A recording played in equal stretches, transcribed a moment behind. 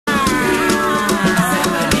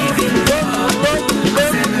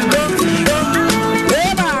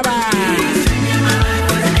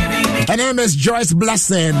name is Joyce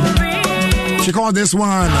Blessing. She called this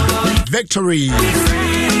one Victory.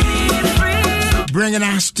 Bringing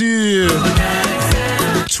us to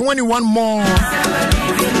 21 more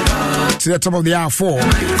to the top of the hour 4.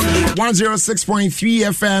 106.3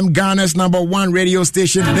 FM, Ghana's number 1 radio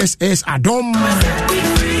station. This is Adom.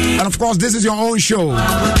 And of course, this is your own show.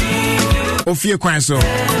 Ophir Kwanso.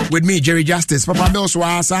 With me, Jerry Justice. Papa Bill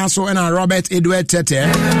Swasa, so and Robert Edward Tete,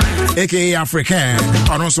 aka African.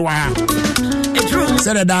 And also,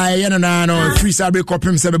 said that I know 3 Sabre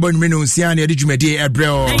Copim 7 Minu Siani, did you make it,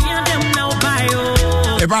 bro?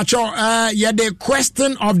 Yeah, the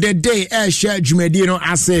question of the day, share Jumedino,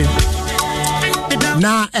 I say.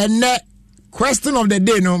 Now, and that question of the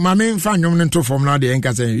day, no, my main fan, you to from now, the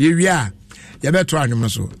anchor saying, yeah, you better try no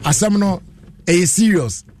so. Asamno, a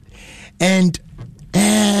serious. And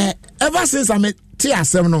ever since I met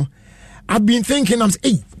T7, I've been thinking, I'm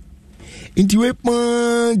saying, hey, into a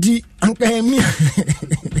the uncle me.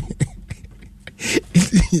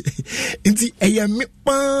 Into a me.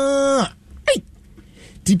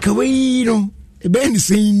 Tikaway, a band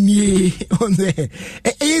saying, yeah, on there.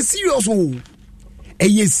 A serious one.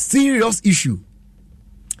 A serious issue.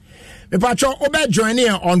 Me pacho obe join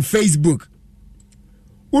here on Facebook.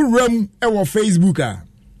 Uram ewo Facebook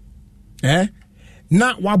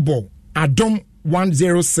na wabo Adom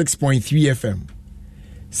 106.3 FM.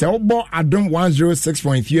 Se obo Adom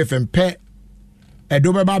 106.3 FM pe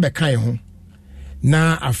edo beba be kan ho.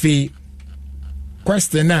 Na afi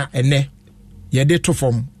question na ene ye de to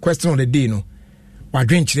form question of the day no.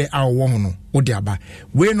 Wadwen kire awo ho no odi aba.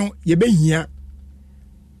 We no ye behia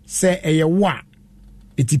se eye wa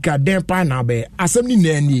etika den pa na be asem ni na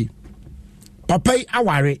ani papa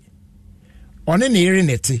aware one na ire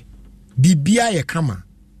nete bibia ye kama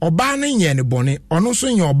oba ne nye ne bone ono so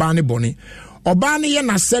nye oba ne bone oba ne ye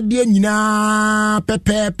na sede nyina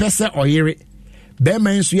pepe pese oyere be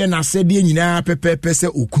man so ye na sede nyina pepe pese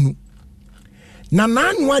okunu na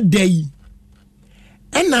nanu adai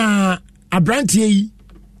ena abrantie yi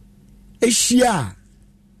ehia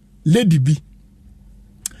lady bi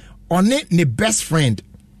on ne best friend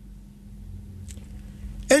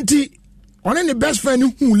enti on ne best friend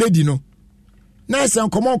who lady no na say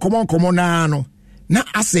come on na no na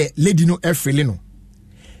ase lady no efele no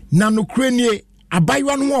na no krenie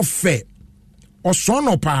abaywa no ofe oso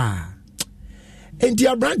no pa enti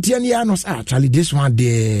abrantie ne ya no actually this one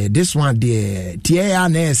there tie ya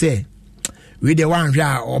na say we the one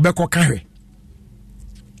hwa obekọ kahwe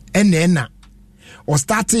enena o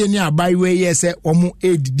start any abaywa ye say omo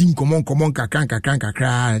edidi nkomon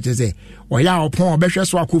kakran je say o ya opon obehwe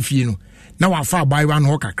so akofie no na wafa abaywa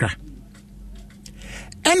no kakra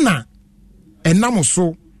ena enam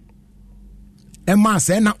so ema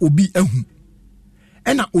se na obi ahu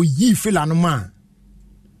ena oyi fela no ma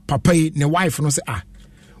papa ne wife no say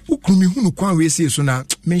ukumi hunu kwan we say so na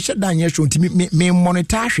me hye da anye hwo ntimi me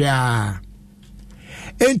monitor hwe a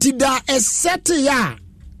enti da esete ya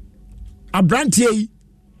abrantie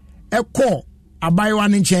ekọ abaywa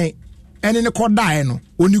ne nchen ene ne kodae no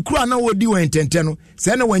onikura na wodi wen tente no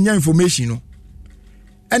se na wanya information no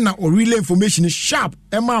ena o relay information sharp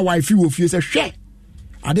ema wife wo fie se hwe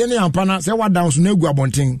ade ne yampa na se wadan so na egu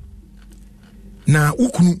abonten na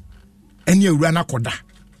ukunu ene awura na koda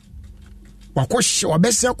wakɔhye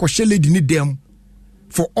wabɛsɛ kɔhye lady ni dem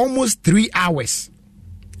for almost 3 hours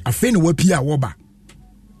afei na wapi a woba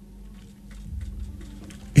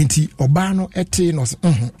enti oba no ete no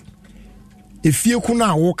efie ku na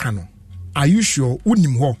awoka no are you sure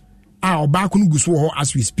unim ho a oba ku no guso ho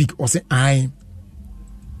as we speak o say I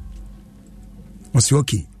was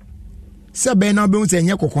okay se be na be unse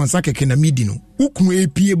enye kokonsa keke na midi no ukunu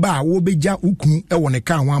epie ba a wo beja ukunu e wone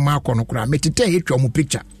ka ho ama akọ no kura metete etwa mu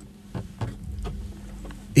picture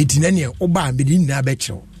etinane oba be ni na be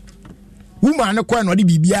kyew woman no kwa no de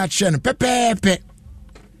bibia kye no pepepe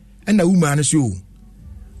na woman no so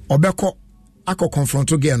obeko akọ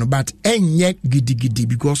confront girl no but enye gidigidi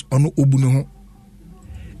because ono obu no ho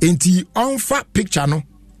enti onfa picture no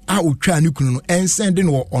a otwa ne kunu no ensend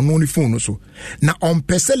no ono ne phone no so na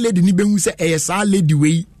onpese lady ni behu se eyesa lady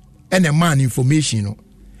we ene man information no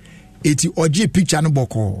eti oje picture no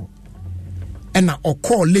boko ena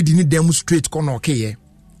okọ lady ni demonstrate kono okeye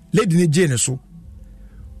lady ni je ne so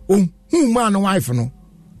hu man wife no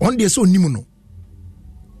on de so nim no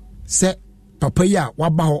se papa ya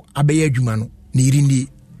waba ho abeya adwuma no na iri ni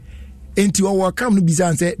enti wo kam no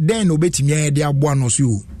bizan se den no betimi ayede aboa no so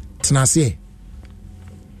o tena se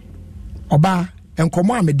oba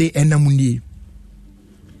enkomo amede enam ni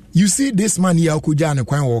you see this man here okuja ne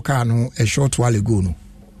kwan wo ka no a short while ago no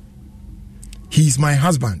he is my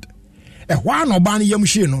husband why no ban yam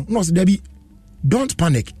she no Debbie, don't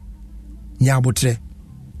panic. Nyabotre.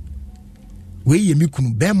 We ye mi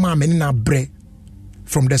kunu be ma me na bre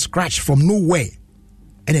from the scratch, from nowhere.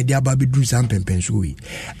 And a diababi do some pensuwi.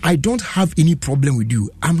 I don't have any problem with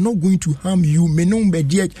you. I'm not going to harm you. Me no be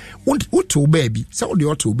dear. What to baby? So the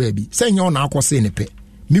auto baby. Say you na akwa say ne pe.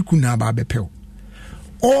 Mi kuna ba be pe.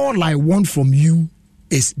 All I want from you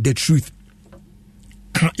is the truth.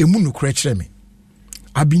 I've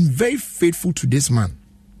been very faithful to this man.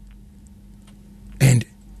 And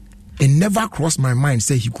it never crossed my mind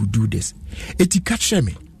say he could do this. Eti catch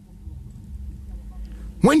me.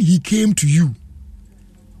 When he came to you,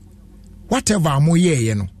 whatever mo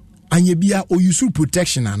ye no, anye bia o use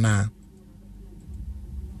protection ana.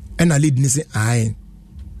 And I lead ni say aye.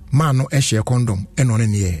 Man no e share condom e no ne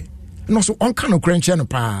ye. No so on kan okrenche no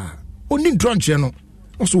pa. Oni dronche no.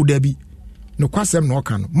 No so there be no kwasem no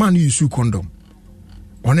kan. Man use condom.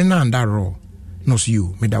 Oni na ndaro. No so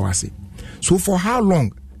you me da wase. So for how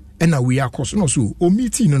long? And we are cost no so o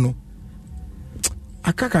meeting no.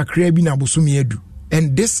 Akaka krea bi na bosumi edu.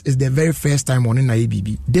 And this is the very first time on in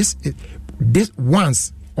ABB. This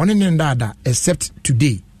once on in that except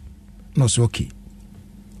today. No so okay.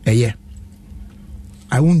 Yeah.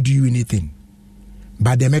 I won't do you anything.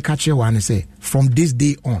 But the make catch one say from this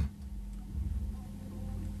day on.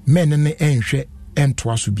 Men and enhwe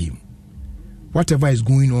entwa so bi. Whatever is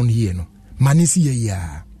going on here no. Manisi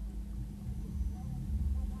ya.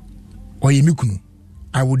 Oyemikunu.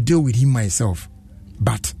 I will deal with him myself.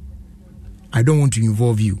 But I don't want to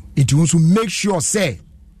involve you. It wants to make sure, say,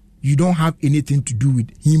 you don't have anything to do with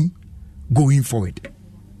him going forward.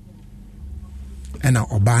 And now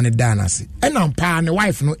Obane Danasi. And now pa the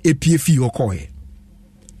wife no APF or koe.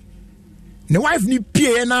 The wife ni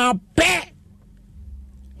pay na pe.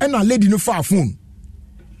 And now lady no far phone.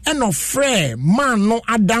 And no friend man no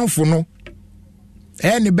adan for no.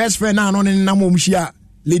 And the best friend now no na mo mshia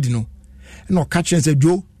lady no. And no catch and say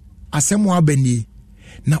Joe asemo abeni.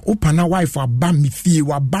 Na opana wife aba me fie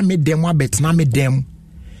wa ba me dem wa betna me dem.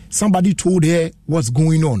 Somebody told her what's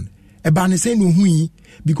going on. Eba ne say no hui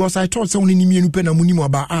because I thought someone ni mienu pe na munimo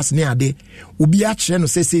about us ne ade. Obi a kire no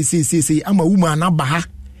say ama woman na ba ha.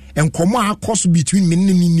 Enkomo akos between me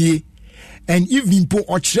ne nie. And even po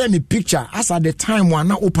o kire me picture as at the time one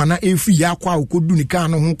na opana efi ya kwa okodu ni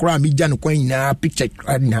kan no ho kra me gya no kwan nyina picture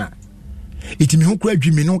na. Itimi ho kra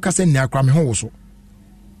adwime no ka se ne akra me ho so.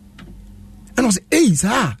 And I was hey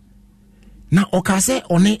sir. Now okase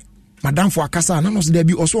one madam for akasa na no se there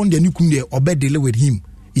be also on the new kunde obe deal with him.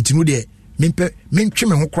 It no there mentwe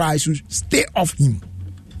me ho cry so stay off him.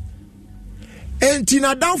 And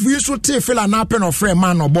tina down for you so te feel na pen of friend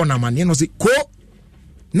man or born man you know say ko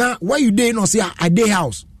now where you dey no say I dey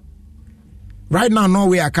house. Right now no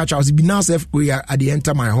way I catch house be now self we are at the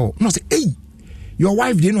enter my hall. No say hey your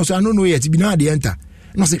wife dey no say I don't know yet be now at the enter.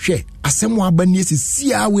 No say share asemo abani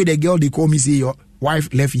see how way the girl they call me say your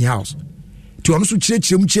wife left in house to ono so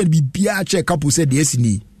chire bi bia check couple said yes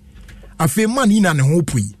ni afi man ina ne ho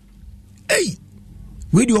pui hey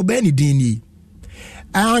we di obani din ni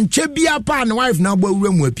an che bia pa ne wife na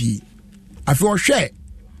gbawura mu api afi o hwe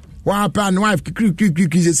wa pa ne wife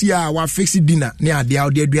kri say see wa fix dinner ne ade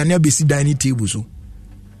aduane abesi dining table so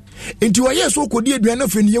enti wo yes so kodi aduane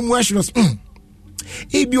afi ne yemu ahyeros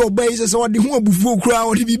ebi obey say so de ho abufuo kura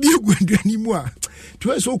o de bibi aguaduani mu a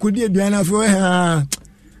to so kodi aduana for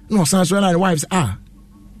no san so like wives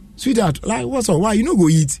sweetheart like what's up why you no go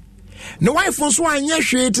eat no wife for so anya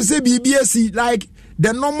hwe to say bibi asi like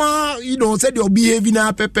the normal you know say your behavior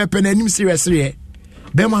na pepe na nim serious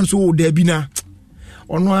be man so there bi na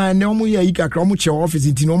ono ane omo ya ikakra omo che office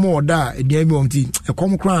nti no omo oda edian bi omti e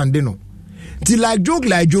kom kra ande no nti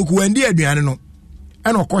like joke when dey aduane no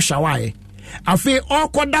e no ko shawae afi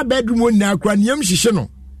okoda bedroom na akra niam hihye no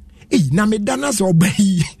na me dana so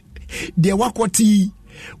obai de wakoti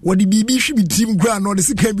wodi bibi hwi team gra no de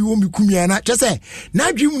sika bi wo mi kumia na chese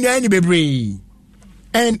na dwim na ani bebre.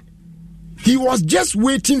 And he was just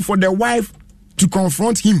waiting for the wife to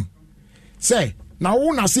confront him. Say na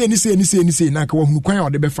wo na say ni na ka wo hunu kwan o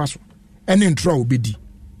de be fa so ene ntro obedi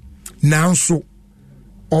nanso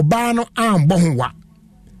oba no ambo ho wa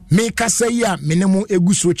me ka say ya menemu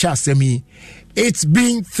eguso cha asemi. It's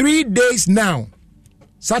been 3 days now.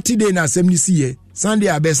 Saturday na asemi siye, Sunday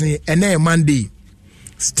abesen ene Monday.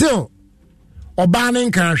 Still oba ne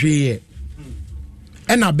nkan hwe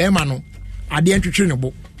ena be ma no ade antwetwe ne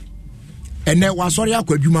bo ene wasori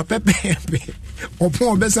akwadwuma pepe opon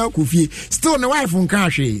obesa kofie still ne wife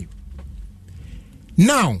nkan hwe.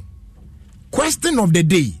 Now question of the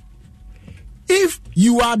day, if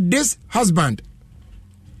you are this husband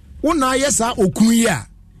una yesa okunu ya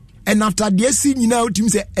and after the scene, you know, team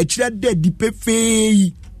say a child dead the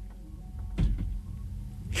pefe.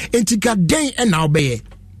 Entika den and now be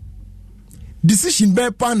decision be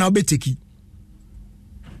pa now be take.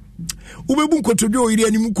 Ubebu nkotodo iri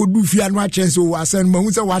animu kodu fi anu chance o asan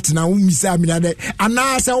mahu se what na umisa mi na de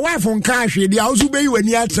ana se wife on ka hwe de azu be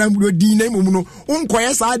yiwani atram do din na mum no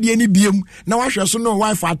unkoye sa de ani biem na wahwe so no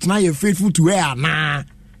wife atna ye faithful to her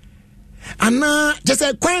ana just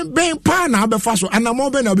say kwen ben pa na be fa so ana mo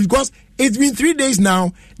be na because it's been 3 days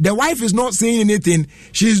now. The wife is not saying anything.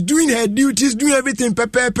 She's doing her duties, doing everything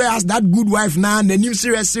pepe as that good wife now. The new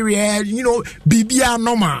serious, you know, bibia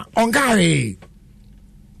normal on carry.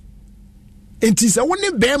 And it's a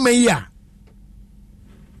one bear me ya.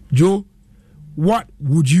 Joe, what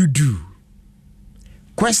would you do?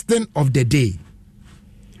 Question of the day.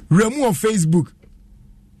 Remu on Facebook.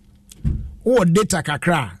 Or data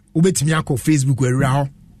kakra. Ubetimi ako Facebook we raho.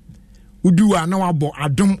 Udu a na wabo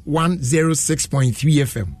Adom 106.3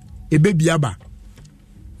 FM. Ebe biaba.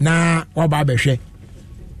 Na waba behwe.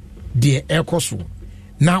 De ekoso.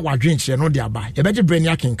 Na wadwenche no de aba. Ebeje brani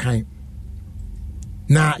akenkan.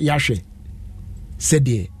 Na yahwe. Said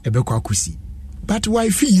de ebekwa akusi. But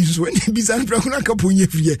why feels when be san prakuna kapunye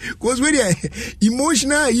fie? Cause we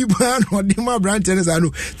emotional iban or dema brand tennis I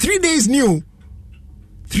know. 3 days new.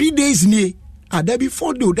 3 days new. There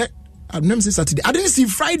before though that I've never seen Saturday. I didn't see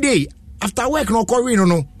Friday. After work, no calling,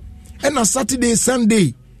 no. And on Saturday,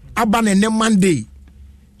 Sunday, Aban and then Monday.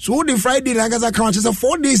 So the Friday, like as I count, it's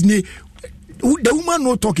 4 days. The woman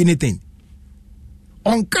no talk anything.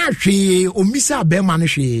 On cash, or Missa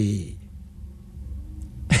Bermanish.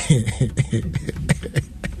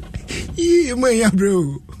 Yeah, my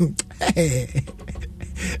bro.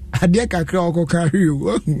 I dare carry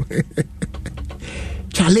you.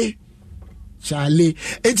 Charlie.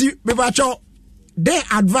 Eti bebacho. They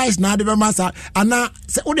advise now the master and now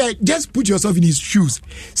say just put yourself in his shoes.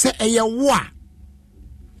 Say wa.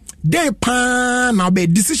 They pan now be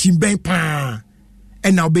decision ben pan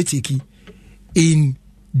and now be taking in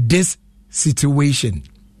this situation.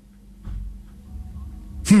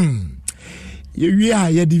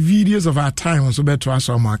 Yeah, the videos of our time was so better as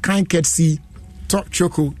some can't get see Top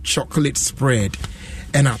Choco chocolate spread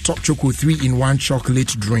and a Top Choco 3-in-1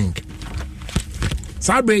 chocolate drink.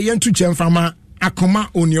 Sabre yen to chem fama Akoma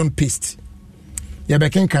onion paste.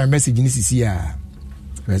 Yabeken kan message ni sisi ya.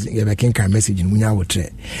 Yabeken kan message ni munya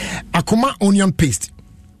wotre. Akoma onion paste.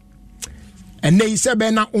 And they say be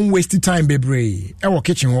na on waste time bebre. E wo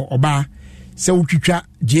kitchen ho oba se wotwitwa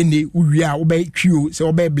jene uwia wo be twio se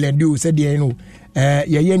wo be blend o se de no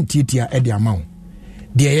ye ntitia e de amawo.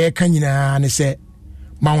 De ye kan nyina ne se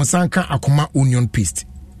ma wonsanka Akoma onion paste.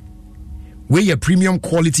 We your premium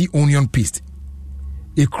quality onion paste.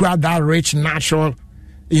 It create that rich natural,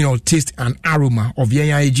 taste and aroma of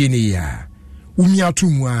yenya ejene. Umia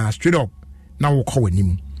tumwa straight up. Now we'll call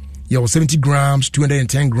him. You 70 grams,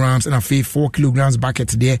 210 grams, and a 4 kilograms bucket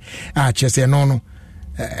there. Just say no.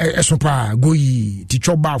 Esopa go yi ti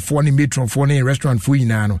choba for ni matron for ni restaurant for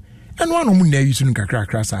ina no. And one mu na use nu kakra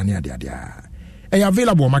krasa na dia. And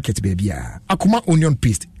available market baby. Akoma onion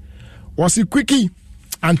paste. Was it quickie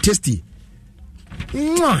and tasty?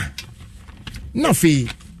 Mwah. Nafi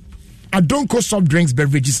Adonko Soft Drinks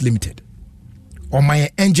Beverages Limited. Or my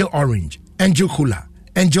Angel Orange, Angel Cola,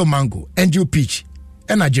 Angel Mango, Angel Peach,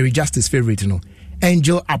 and a Jerry Justice favorite,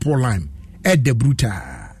 Angel Apple Lime, Ed de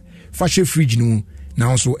Bruta, Fashion Fridge,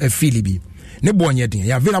 now also a Philly. Nebonye din,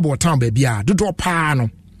 available town baby, do drop pano.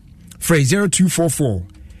 Phrase 0244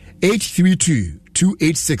 832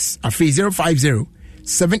 286, a phrase 050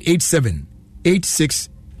 787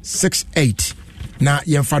 8668. Na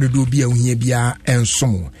yemfa do bia ohia bia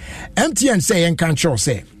ensom MTN say yen kan cho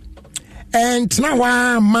say and na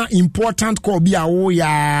wa ma important call bia wo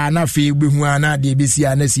ya na fe behu ana de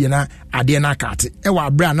besia na sie na ade na kate e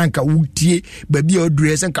wa bra na nka wutie ba bia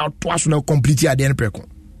odure nka to aso na complete ade na preko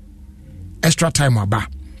extra time aba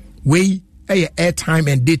we airtime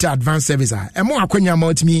and data advanced service e mo akwanya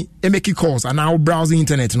multimi e make calls and now browsing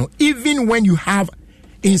internet no even when you have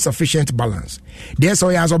insufficient balance. There's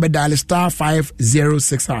all has dial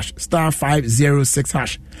 *506#,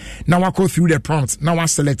 *506#. Now I go through the prompts. Now I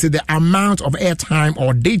selected the amount of airtime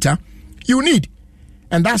or data you need.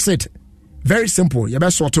 And that's it. Very simple. You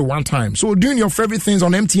better sort it one time. So doing your favorite things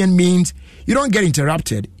on MTN means you don't get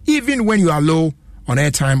interrupted even when you are low on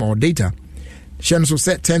airtime or data. Shen so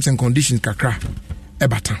set terms and conditions kakra.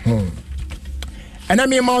 Ebata home. And I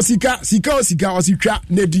mean sika osika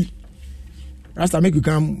nedi. Rasta make you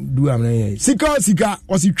come do am. Sika osika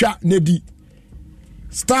nedi.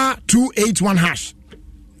 *281#.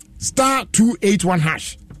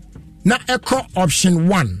 *281#. Na echo option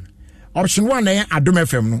 1. option 1 na Adom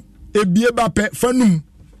FM no ebie ba pe fanum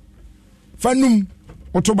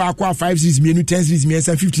otoba akwa 5 series mienu 10 series mienu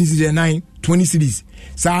 15 series 9 20 series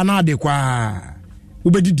sa na de kwa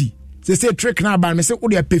ubedidi say trick na ba me say wo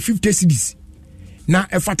de pe 50 series na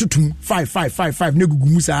efa totum 5 ne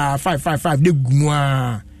gugumu sa 5 ne gugumu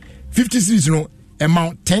 50 series no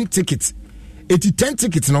amount 10 tickets 10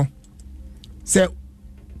 tickets no say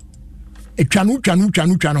etwanu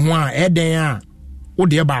ho a eden a wo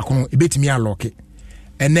de ba ko no ebetimi alock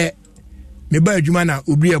ene me ba adwuma na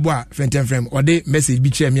obi ebo a fentemfrem o de message bi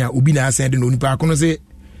kire me a obi na send no nipa ko no say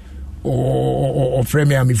o frame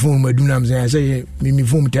me a me phone madunam say me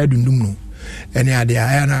phone ta dundum no ene ade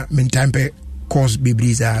a na me time course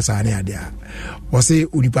bibliza asa ne ade a o say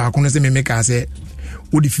onipa ko no say me make say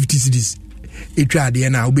o di 50 cities etwa ade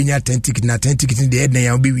na obenya 10 ticket na 10 ticket de eden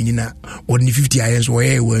ya obi wini na o ni 50 ayens wo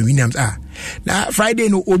e wo winam na Friday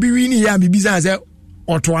no obi wini ya bibiza say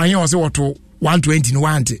oto ahen o say oto 120 no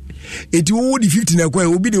want eti wo di 50 na kwa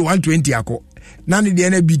obi de 120 akọ na ne de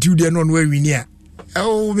na B2 de no no wini a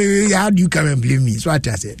oh baby, how do you come and blame me? So I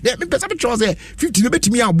say me person say 50 no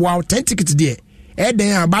betimi aboa 10 tickets there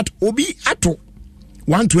then about obi ato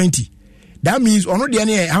 120 that means ono de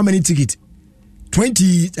na how many tickets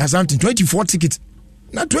 20 or something 24 tickets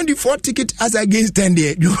now 24 tickets as against 10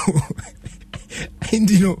 there and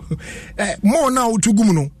you know more now to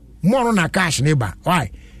gum no more na cash neighbor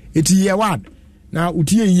why it year what now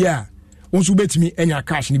utie year once betimi enya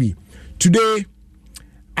cash ni bi today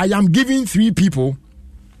I am giving 3 people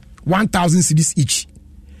 1,000 cedis each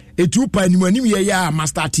a 2 pa ni mani ya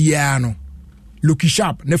master tia no Lucky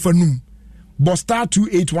Sharp nefanum Bostar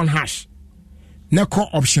 281 hash neko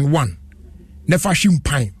option 1 nefa shim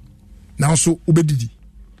pine now so obedidi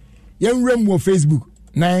yen rem wo Facebook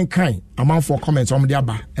na yen kan amount for comments on the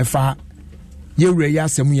aba efa ye wure ya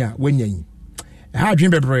asemu ya wanyan ha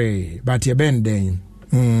dwen bebre but ye ben den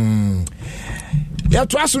ya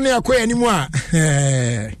to aso ne akoya ni mu a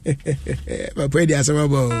papa di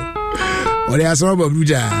asababo o le asababo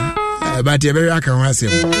bruja but ye be aka ho asem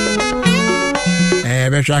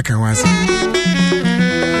be hwa kan ho asem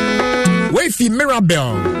we fi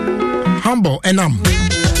Mirabel humble enam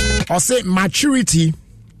or say maturity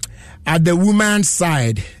at the woman's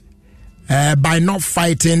side by not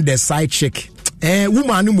fighting the side chick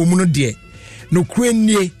woman no mumu no de no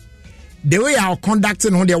kwennie the way our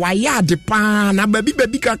conducting on the wire the pan na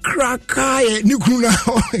baby ka kraka ni kunu na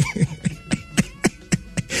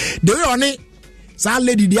the way on it sa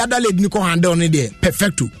lady the other lady ni ko handle on there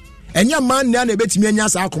perfecto enya man na betimi anya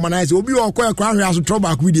sa communize obi okọ ekwa hwe aso trouble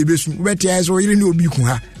akwi de besu betia so yire ni obi ku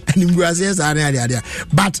ha ani mguase sa na ade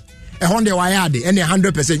but e hon de wire de any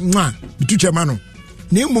 100% nwa bitu chema no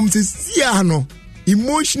na mum se sia no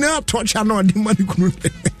emotional torture no de mani kunu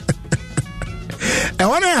I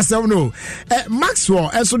want to ask them no. Maxwell,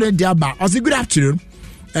 also the diaba. I say good afternoon.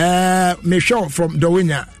 Me show from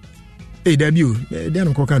Dowinya. Hey, debut. Then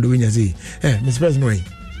I'm calling Dowinya. Say, Mr. President, way.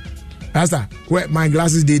 Pastor, where my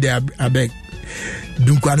glasses did there? I beg.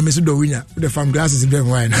 Don't call me Mr. Dowinya. The farm glasses in them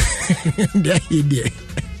wine. There he did.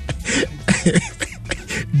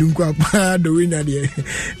 Don't call Dowinya there.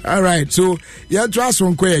 All right. So you trust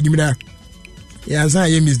one question. Give me that. Yes, I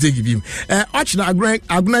am mistake him. Ochna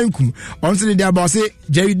Agnankum on say the about say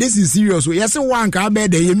Jerry, this is serious. Yes, one can be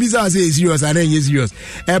the Misa say serious and then is serious.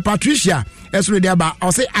 Patricia, as with the about I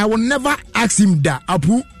say I will never ask him that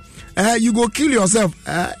Apu. You go kill yourself.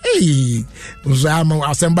 Hey,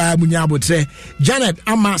 Janet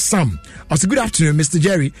Ama Sam. I say good afternoon, Mr.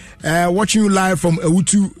 Jerry. Watching you live from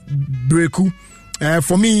Ewutu Breku.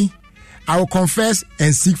 For me, I will confess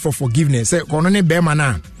and seek for forgiveness. Say Konone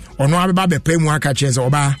Bemana. Ono abeba be pay mu aka chense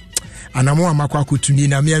oba anamo amakwa kotuni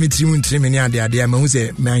na me amitimu ntreme ne ade ma hu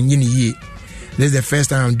se manyi ne yie. This is the first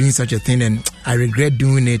time I'm doing such a thing and I regret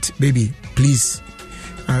doing it. Baby, please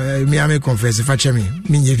me am confess if I check me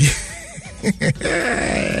nyebi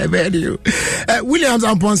Williams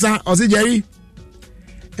Amponsa o say Jerry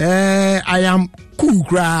I am cool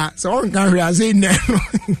cra so on can hear say no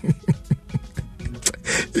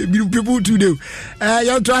people today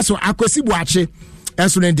you trust so akosi buache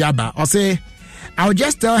Esunen Diaba, or say, I'll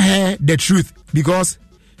just tell her the truth because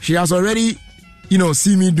she has already,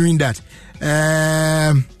 seen me doing that.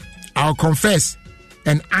 I'll confess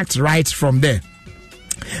and act right from there.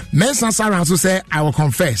 Mensa Sarah also say, I will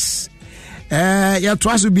confess. Yeah,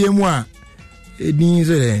 twice to be a moi. It means,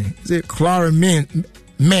 say, Clara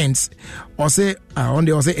means, or say,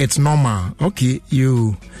 it's normal. Okay,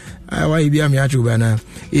 you, why you be a miachu banner?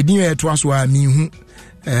 It knew it was what me,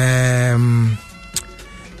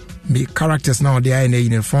 me characters now they are in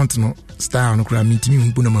the front no style no kura meet me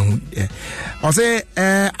hu na ma hu. I say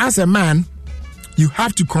as a man you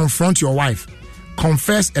have to confront your wife,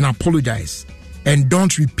 confess and apologize, and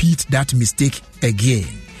don't repeat that mistake again.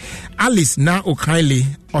 Alice now kindly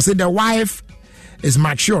I say the wife is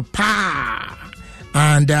matured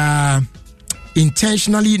and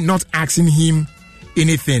intentionally not asking him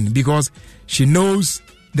anything because she knows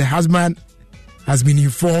the husband has been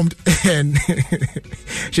informed and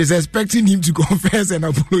she's expecting him to confess and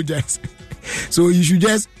apologize. So you should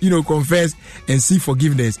just confess and seek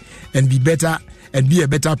forgiveness and be better and be a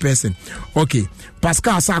better person. Okay,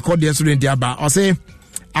 Pascal Sarko the student there, but I'll say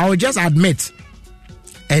I will just admit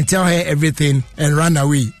and tell her everything and run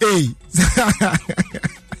away. Hey,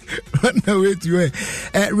 run away to her.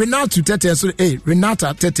 Renata Tete. So, hey,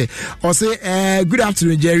 Renata Tete. Or say, good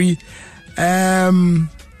afternoon, Jerry. I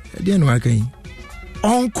didn't know I can.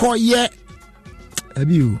 Onko ye,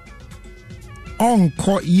 abiu.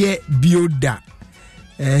 Onko ye bioda.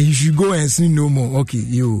 You should go and sin no more. Okay,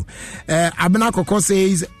 you. Abena Koko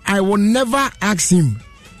says, I will never ask him.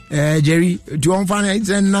 Jerry, do you want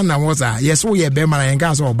to nana was yes, oh, yeah, Bema and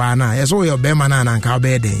gas or Bana, yes, oh, your Bema and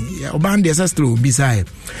Carbede, Oban, the ancestral beside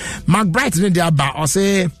McBride in the about or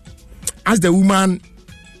say, as the woman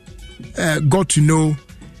got to know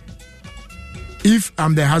if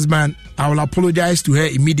I'm the husband, I will apologize to her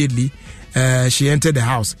immediately. She entered the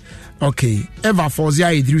house. Okay, Eva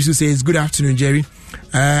Fozia Idrisu says, good afternoon, Jerry.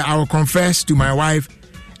 I will confess to my wife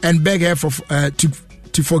and beg her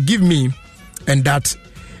to forgive me and that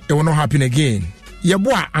it will not happen again.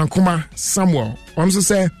 Yeboa Ankuma Samuel also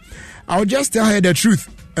say, I'll just tell her the truth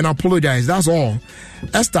and apologize. That's all.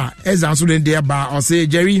 Esther is answering there, but I'll say,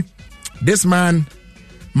 Jerry, this man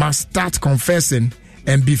must start confessing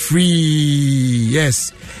and be free.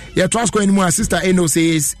 Yes. Yeah, trust anymore. Sister Eno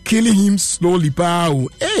says, killing him slowly, pow.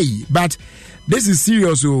 Hey, but this is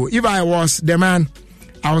serious. So if I was the man,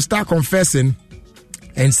 I will start confessing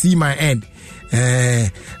and see my end.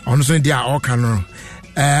 Honestly, they are all canon.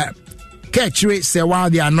 Ketchre say while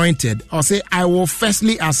they are anointed, or say I will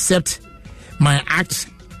firstly accept my act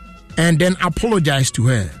and then apologize to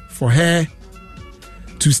her for her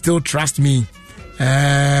to still trust me.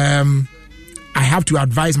 I have to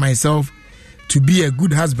advise myself to be a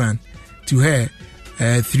good husband to her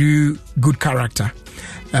through good character.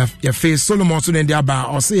 Your face Solomon so then there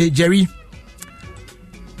or say Jerry,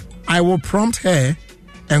 I will prompt her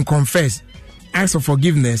and confess, ask for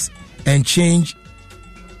forgiveness and change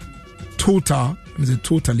totally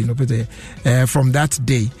from that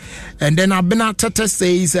day. And then Abena Tete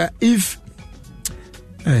says if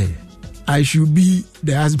I should be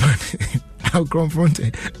the husband I'll confront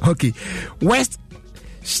her. Okay, West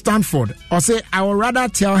Stanford or say I will rather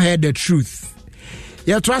tell her the truth.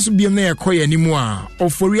 Yeah, trust to be in there anymore.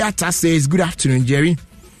 Oforiata says good afternoon, Jerry.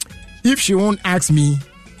 If she won't ask me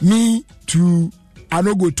to I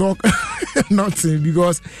don't go talk nothing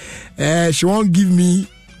because she won't give me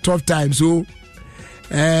tough time, so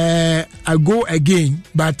I go again,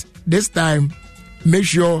 but this time make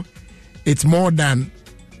sure it's more than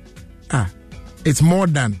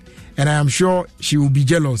and I am sure she will be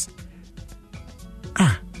jealous.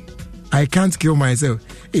 I can't kill myself.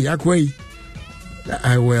 Hey, I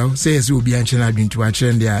will say it will be ancient. I've been to a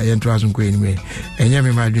trend there and wasn't going anyway. And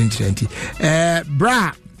you my doing 20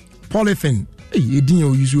 bra polythene. Hey, you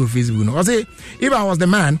didn't use your Facebook. No, I say if I was the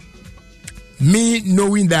man, me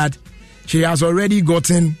knowing that she has already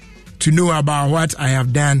gotten to know about what I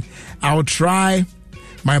have done, I'll try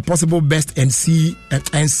my possible best and see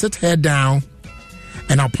and sit her down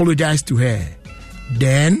and apologize to her.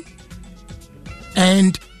 Then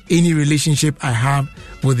end any relationship I have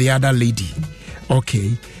with the other lady.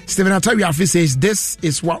 Okay. Stephen Atawiafi says this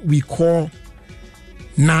is what we call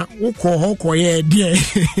na uko dear.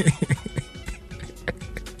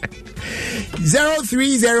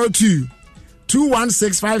 0302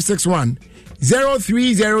 216561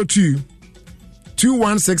 0302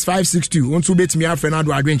 216562. Want to bet me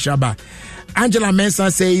Fernando Adwenchaba. Angela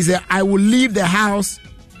Mensah says I will leave the house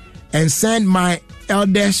and send my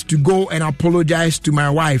elders to go and apologize to my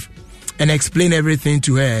wife and explain everything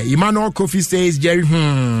to her. Emmanuel Kofi says, Jerry,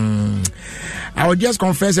 I will just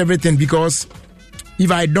confess everything because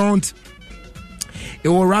if I don't, it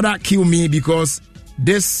will rather kill me because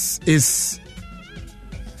this is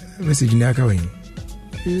message in the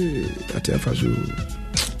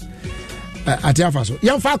Atiafaso.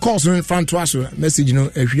 Young far calls in front to us. Message,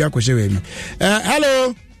 if you are question.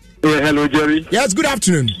 Hello. Hello, Jerry. Yes, good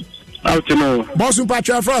afternoon. Afternoon. Boss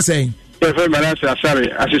Patrick for saying. Manasseh, sorry,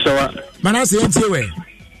 Asisawa. Manasseh,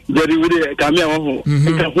 Jerry with Camilla.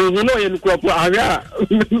 No, you crop area.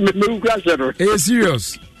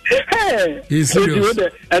 Serious. Hey, he's serious.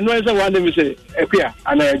 And when someone let me say, "Equia,"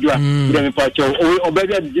 and I do. Then Pacho, or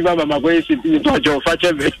better, give up my way to Pacho, such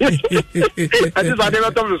a bit. I just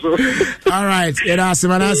never told so. All right, it has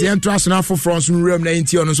Semanas and trust enough for France room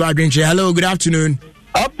 90 on so I drink. Hello, good afternoon.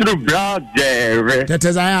 Up to the broad, Jerry. That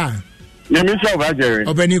is I am. You miss over Jerry.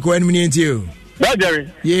 Open you and me into you.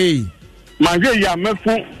 Jerry. Yay. My dear, you are my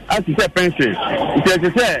phone as you said, pencil.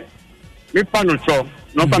 It says, me panel so.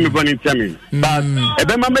 No family burning me. But if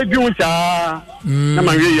I'm a Jew, I'm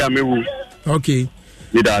a okay.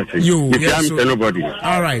 You, nobody.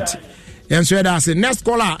 All right. And so that's it. Next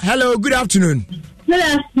caller. Hello, good afternoon. Good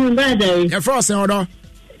afternoon, brother. Your first order.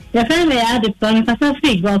 Your family had the phone for some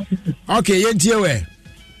free gossip. Okay, you're here.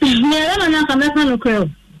 Yeah, I'm not going to crow.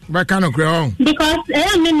 What kind of crow? Because I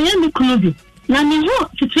am in the club. Now, me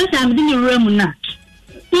hope to trace I'm in the room now.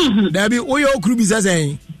 Debbie, what your crew is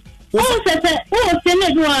saying? Oh, send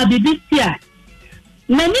it to our baby here.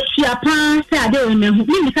 Many Japan said, I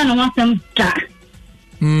don't want some car.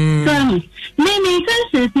 Many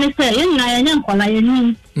senses, Mr. Young, I am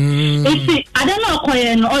calling. If I don't know,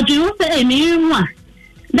 Koyan or do you say me one?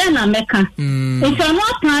 Then I'm Mecca. If you're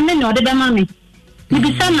not planning or the mammy, you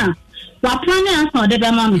be summer. What planning or the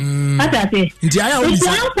mammy? What I say? If you're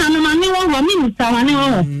not money over me,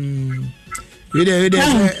 someone.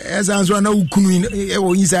 As answer no queen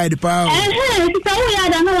inside the power.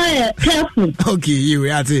 Careful. Okay, you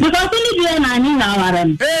are because only be an I now.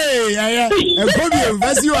 Hey, I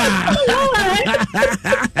you are.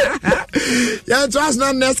 Yeah, trust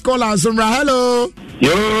not next caller. Hello.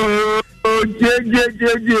 Yo,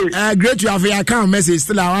 great to have your account message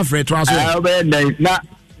still our friend. Trust me.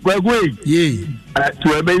 Yeah.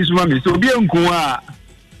 To a base mommy, so be uncle.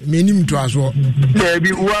 Minim to as well.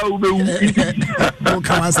 Maybe wow,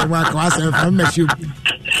 come on, from you.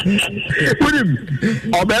 Put him.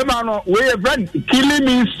 Obama, we a friend killing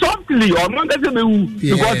me softly or not because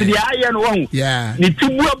the iron one. Yeah. The two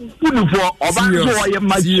put for Obama,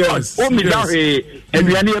 my yours. Oh, me down here. And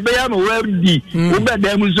we are near Bayam, where the Uber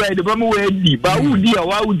Demus, the Bamu, but who dear,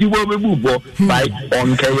 why would you move by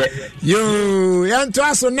on Kaya? You, and to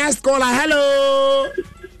us, next caller. Hello.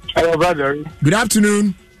 Hello, brother. Good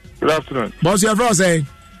afternoon. Good afternoon. What's your first say?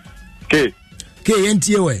 K.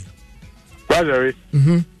 NTA. Brother,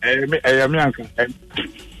 I am Yanka.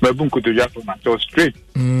 Babunku to Japan, so straight.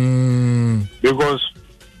 Because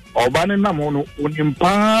Obana Namono,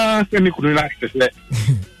 Unimpa, and you couldn't access that.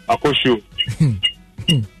 Akoshu.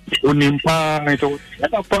 Unimpa, so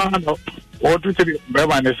let a pan or to the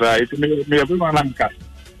Bevanesa, it may have been Lanka.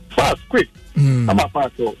 Fast, quick. I'm a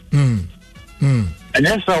fast. And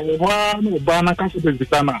yes, one Obana Castle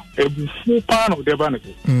Bitana, a full pan of the Banaco.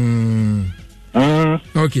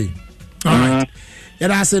 Okay. All right.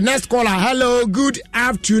 And I said, next caller. Hello, good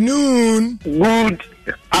afternoon. Good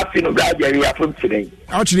afternoon, Gaja. We are from today.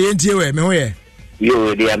 Actually, ain't you?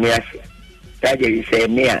 You, dear me, Gaja, you say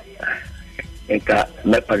me. And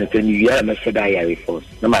my parents and you are a diary force.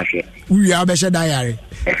 No matter. We are a diary.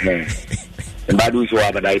 And bad who's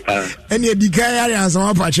over the diaper. And you declare as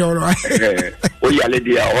one patch. Oh, yeah,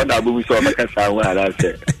 lady, I want to move so much as I want to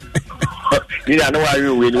say. You know why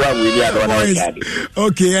you will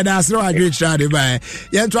okay, and that's no great strategy.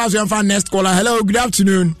 Yeah, trust your fan next caller. Hello, good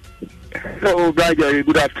afternoon. Hello, Gaja.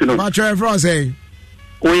 Good afternoon. What's your first say?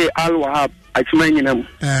 We all have a human.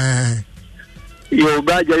 Yo,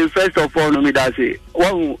 Gaja, first of all, no me that say.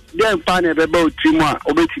 Well, then pan about Tima,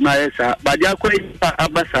 Obetima, but they are quite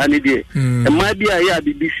Abasani day. And might be a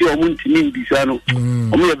BBC or Muntimin Bisano.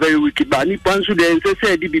 Only a very wicked bunny Pansu then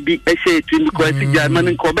say DBB essay to Quasi German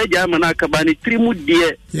and Kobe German Akabani, Trimu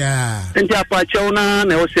dear. Yeah. And Apachona,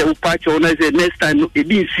 and I say Upachona say next time it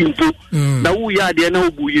be simple. Now we are there now,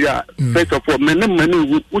 Buya. First of all,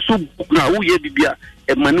 Manu, Usu, now we are Bibia,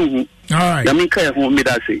 and Manu. All right.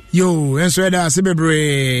 Yo, and so that's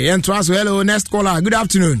Sibebre. And to us, hello, next caller. Good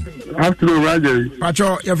afternoon. Afternoon, Roger.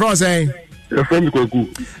 Pacho, your friend saying? Your friend Koku.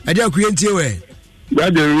 I don't create you away.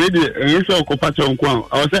 Roger, ready, and you saw Copacho and Kwan.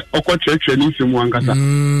 I was at Oko Church and in Simwankasa.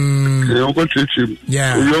 Oko Church.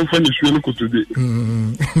 Yeah. Your friend is really good today.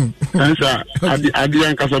 Answer, I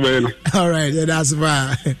didn't Casabella. All right, that's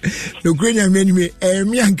fine. The Ukrainian made me a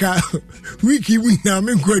Mianka. Wiki win now,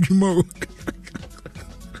 Minquadmo.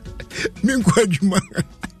 Minquadjuma.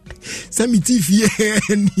 Sami TV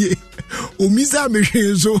and ye. O Misa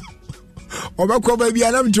Meshenzo. Obako baby,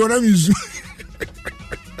 I'm to one of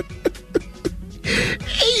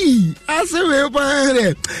Hey, I say,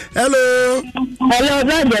 hello. Hello,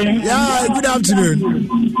 brother. Yeah, good afternoon.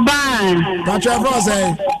 Bye. Patrick Frost,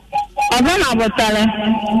 Ọbụna abụtara.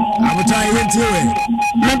 Abụtara ihe ntị we.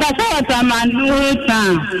 Mepasa wata ma nụ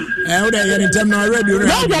taa. Ụda ya ni tem na radio na.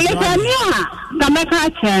 N'oge leta ni a ka meka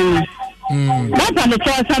chen. That's the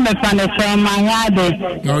choice I'm from my yard.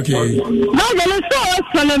 Okay. N'oge leta o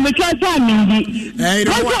so me choice amindi.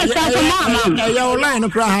 Your line no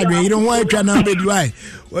cry you don't want to na be why.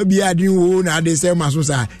 We be adin wo na de say maso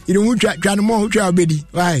sa. You don't twa no mo twa obedi.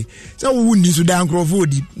 Why? So we need to down crowd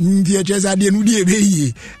di. Ndi chese ade no di ebe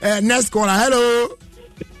yi. Next caller. Hello.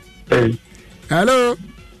 Hey. Hello.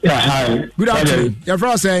 Yeah, hi. Good afternoon. Your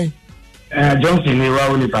first say? Johnson ni wa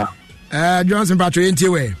Oliver. Johnson Patrick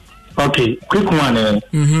Ntiwe. Okay, quick one.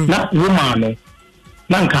 Na woman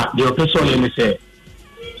na nka the person let me say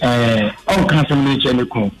on cancel me chene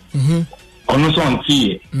ko. Ono so on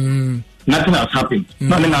tie. Nothing has happened.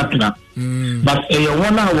 Nothing happened. But a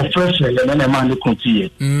one hour fresh and then a man continue.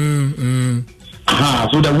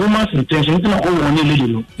 So the woman's intention is not only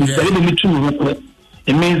lady. Instead of me to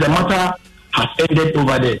it means the matter has ended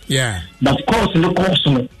over there. Yeah. But of course in the course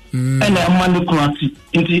and a man country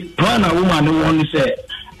into plan a woman who only say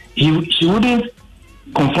she wouldn't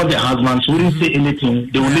comfort the husband, she wouldn't say anything,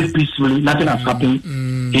 they will live peacefully, nothing has happened.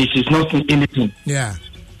 She's not saying anything. Yeah.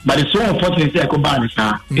 But it's so unfortunate I could ban this.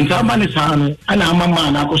 In Tabanis, and I'm a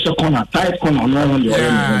man, I go corner, tight corner, no one.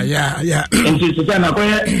 Yeah. And she's saying, I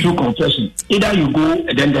go through confession. Either you go,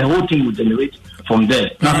 and then the whole thing will generate from there.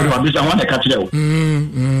 Now, I want to catch it.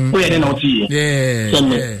 We are not here.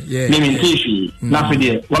 Yeah. Maybe tissue. Nothing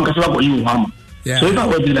there. One can say about you, Mama. So if I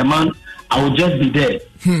was the man, I would just be there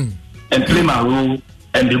and play my role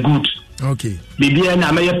and be good. Okay. Baby, and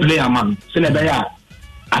I may play a man. Senator.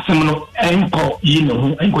 So the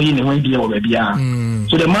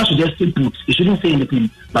man should just stay put. He shouldn't say anything,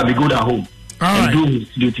 but be good at home and do his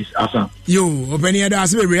duties. Yo, open your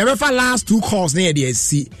doors. We have for last 2 calls near the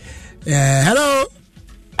SC. Hello.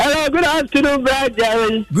 Hello, good afternoon, Brad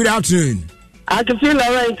Jerry. Good afternoon. I can feel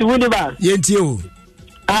alright to Winneba. Yentio.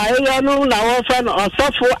 I know now, friend, or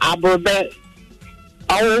suffer about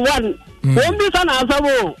one. Won't be son as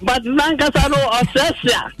but Lancasano or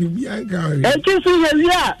Sessia. And you see,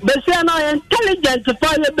 yeah, Bessiano intelligent to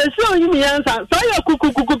find the Bessie in the answer. So you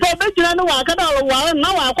could bet you know I can't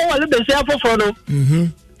now I call the Bessia for photo.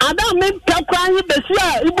 I don't make crying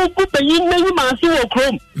Bessia, you put the email Massimo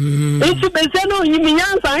Chrome. It's Bessiano in the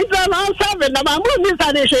answer. It's an seven. I'm going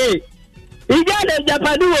to say. You got a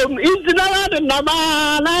Japanese. It's not a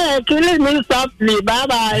number. Killing me softly. Bye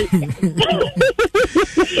bye.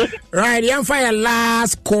 Right, you fire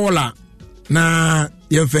last caller. Nah,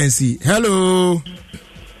 you fancy. Hello.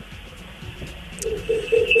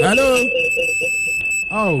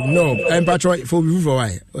 Oh no, I'm Patrick for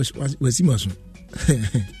why? Was he must?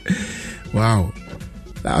 Wow.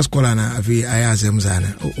 Last caller na I asked him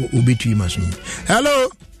sana. Obi tu machine. Hello.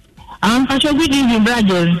 I'm Patrick. Good evening,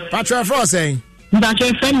 brother. Patrick for saying.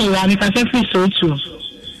 Patrick friendly. I'm Patrick so too.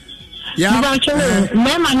 Yeah.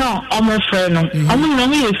 Mama no, I'm a friend. I'm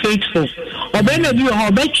not faithful. Or when you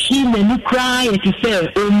are bet him and you cry to say,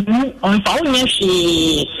 on phone,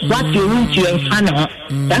 she what you want to and fan.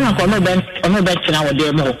 Then I'm no bet now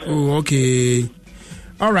demo. Oh, okay.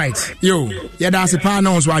 All right. Yo, yeah, that's a pan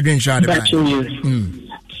on swagging shot.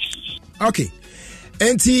 Okay.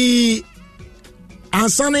 And and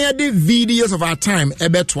some of the videos of our time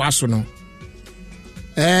ebe twaso no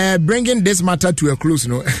bringing this matter to a close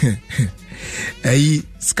no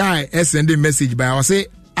Sky send a message by I say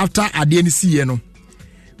after ade ni see no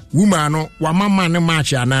woman no wa mama no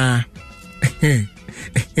match ana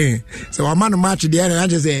so wa man match there and I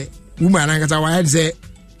just say woman na kata wa say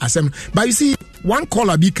asem but you see one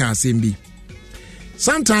caller be can say be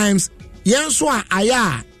sometimes yen so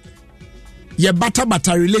aya ye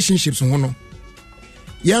bata relationships ho no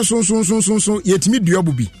yen so yetimi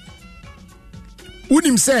duabu bi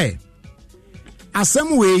unim say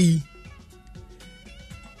asem we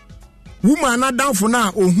woman na down for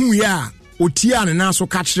na ohun ya otia ne na so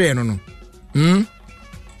ka kire no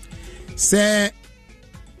say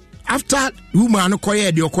after woman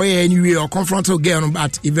koye de okoye anyway or confront a girl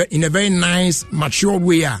but in a very nice mature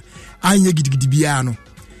way anya gidigidi bia no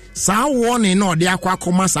sa warning no de akwa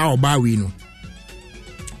koma sa oba we no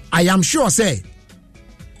I am sure say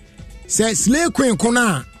slay queen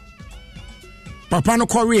kona papa no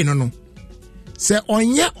kore no say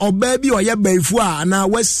onye oba bi oye baifu a na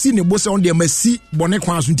wasi ne bo se on de masi bone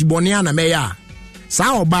kwa so nti bone ana meya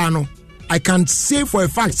sa oba no I can say for a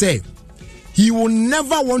fact say he will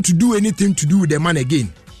never want to do anything to do with the man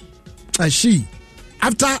again. And she,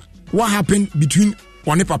 after what happened between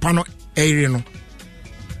one papa no area no,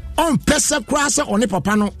 on pesa krasa one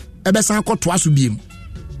papa no ebesan ko to asu biem.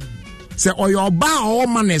 Say, or your bar or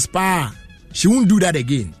man spa, she won't do that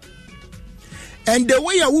again. And the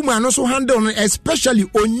way a woman also handle, especially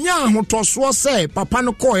onya ho to so say papa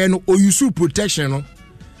no call no or use protection no.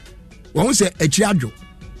 Won say a chiajo.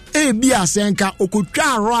 E bia senka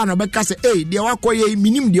okotwa ro na beka say de wakoye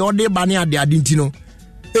minim de ode ba ne ade adinti no.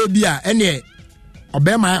 E bia ene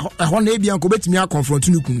obema ho na e bia nko betimi a confront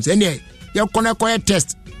no kun. Say ene ye koye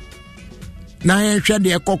test. Na hwe de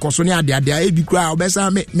ekokoso ne ade ade e bi kura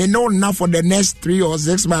obesa me no na for the next 3 or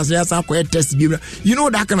 6 months yes akoye test bi. You know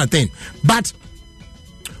that kind of thing. But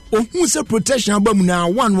who say protection about na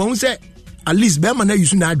one say at least be man na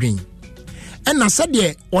use na adwen and na said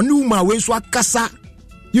there oni woman we so akasa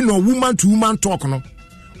you know woman to woman talk no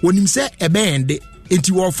onim say ebe ende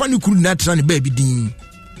enti wo fa ne kuru na tra ne ba bi din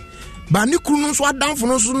ba ne kuru no so adamfo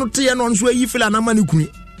no so no te no so ayi fila na ma ne kuru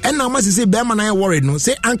and na ma say be man na worried no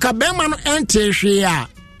say anka be man no ente hwe a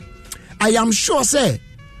I am sure say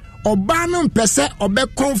oba no mpese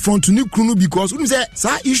obe confront ne kuru no because onim say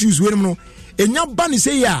sa issues we no enya bani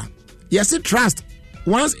say ya yes trust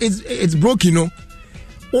once it's broken no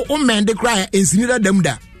o men de cry ensinira dem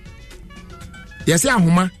da yes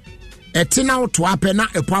ahoma etina to ape na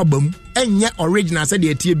epo abam enye original say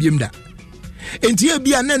de etie biem da entie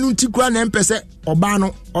bia na nu tikura na empese oba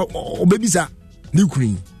no obebisa ni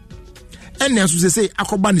kurin enne so say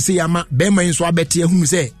akoba ni say ama be man so abete ahunu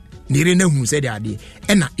say ni re na hunu say de ade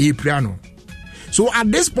ena epria no so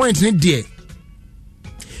at this point ne there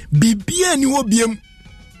bibia ni wo biem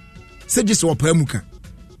se gise opamuka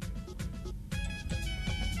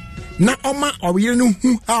na oma oyire no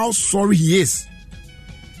hu how sorry he is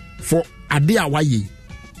for ade awaye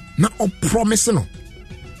na o promise no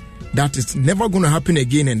that it's never going to happen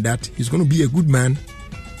again and that he's going to be a good man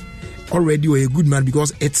already or a good man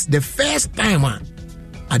because it's the first time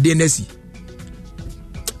ade nesi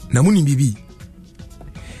na muni bibi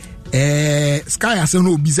Sky has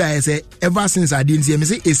no bisa say ever since I didn't see me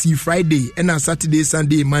say AC Friday and on Saturday,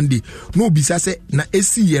 Sunday, Monday. No bisa say na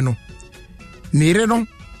AC ye no. Nere no.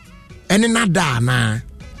 Ene nada na.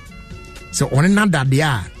 So one nada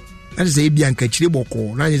dia. That is a bianca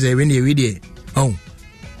chiboko. Na is a when you read oh.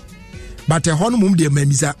 But a hon mum de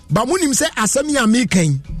memisa. But munim say asami a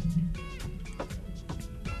making.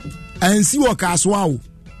 And see what as wow.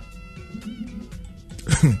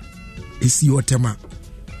 AC your tema.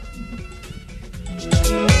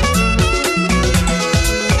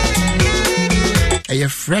 A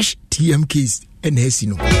fresh TM case and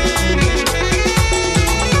Hesino.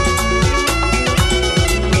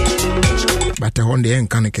 But I want the end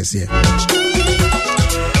can here.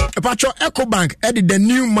 A patro EcoBank added the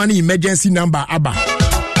new money emergency number ABBA.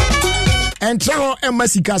 And travel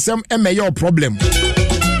embassy kasem your problem.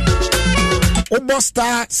 Obo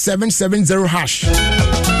star 770 hash.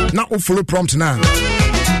 Now follow prompt now.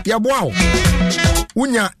 Yeah, wow.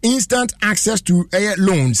 Unya instant access to air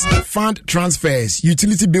loans, fund transfers,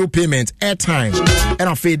 utility bill payments, airtime, and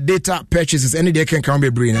affect data purchases. Any day can be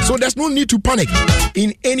brain. So there's no need to panic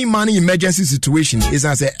in any money emergency situation. Is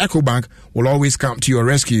as EcoBank will always come to your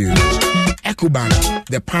rescue. EcoBank,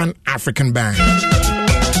 the Pan-African Bank.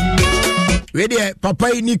 Ready, Papa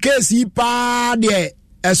Nikesi pa de.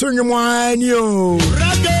 Esunyo mwanyo.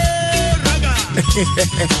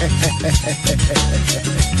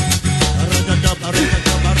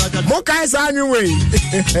 Mokai sanyu way.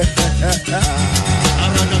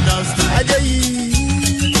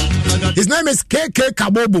 His name is KK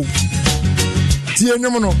Kabobo. Tie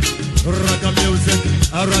nyomono. Raga music,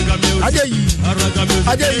 raga music, raga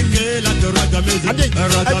music.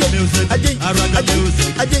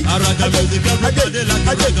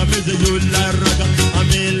 You like raga, I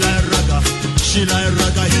mean like raga. She like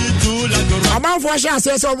raga, he too like raga. I'm out for sure.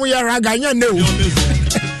 Say some we are raga, you know.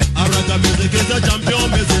 Raga music is a champion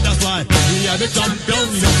music, that's why we are the champion.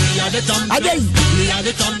 We are the champion. We are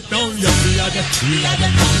the champion. We are the champion.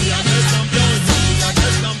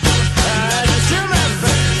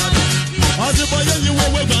 As a boy, you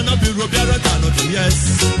were gonna be Roberto Tano, yes.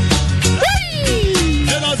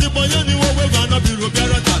 And as a boy, you were gonna be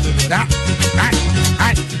Roberto Tano.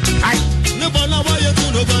 Never know why you're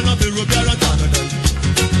gonna be Roberto Tano.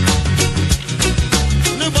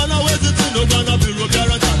 Never know why you're gonna be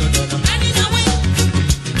Roberto Tano.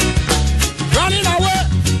 Running away.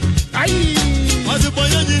 As a boy,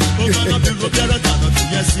 you're gonna be Roberto Tano.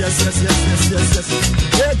 Yes.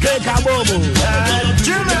 Okay, Kabobo.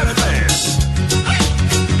 Jimmy.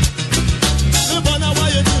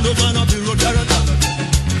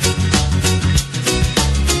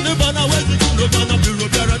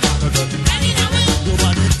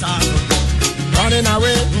 Running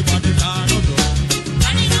away.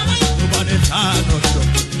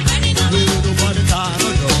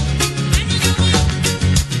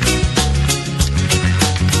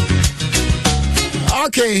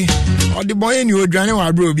 Okay, or the boy in you running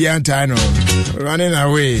our bro behind time, running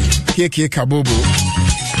away. KK Kabobo.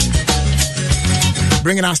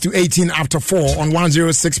 Bringing us to 18 after 4 on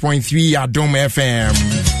 106.3 at Dome FM.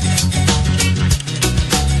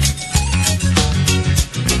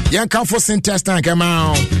 Young Campo Syntax Tank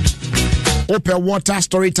amount. Open water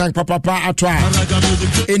storage tank papa atwa.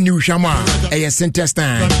 A new shama. A Syntax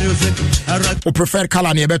Tank. O preferred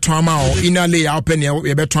color near betrama. Inner layer open near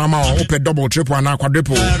betrama. Open double, triple, and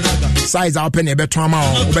quadruple. Size open near betrama.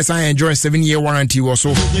 Obesa enjoy 7-year warranty or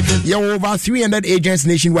so. You over 300 agents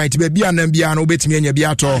nationwide. Be an MBA no bet me and your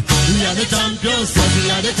beato.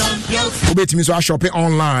 Obet me so I shop it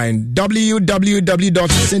online.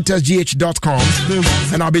 www.syntaxgh.com.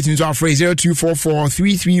 And I'll bet me so I phrase 0244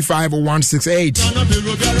 335 168.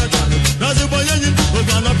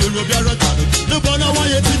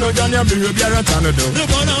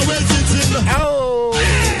 Oh,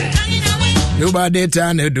 nobody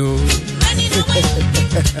turn it do.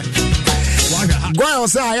 Go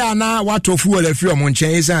say na what to fuel a few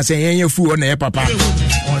monchen say yen fuel na papa.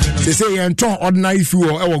 They say yen ton ordinary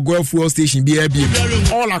fuel e go fuel station be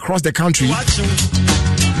all across the country.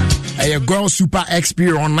 A Girl Super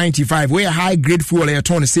XP on 95 where high grade fuel a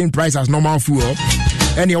ton the same price as normal fuel.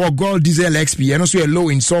 And your Girl Diesel XP and also a low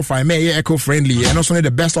in sulfur, may eco friendly and also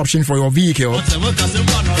the best option for your vehicle.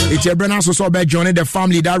 It's a brand also by joining the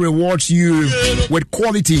family that rewards you with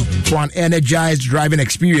quality for an energized driving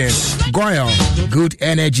experience. Goyle, good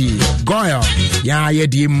energy. Goyle, yeah,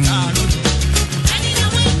 dim.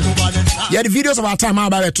 Yeah, the videos of our time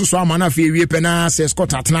about it to swam on a few repena says Scott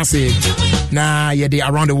Atnase. Nah, yeah, they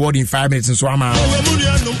around the world in 5 minutes and so I'm out.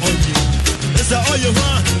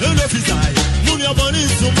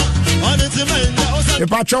 The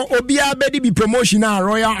patron Obia Bedi be promotion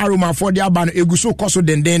Royal Aroma for the Aban Eguso Koso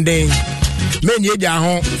Den. Men ye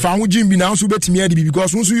home, found Jim be now so bet me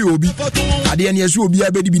because once you be at the end, yes, will be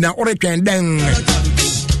a Bedi be now or a can then.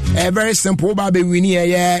 A very simple baby we need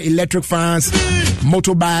electric fans,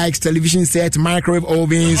 motorbikes, television sets, microwave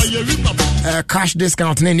ovens, cash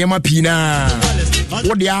discount, Nema Pina.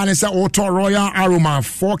 What the answer auto Royal Aroma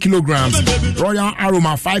 4 kilograms, Royal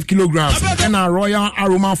Aroma 5 kilograms, and a Royal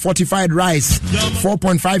Aroma fortified rice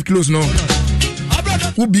 4.5 kilos no.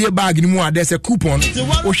 Who be a bag in more? There's a coupon.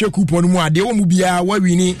 Osha coupon more. They won't be a where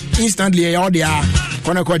we need instantly all they are.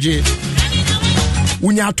 Konakoji.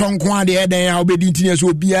 Unya tonkwa de eden ya obedi ntines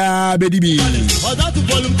obi a bedi bi.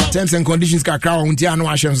 Terms and conditions kakra unti anu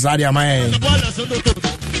ahye sade amaye.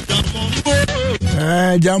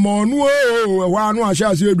 Jamonu wa anu ahye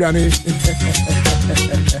aso eduane.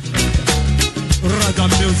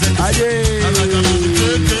 Ade.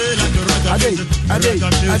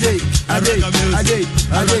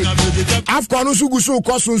 Afkonu sugusu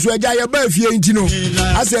kosun so eja ye ba fie ntino.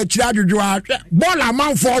 Ase kira dwodwo a bola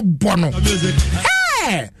manfo bono.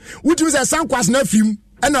 Which was a Sankwas nephew,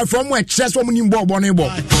 and from where chess woman in Bonnie.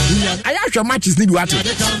 I actually matches need what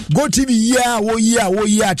go TV,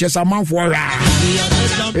 yeah, chess a month for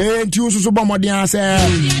and two Subamodian say,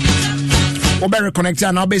 Oberry connected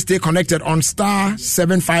and I'll stay connected on star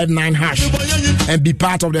 759 hash and be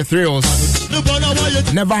part of the thrills.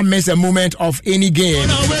 Never miss a moment of any game.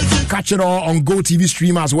 Catch it all on Go TV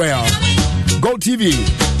stream as well. Go TV,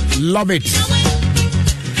 love it.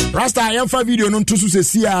 Rasta yamfa video no nto so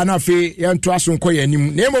sesia na fe yanto aso nkoye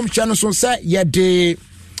anim na emom che no so se ye de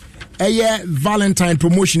Valentine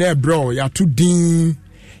promotion bro ya to din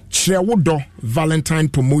Chrewodo Valentine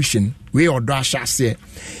promotion we odo ahase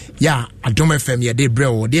ya Adom FM ye de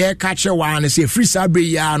bro de ka che wa na say free sabre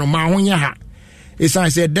ya no ma honya ha it's I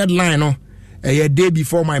say deadline no a day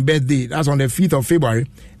before my birthday, that's on the 5th of February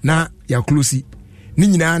na ya close ni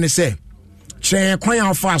nyina ne say che kwan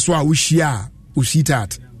ya fa so a ushia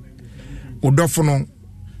usitat odofo no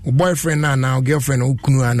boyfriend na girlfriend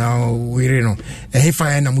okunu na were no he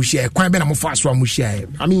fine na mushia kwan be na mo fa so mushia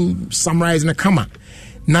I mean summarize na kama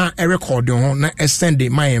na a record ho na send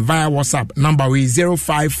my via WhatsApp number we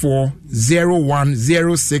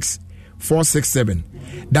 054010647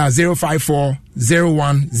 that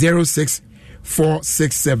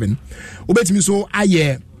 054010647 obetimi so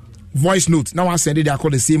aye voice note now I send it I call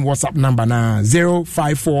the same WhatsApp number na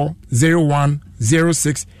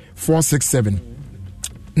 054010647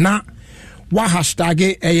 na wa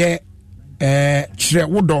hashtag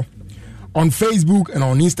Chrewodo on Facebook and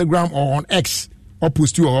on Instagram or on X or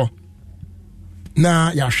post you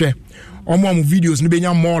na ya share omo videos no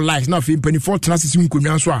benya more likes na fe 24 transisi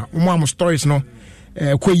nkonwa so a omo stories no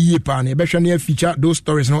kwa yie pa na be hwe na feature those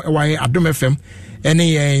stories no why Adom FM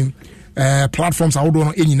any platforms awodo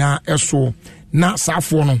no enyina eso na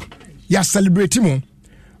safo no ya celebrate mo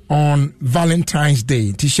on Valentine's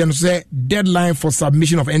Day. Tishan say deadline for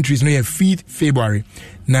submission of entries no 5th February.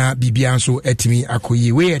 Na bibianso etimi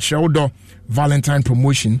akoyi. We at Shawdo Valentine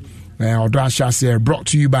promotion. Odo Ashase brought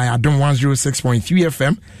to you by Adom 106.3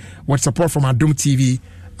 FM with support from Adom TV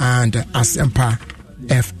and Asempa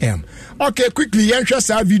FM. Okay, quickly,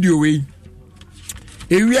 interest our video we.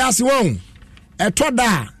 Ewiase won.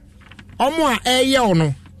 Etoda. Omo a eye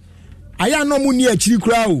ono. Aya no mu ni akiri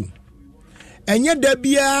kura o. Enye da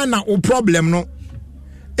bia na o problem no.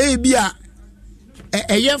 Bia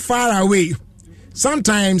eye far away.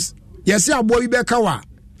 Sometimes yes abo bi beka wa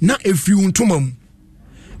na efi untomam.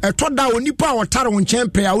 Etoda onipa a wotare won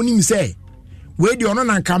chempe a onim se we di ono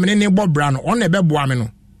na nkamene ne bobra no ono ebeboa me no.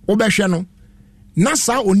 Wo behwe no. Na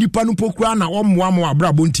sa onipa no pokura na ommoa mo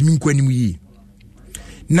abrabo ntimi nkwanim yi.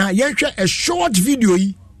 Na yenhwe a short video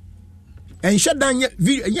yi. Enhye dan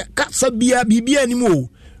video ka sabia bibia ni mo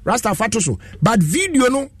Rasta fatoso. But video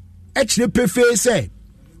no actually prefer say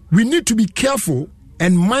we need to be careful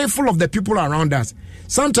and mindful of the people around us.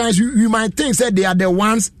 Sometimes we might think that they are the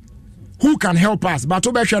ones who can help us. But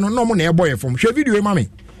obesha no mo na eboy from. Share video e mame.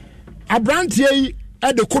 Abrantie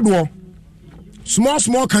e de kodo.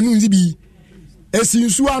 Small canoes bi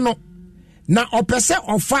esinsu ano na opese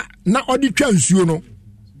ofa na odi twa nsuo no.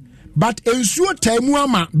 But ensuo taimu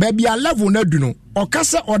ama baby a level na du no.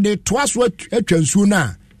 Okase ode toaso atwa nsuo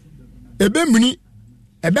na. Ebe mini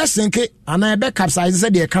ebe senke ana ebe capsize se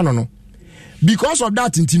de ka no. Because of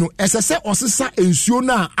that ntino esese osesa ensuo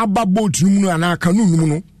na aba boat nu no ana kanu nu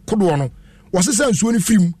no kodo no. Osesa ensuo ni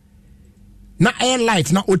film na air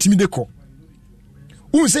light na otimi de ko.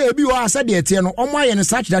 Say ebi wa said the ete no omo aye ne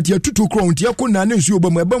such that you tutu crown tie ko na nsuo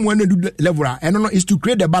ba mu eba mu na du level a eno no is to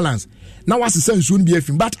create the balance. Na wasesa nsuo no bi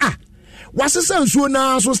afim but wasesa nsuo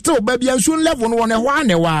na so still ba bia nsuo level no won e hwa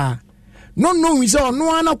ne wa. No we say ono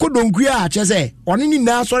ana kodonku a che say ono ni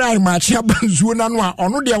na sori ayi ma che ba nsuo na no a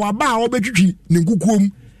ono de wa ba a obetwitwi ne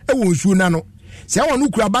nkukuom e wo nsuo na no. Se ono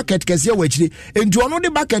kura bucket kese wa chire enti ono de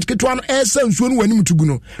bucket ketwa no esa nsuo no wanim tugu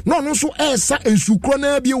no. No no so esa nsukro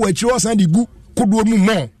na bi wa chire osan de gu kodo mu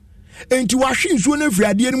mo enti wa hwe nsuo na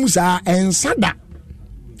friade mu saa ensada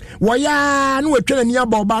woya na watwa ni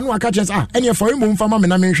aba oba na waka chance ene for mu mfama me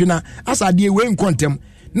na menhwe na asade we nkontem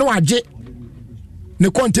na waje ne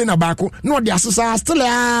container baako na ode asesa still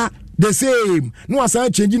the same na wasa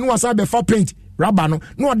change na wasa be for paint rubber no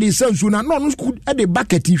na ode sensu na no e de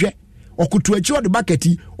bucket hwe okutu achi ode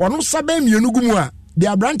bucket ono sabe mienu gumu a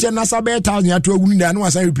the branch na sabe 1000 ato agunu na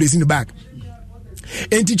wasa replacing the back.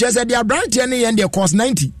 And teacher said their branch and their cost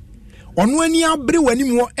 90. On when you abre wani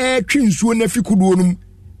mo twi nsuo na fikudo num.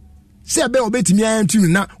 Se be obetimi antumi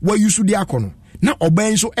na wa yusu de akono. Na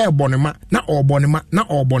oban so ebonema na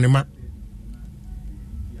obonema.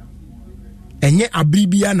 Enye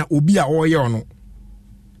abribia na obi a oye ono.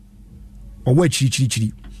 Owa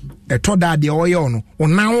chiri. Etoda de oye ono.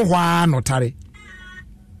 Onan hwa notare.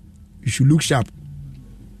 You should look sharp.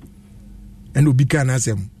 And obi kan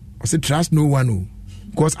asem. I say trust no one.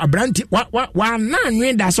 Because abranti wa na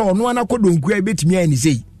nwe da so no na kodonku e betimi ani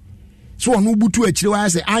sei. So ono butu akire wa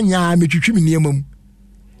say anya metwitwi mi niamam.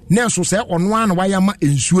 Na so say ono ana wa yama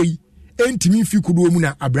ensuo yi entimi fi kudo mu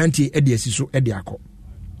na abranti e de asiso e de akọ.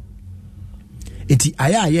 Enti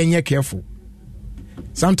aya yenye careful.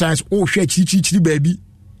 Sometimes hwe chiri baby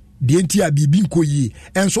de enti abibi nkoyi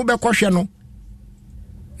enso be kwohwe no.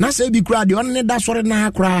 Na say bi kura de on ne da sore na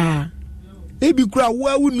akra. Ebi kura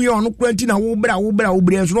wa wunu ya onu kura ntina wo bra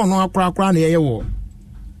enso no akra na yeye wo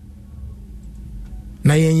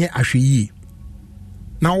na yenye ahweyi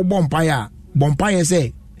na wo bompaye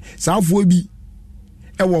say saafo bi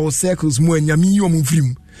e wo circles mu anyame yi om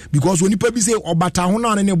frim because onipa bi say obata ho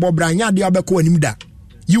na ne bobra nya de abeko anim da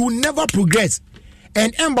you will never progress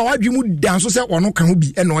and emba wadwemu dan so say ono ka ho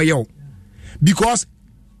bi e na oye because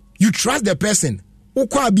you trust the person.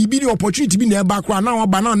 Ukwa bibi ni opportunity bi na eba kwa na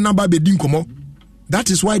oba na namba be di nkomo. That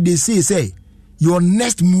is why they say your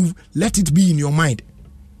next move let it be in your mind.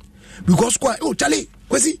 Because Charlie,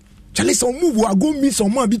 Charlie some move will go meet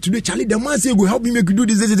some man be today. Charlie the man say go help me make you do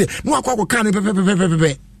this. No akwa kan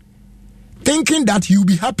pepe. Thinking that he will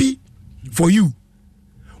be happy for you.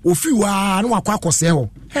 Ofi wa no akwa akose ho.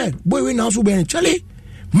 Hey, boy we now so be Charlie.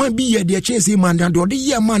 Man be here the chance man and the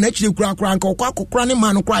year man actually kura akokra ne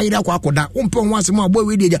man kura ira akoda umpe once more boy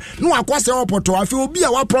we dey no akwase opoto afi obi a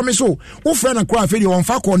wa promise o friend na kura afi dey on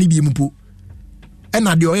fa ko ne bi mpo e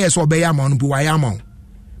na de oyes obe ya ma no bu wa ya ma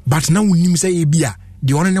but now unim say e bia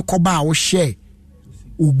de on ne koba a wo share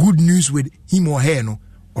o good news with him or her no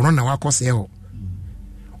ono na wa kose ho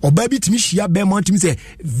oba bi timi hia be man timi say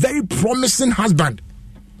very promising husband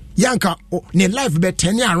yanka ne life be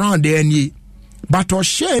turning around there ni. but or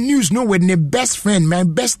share news no with my best friend, my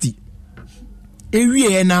bestie.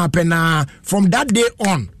 Ewie na pena from that day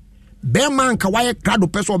on. Beman kawaye krado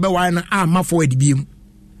peso be wa na ma forward biem.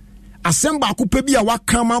 Asemba akupe bi a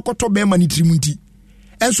waka ma koto be ma ni trimunti.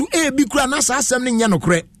 Enso bi kura na sa asem ne nya no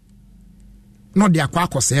kre. No de akwa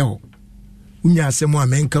akose ho. Unya asem a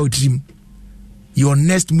menka otrim. Your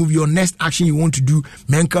next move, your next action you want to do,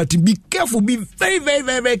 menka to be careful, be very, very,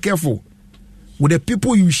 very, very careful with the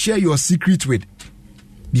people you share your secret with,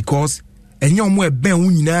 because enyo mo ben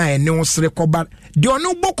unyina ene osre koba de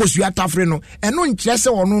ono bokos you atafre no eno nkyese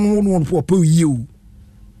ono popo yie o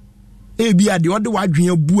ebi ade ode wadwen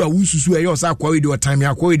abu a wususu eyo sa kwa we de time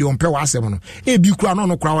akwa we de onpe wa asem no ebi kura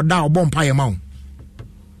no kura oda obom paye ma o.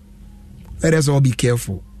 Let us all be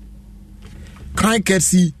careful. Kind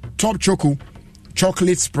Ketsi top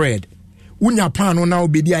chocolate spread unya pan no na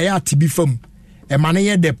obedi aya tibi fam e mane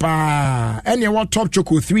ye de pa ene what top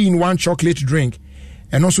choco 3-in-1 chocolate drink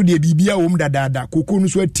and also the bibia wom dada koko no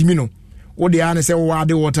so atimi no wo de ane say wo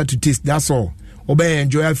ade water to taste, that's all. Obey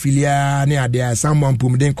enjoy afilia ne ade someone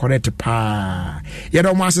pum den correct pa ye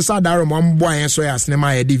do mo asesa daro mo mbo an so ya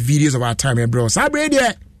cinema ye the videos of our time bro sabre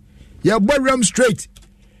there ye boyram straight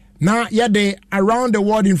now ye dey around the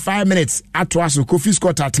world in 5 minutes atwaso Kofi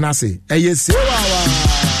Scott atnase eye sewa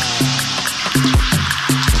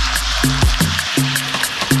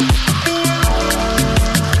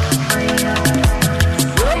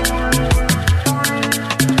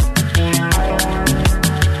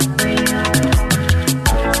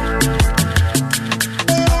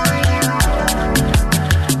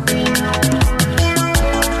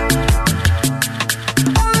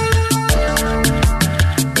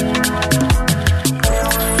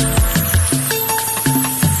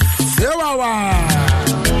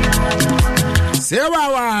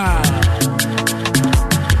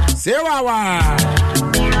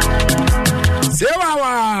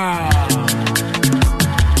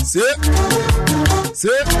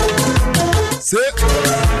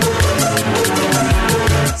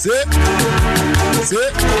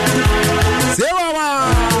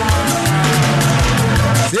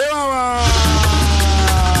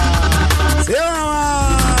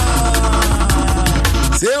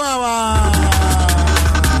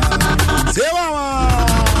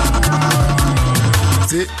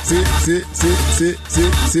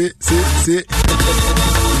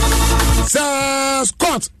Sir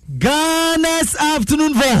Scott, Ghana's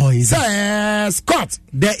afternoon voice. Sir Scott,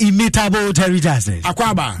 the immutable Terry Jassy.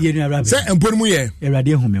 Akwaba. Say emporimu ye.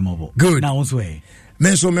 Erade hu me mobo. Good. Na wonso e.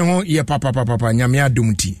 Menso me ho ye papa nyame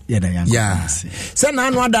adumti. Yeah. Say na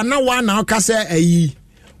anu ada na wa na ka say ayi.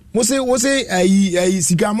 Mo say ayi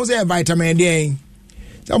sika mo say vitamin D.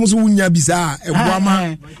 Samusu unya bisa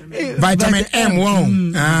ebuama vitamin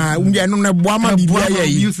M1 unya no na buama bibia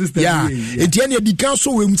ye ya etiane edikan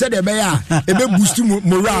so we mu se de be ya ebe boost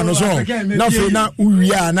moral no so na fe na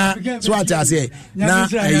uwia na so atase na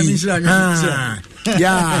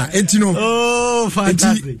ya etino oh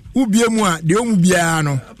fantastic ubie mu a de omu bia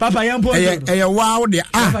no papa yampo eye wow de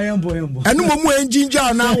papa yampo enu mo mu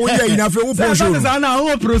enjinja na wo ye na fe wo pro show na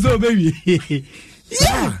wo pro so be wi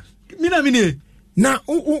yeah mina na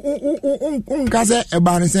unkaze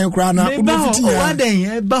ebane sen kra na udofiti ya waden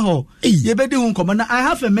eba ho ye bedi hu nkomo na I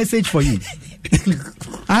have a message for you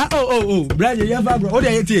brother you have agro o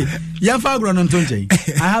dey tie you have agro no ntonche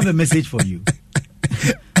I have a message for you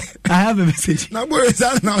I have a message na boy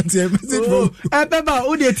say na tie message for baba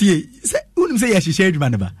o dey tie say unim say you share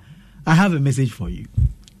adwuma ba I have a message for you.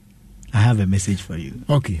 I have a message for you.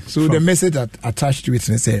 Okay, so the message that attached to it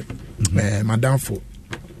say madam for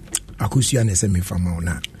akusia na se me fama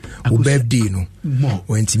na o birthday no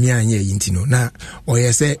wantimi anya yinti no na o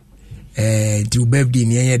ye se ti o birthday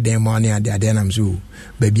ni yen den mo na ade na mso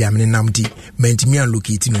baby amne namti mentimi an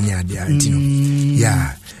locate no ni ade anti no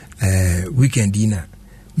yeah weekend dinner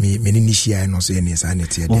me ni shia no so ni sa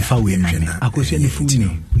net ade fa we man akusia ni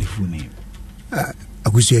funi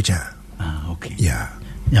akusia cha okay yeah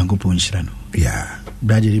yango ponchira no yeah.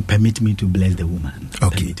 Brother, permit me to bless the woman.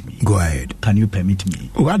 Okay, go ahead. Can you permit me?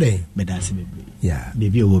 What day? Yeah.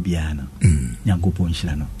 Baby, obiano. Yango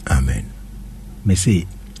ponchilano. Amen. Me say,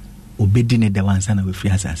 obedine the one sana we free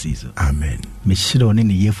asasizo. Amen. Me shiro ne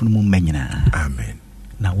ye funu menyina. Amen.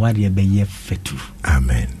 Na wari be ye fetu.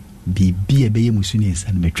 Amen. Bibi be ye musuni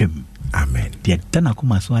san metwem. Amen. Dia tana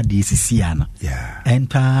kuma so ade sisi ana. Yeah.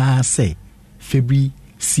 Enta say February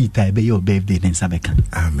Sita be your birthday then sabeka.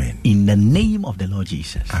 Amen. In the name of the Lord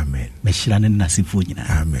Jesus. Amen. Meshirane nasifu nyina.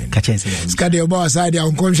 Amen. Kache nse. Skade oba aside ya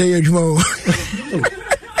unkom she yedwuma.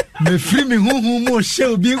 Me free me hu mo she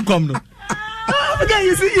obi nkom no. Okay,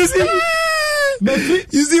 you see.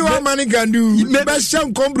 You see what money can do. Bible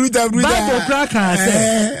crack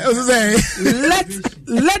say,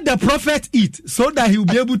 let the prophet eat so that he will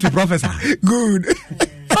be able to prophesy. Good.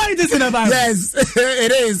 Oh, it is in the Bible. Yes,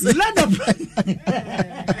 it is. Let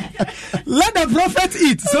the prophet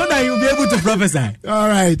eat so that he will be able to prophesy. All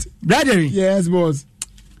right. Brother. Yes, boss.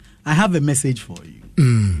 I have a message for you.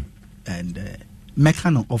 And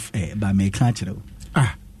mechano of air by me can't you.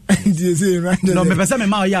 No, me person me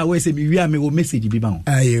ma ya we say me will message be bound.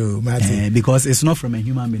 Ayo, Martin. Because it's not from a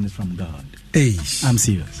human being, it's from God. Hey, I'm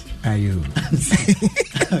serious. Ayo.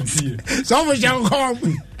 I'm serious. Someone shall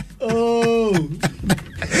come. Oh.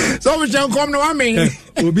 Someone shall come, no, I mean.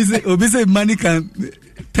 Obi say money can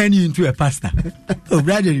turn you into a pastor. Oh,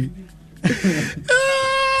 brother.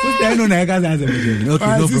 Sister, no, I can't answer me.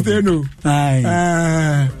 Okay, no sister, no.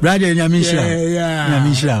 Brother, Nyamishra.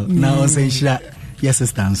 Nyamishra. Now, say, Shra. Yes,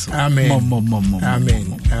 stands. Amen.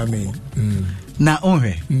 Amen. Na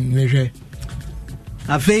onwe.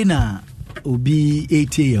 Afena obi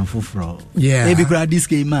 80 and foforo. Yeah. Ebi kura this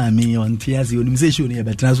game me on tiasi onim say show ne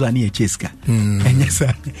betra so ani e cheska.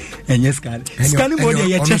 Enyesa. Skani mo de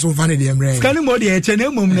ye che. Skani mo de ye che na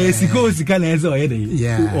mum na esiko sika na eze oye de.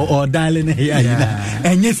 Yeah. O dale na ya ina.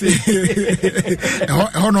 Enyese.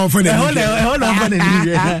 Hono for the. Hono for the.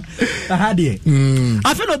 Aha de.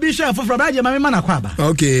 Afena obi share foforo ba je mama na kwaba.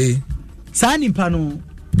 Okay. Sani pano,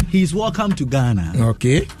 he's welcome to Ghana.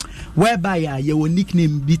 Okay. Whereby your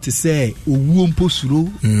nickname be to say Uwumpo Suro,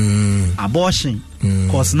 abortion,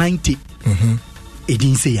 cause 90. It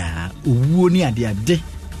didn't say Uwuni Ade.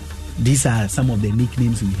 These are some of the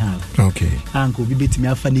nicknames we have. Okay. Uncle Bibi to me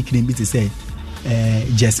have a nickname be to say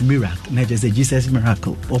just miracle, not just a Jesus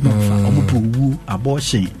miracle. Omupu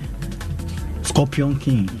abortion. Scorpion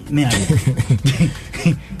King.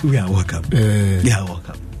 We are welcome. We are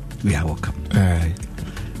welcome. All right.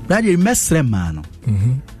 Brother, man.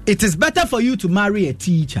 It is better for you to marry a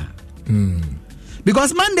teacher.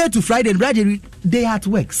 Because Monday to Friday, brother, they at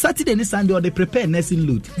work. Saturday and Sunday, or they prepare nursing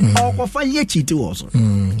load. Or find ye cheat also.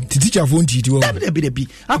 The teacher won't cheat you.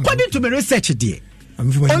 According to my research, dear.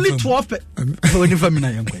 Only 12 according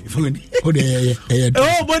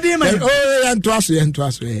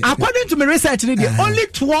to my research, only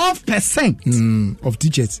 12% of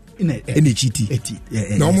teachers in the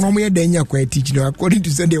GT. No more than you quite teaching according to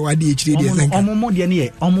Sunday. What the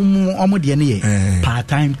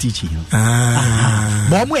part-time teaching.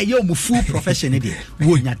 Full profession.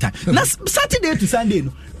 Saturday to Sunday.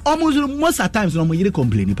 Almost most of the times, no more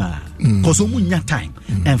complain because we have time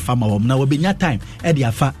and farmer now we have time. Eddie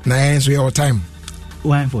afa. Na answer your time.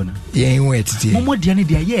 Why for now? Yeah, wait. Momo diani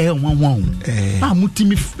dia yeah one.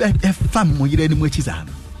 Mutimi fam mo yire ni mo chiza.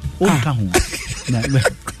 O ka ho.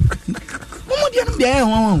 Momo diani dia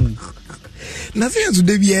one. Na say so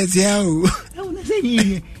dey be here o. Na say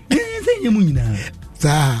ni mu nyina.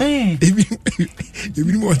 Sa. Ebi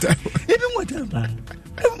mo ta.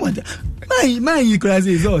 Man, you could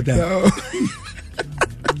say so.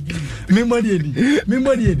 Me money.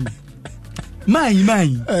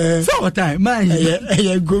 Man. So time, man.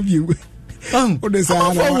 I go you. What is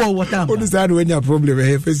that? What is that when your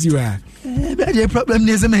problem? First you are. The problem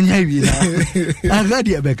is a man. I got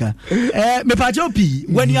you, Becca. Me pachopi.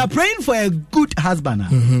 When you are praying for a good husband,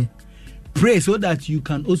 pray so that you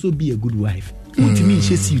can also be a good wife. What you mean?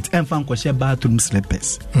 She suit and found kosher bathroom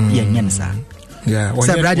slippers. Yeah, one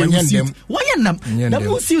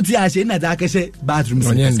suit ya na da ka she bathroom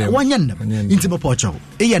one intimo pocho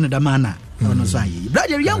e na da mana no so ayi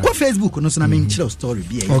brother yan ko Facebook no so na me nchira story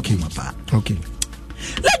bi e okay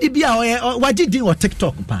lady bi a wagidi o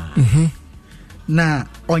TikTok pa na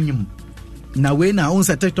onyim na we na on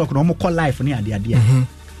sa TikTok no mo call live ni ade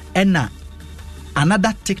and na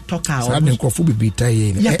another TikToker so na nkofo bi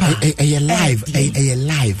tai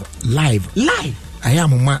live I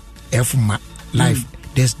am ma efuma life.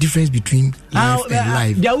 There's difference between life and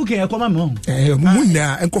life. They are okay. Come on,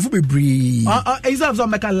 Muna and Kofu Bri. Exams on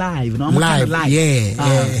make a live. No, live. Yeah.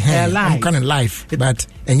 I'm kind of life, but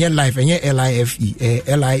and your life and your LIVE.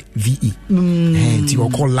 And you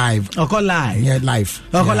call live. Or call live. Yeah, life.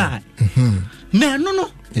 Or call live. No.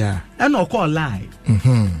 Yeah. And or call live.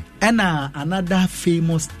 And another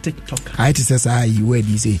famous TikToker. I just say you where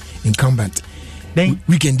they say incumbent. Then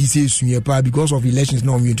we can say because of elections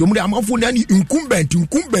no me. I'm of incumbent.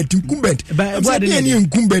 But what any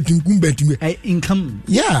incumbent? Income.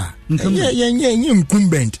 Yeah,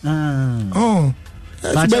 incumbent. Oh.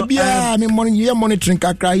 Baby, I'm monitoring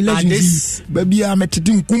kakra elections. Baby, I'm at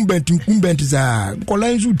incumbent.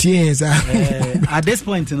 At this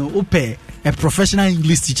point, a professional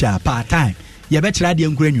English teacher part time. You bet you radio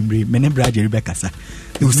me name Brad Rebecca.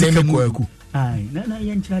 Aye, no,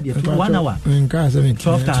 yen charge 1 hour. In case of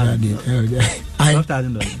 $12,000.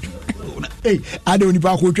 Hey, I don't even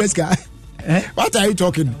know Tresca. What are you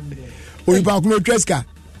talking? We park no Tresca.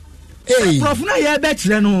 Hey, Prof, na ya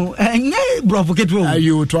betre no. Nye Prof ketwo. Are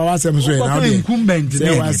you to our same way now? Incumbent.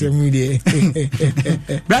 Say was same way.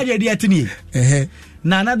 Brother dey atini.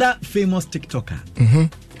 Na another famous TikToker.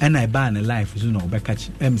 And I ban a live so no be catch.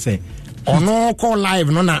 Say ono call live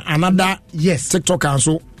no na another yes TikToker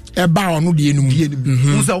so e ba ono de enum.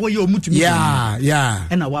 Unsa wo ye omutumi. Yeah.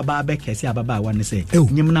 And wa ba be kese ababa wa ne say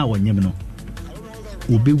nyim na wo nyim no.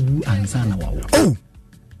 Obewu ansa na wa wo. Oh.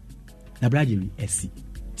 Na brother we esi.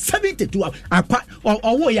 72 hours.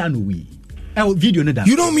 Video no that.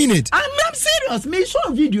 You don't mean it? I'm serious. Me show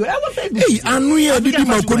video. I will Facebook. Hey, I know you did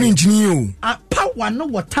my engineer. Power no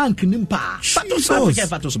what tank nimpa.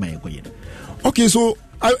 Okay, so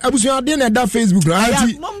I was your dinner that Facebook.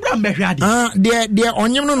 They're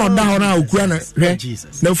on you no down now.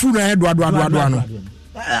 Jesus. The food I had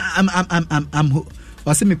I'm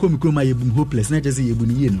was me come my hopeless. Not just you.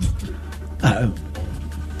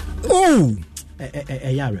 Oh.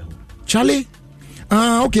 Charlie,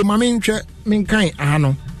 okay, my main kind,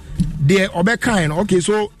 no, the obe kind. Okay,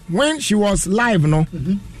 so when she was live, no,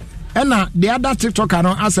 and the other TikToker,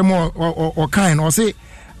 no, ask more or kind, or say,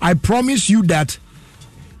 I promise you that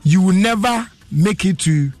you will never make it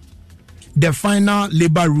to the final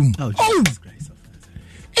labor room. Oh,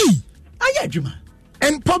 hey,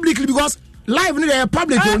 and publicly because live, no,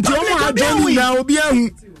 public, and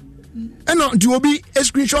not to be a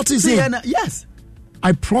screenshot is yes.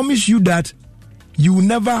 I promise you that you will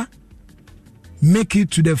never make it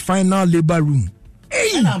to the final labor room. Hey,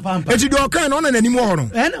 it's your kind on anymore.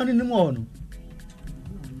 And on anymore.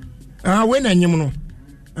 When I knew.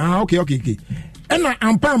 Okay. And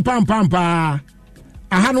I'm pam. I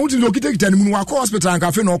had no to locate the Munwako Hospital and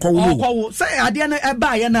Cafe no call. Say, I didn't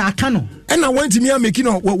buy and I cannot. And I went to me making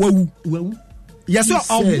out well. Yes, sir.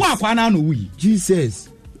 Jesus.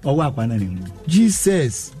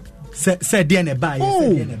 Jesus. Said DNA buy.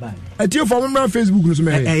 I tell for my Facebook news.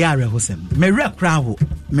 Me rep crowd.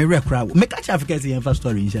 Me catch Africa's the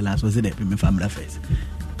story in last was it my family face.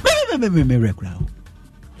 Me rep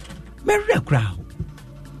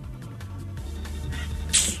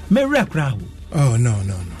crowd. Oh no.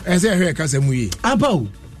 As I hear Kasemui. Abo.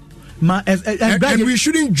 And we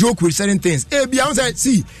shouldn't joke with certain things. Hey, Beyonce,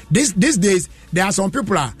 see, these days there are some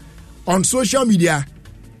people on social media.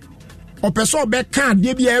 Or person be can't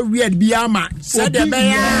be a weird biama said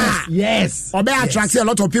yes or be attract a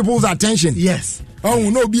lot of people's attention. Yes.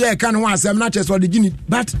 Oh no, be a can one I'm not just for the genie.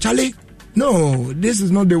 But Charlie, no, this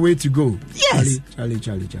is not the way to go. Yes. Charlie.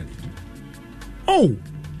 Oh,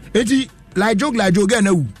 it's like joke again.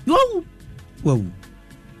 No. Whoa.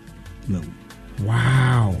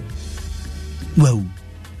 Wow. Whoa.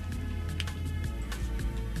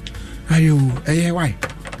 Are you why?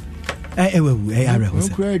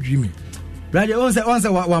 Why dreaming? Brother, once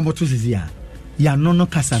one more to ya no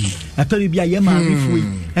kasa no. Atori bia ye ma refui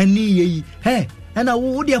eni ye. Hey, and I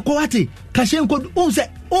would ya kwati. Kashen ko once out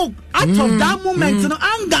of that moment no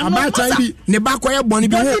anger no. About time ne ba kwaya boni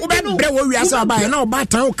bi wo be bre wo wiasa ba na oba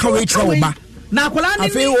tan o ka we tro ba. Na akola ni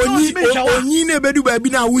afi onyi na bedu ba bi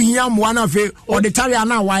na wo hia moa na afi o de tare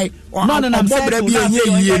na why no bre bi enye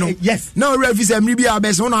yie no. Yes. Na o refi se mri bi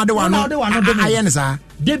abese no ade wa no aye ne sa.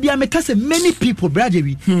 There be many people, brother.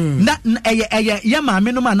 Na ya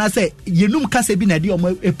maame no man na say yenum kase bi na de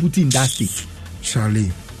omo put in that state.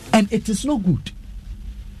 Charlie. And it is no good.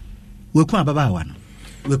 We kwa baba wa no.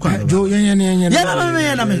 We kwa jo sorry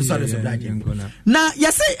na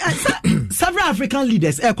you say several African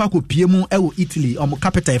leaders kwa ko pie mu e Italy omo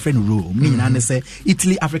capital friend Rome ni na say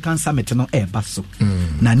Italy African Summit no e ba so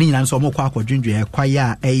na ni na so omo kwa akwadwendwe kwa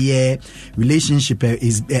ya relationship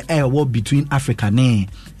is war between Africa ne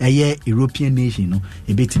European nation no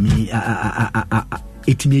e betimi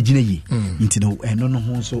etimi agina yi nti no eno no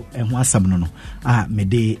ho so ho asam no me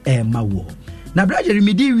de ma wo na brother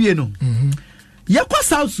me di wie no yakwa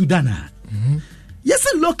South Sudan yes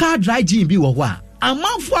local dry gin bi wo ho a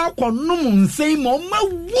amanfo akonom nsɛn ma ma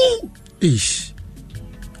wu ish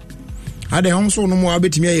ade honso no mo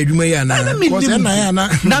abetimi ayadwuma yi ana ko se na ya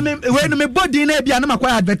na me we no me body na bia na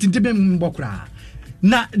makwa advert ntibe mbokra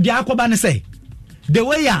na dia akoba ne say the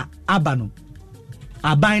way ya aba no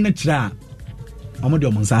aban na kira omo de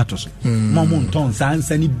omo nsa atoso mo nton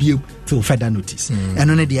sansa ni bie till further notice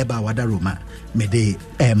eno ne de ba wada Roma me de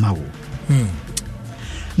ma wo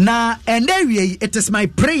na and it is my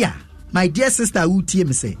prayer, my dear sister who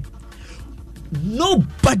team say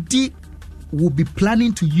nobody will be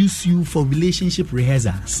planning to use you for relationship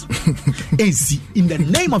rehearsals. In the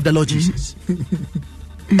name of the Lord Jesus.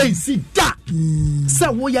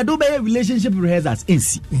 So we are doing relationship rehearsals.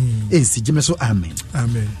 So amen.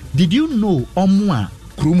 Amen. Did you know Omwa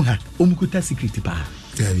Krumha Omkuta security pa?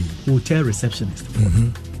 Hotel receptionist.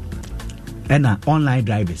 And online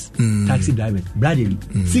drivers, taxi drivers, brotherly.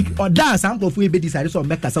 Sick or dance uncle for be decided so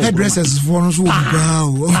make us hairdressers for us.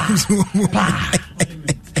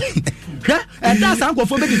 And that's uncle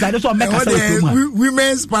for be decided so make us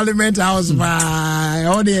women's parliament house by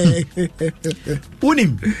all the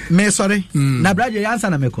unim me sorry na brother answer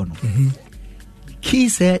na me kono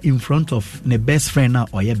kiss her in front of the best friend now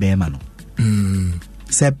or your bema no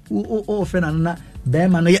say o friend na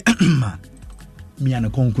bema no me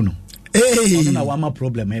an konku no hey na wa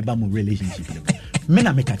problem e ba mo relationship me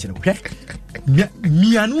na me ka kire okay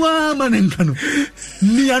mi anwa manenkano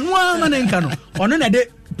ono na de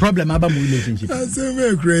problem aba mo relationship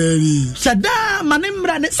aseme crazy shada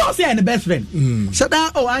manembra ne so say the best friend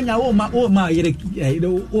shada o anya o ma yere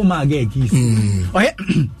o ma ga kiss oye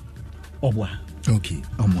obwa okay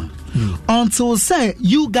omwa until say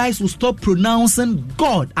you guys will stop pronouncing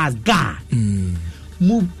God as God.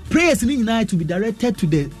 Move prayers in United to be directed to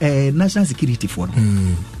the national security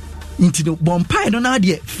forum. Into the bompire don't know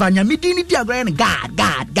the fanya midini diagram God.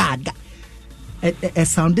 A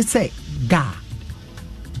sounded say God.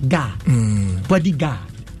 Body God.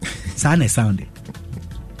 Sana sounded.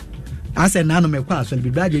 I said nano me kwa so be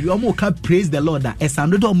brother you almost can praise the Lord that a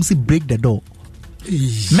sounded almost break the door.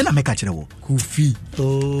 Me na me catch the wo. Kofi.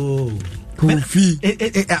 Oh. Kofi.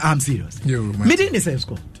 I'm serious. Me didn't say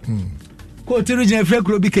score. Ko tiru je frɛ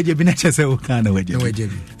kro bi keje bi na chese wo kan na waje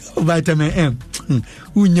vitamin M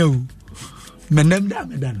unyo menam da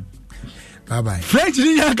medan bye bye French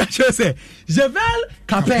ni ya ka chese Javel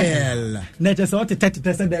Capel na chese what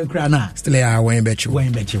 30% dem kra na still ya wen becho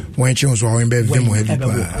so wen be vimo heavy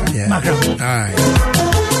yeah all right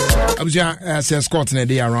abuja say Scott na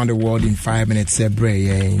day around the world in 5 minutes break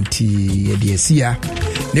nti de asia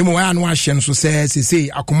nemo wa no ahye so say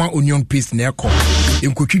akoma onion paste na ekọ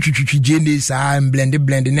enkotwitwitwi jende sa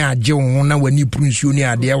blend na agye wo na wani prunsuo ni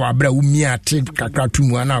ade wa bra wo mi ate kakra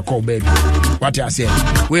tumu na akọ baby what I say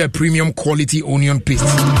we a premium quality onion paste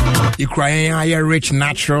e crying higher rich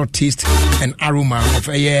natural taste and aroma of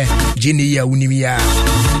a jende ya unimi ya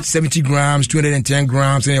 70 grams 210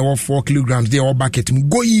 grams and 4 kilograms they all bucket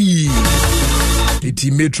go yi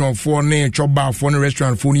iti metron for ne choba for ne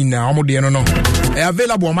restaurant for ni na omo de no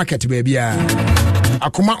available on market baby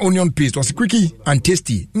akoma onion paste was quicky and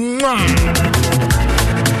tasty.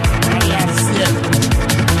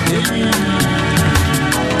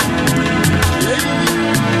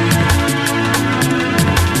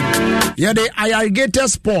 Yeah, the Irrigated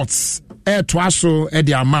Sports air twaso at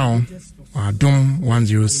the amount Adom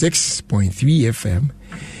 106.3 FM.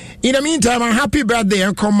 In the meantime, a happy birthday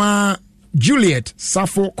and comma Juliet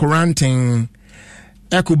Safo Coranting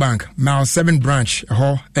Ecobank, Mile 7 branch,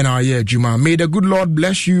 and our year, Juma. May the good Lord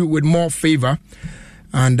bless you with more favor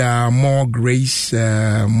and more grace,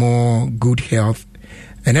 more good health,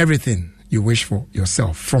 and everything you wish for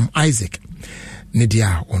yourself. From Isaac.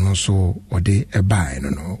 Nidia, and also Ode Ebai.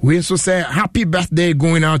 No. We also say happy birthday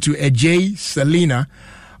going out to Ajay Selena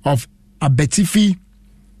of Abetifi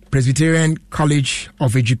Presbyterian College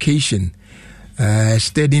of Education,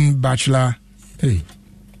 studying bachelor,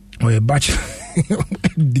 or a bachelor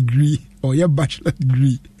degree or your bachelor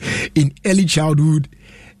degree in early childhood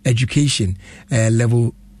education,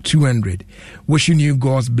 level 200. Wishing you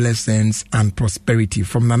God's blessings and prosperity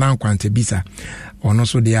from Nana Kwantebisa. Or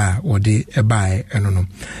also they are or they buy, I don't know.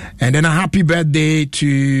 And then a happy birthday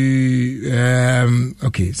to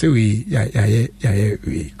okay, so we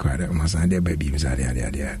we quite a baby.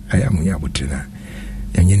 I am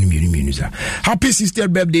happy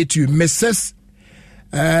 60th birthday to Mrs.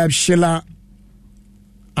 Sheila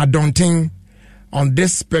Adonting. On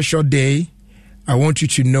this special day, I want you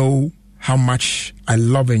to know how much I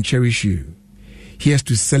love and cherish you. Here's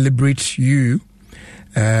to celebrate you.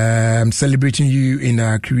 Celebrating you in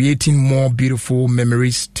creating more beautiful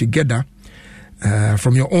memories together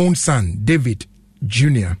from your own son, David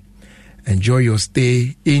Jr. Enjoy your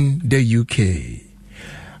stay in the UK.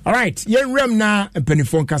 All right, yen rem na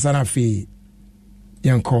penifon kasana fi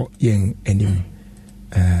yen ko yen enim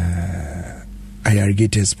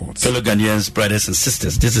Irrigated Sports. Fellow Ghanaians, brothers and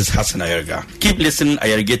sisters, this is Hassan Ayerga. Keep listening.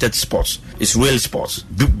 Irrigated Sports. It's real sports.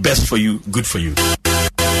 Best for you, good for you.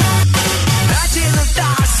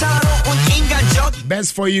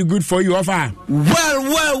 Best for you, good for you, offer.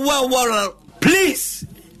 Well. Please,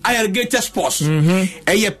 Irrigated Sports.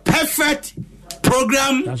 A perfect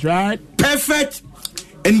program. That's right. Perfect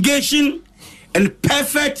engaging and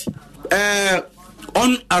perfect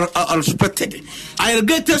unrestricted.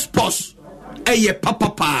 Irrigated sports.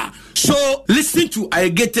 Papa. So listen to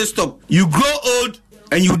Irrigated Stop. You grow old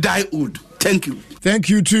and you die old. Thank you. Thank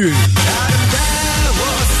you too.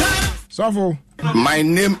 Safo. My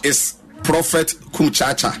name is Prophet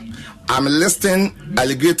Kumchacha. I'm listening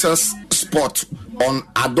Alligators Sport on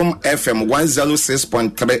Adom FM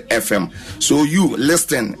 106.3 FM. So you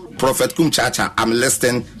listen, Prophet Kumchacha. I'm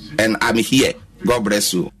listening and I'm here. God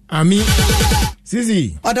bless you. Ami.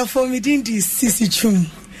 Sisi. Other for me didn't Sisi Chum.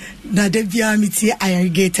 Na debia miti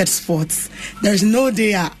Irrigated Sports. There's no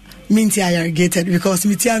day minti Irrigated because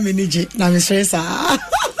miti manage na me stress.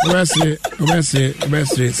 Best.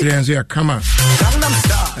 Serious come on.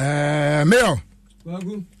 Mayo.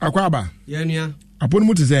 Akwaba. Yenya. Apon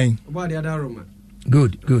mu tizeng. Oba de adaroma.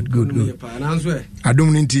 Good.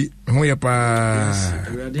 Adom ninti ho ye pa.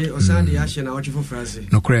 Ready osande ya hye na oche for France.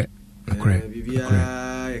 No correct.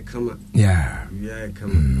 Bibia e kama. Yeah. Bibia e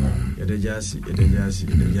kama. Yede jasi.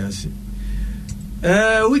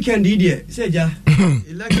 Weekend idea. Seja.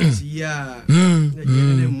 Elections ya.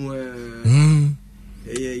 Yede mu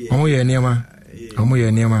Omo ye niema.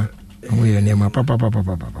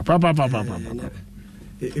 Papa.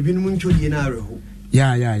 Ebinum ntodi na areho.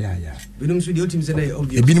 Yeah. Ebinum so de otim se na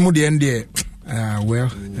obvious. Ebinum de ende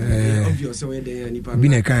obvious we de nipa.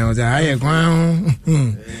 Bine kan o say aye kwan.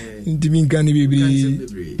 Ntimi nkan ni bibiri.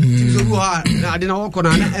 Timso bu ha na ade na woko na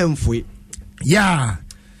emfoi. Yeah.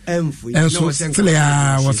 Emfoi. Enso sele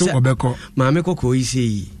ya woso obeko. Maame kokko yi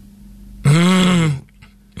sei.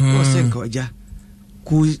 Wosenko ja.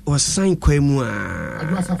 Ku wasan kwemu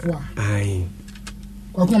Adwasafo a. Ai.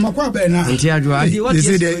 Kwa makwa be na. Nti adwa. Is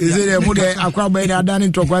it mu de akwa be na dan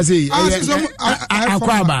ntokwa sei.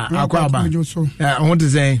 Akwaba. I want to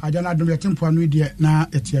say. I don't know the tempo anu de na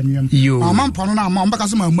etianuam. Mama mpo no na ma mbaka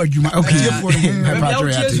se ma mu adwuma. Okay.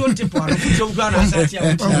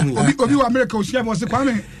 Obi wa America o sia bo se kwa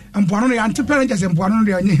me mpo no ya ntepere nje se mpo no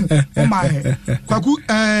de anyi. O ma kwaku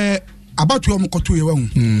abatu om koto ye wahu.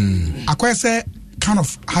 Akwese kind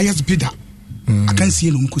of highest bidder. I can see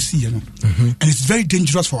and it's very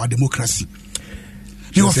dangerous for our democracy.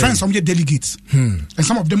 They were friends, some delegates, and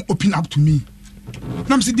some of them open up to me.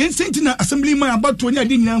 Now I'm saying the same thing. Assembly man about 20 I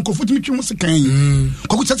didn't comfort me. Time I'm saying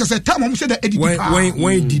that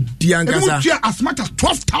when did Dianca as much as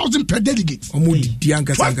 12,000 per delegate?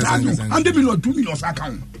 12,000 and they will not 2 million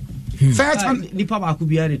account. First, Nipa could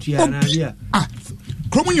be added to you.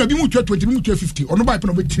 Come you be 20 50 or no buy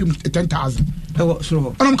 10,000.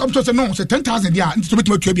 So I'm come to say no, say 10,000 yeah, to make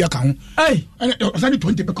your account. Hey, and only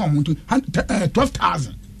 20 become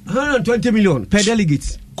 12,000. 120 million per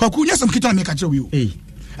delegate. Kwaku yes, I'm kitan make a show you. Hey.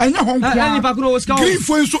 And now green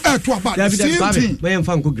for so to about the same thing. Why am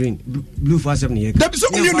fan green blue for 7 years. That is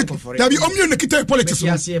only the politics.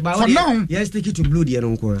 For now, yes, take it to blue the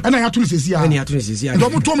uncle. And I have to say, yeah, and I have to say, yeah,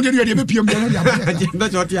 don't tell me the PM.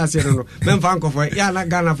 That's what you say. Men fan for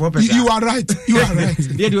Ghana for you are right.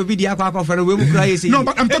 There will be the aqua for we will cry. No,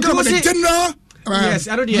 but I'm talking about the general. Yes,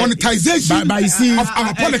 I don't monetization by see of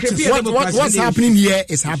our politics. What's happening here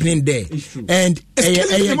is happening there, and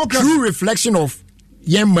a true reflection of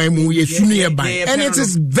and it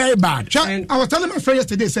is very bad. I was telling my friend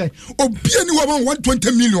yesterday, say, Obiani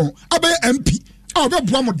 120 million, Abe MP. Oh,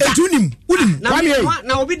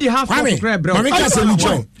 now we half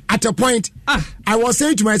at a point, I was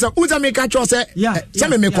saying to myself, I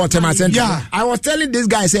was telling this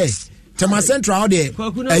guy, say, Tema Central out there.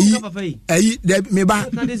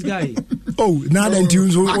 This guy. Oh, now then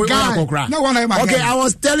tunes. Okay, I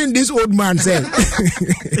was telling this old man, say,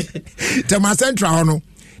 Tema Central,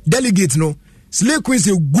 delegate no, slave queen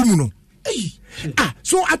say gumuno.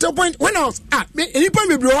 So at a point when I was any point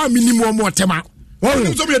maybe minimum more tema.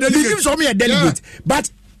 Give me a delegate,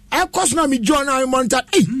 but I cost now me join now monitor.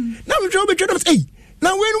 Hey, now we join between hey.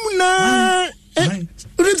 Now when I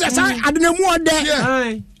don't know more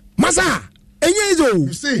there. Masa, na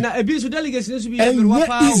ebi so delegates ne so bi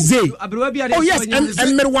abrewa bi oh yes, and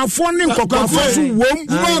merwafo ne nkokofo so wom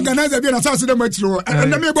organizer bi na sase dem atiro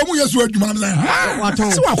and me bo mu yesu adwuma na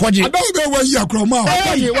so akwaje adawo be wa yi akroma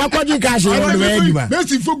wakwaje cash e do adwuma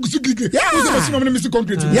Messi focus gige so me Messi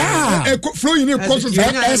concrete flow in course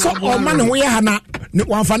so o man ho ye ha na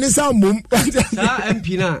wanfa ne sa mom sa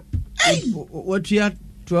MP na what you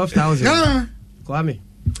 12,000 kwame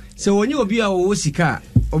so when you be a wo sika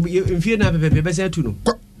mfie na pepe be say tu no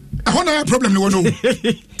ho na problem ni wono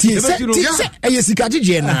ti se e sika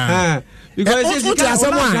jeje na because sika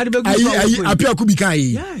apia ku bi kan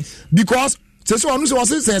yi because so on so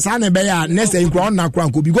say sana be ya next in crown na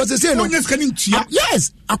kranko because say no yes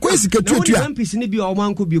akwai sika tuatua MPs ni bi o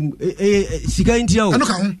manko bi sika ntia o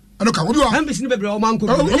anoka obi wa MPs ni be o manko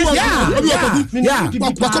yeah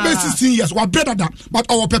wakobe 16 years wa better that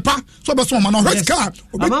but our papa so be so man no red car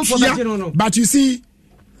but you see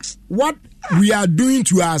what we are doing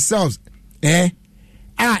to ourselves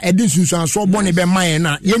edin sunsun so born be man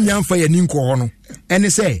na yenya mfa yani nko ho no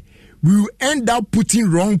and say we will end up putting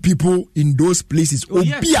wrong people in those places.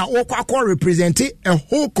 Obia or represent a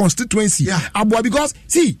whole constituency. Abua because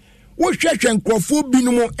see, what church and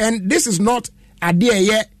binumo, and this is not a dear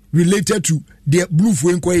yet related to the blue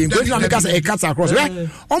phone coin. Because a cuts across right.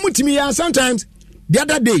 Sometimes the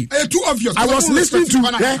other day, too obvious. I was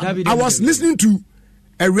listening to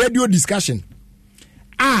a radio discussion.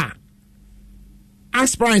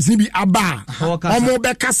 Aspirants ni bi aba omo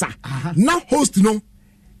be kasa na host no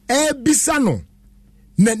ebisa no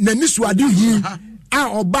na nisuade hu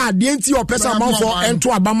oba de enti opesa amanfo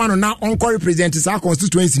ento abama no na onko represent sa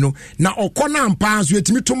constituency no na okona ampa so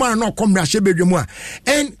etimi toma na okomra shebedwemu a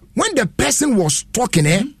and when the person was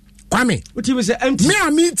talking Kwame, me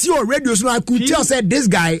and me to your radio, so I could tell said this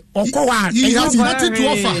guy or he has nothing to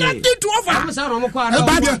offer.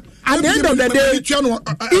 But at the end of the day,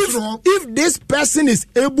 if this person is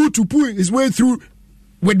able to pull his way through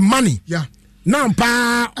with money, now or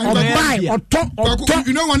buy or talk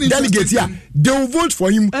delegates here, they will vote for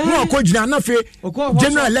him.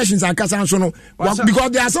 General elections and Kasan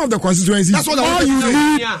because there are some of the constituencies. That's what all you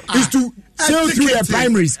need is to sail through the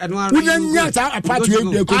primaries. We don't get a part to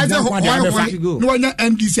no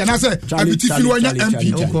MDC and I say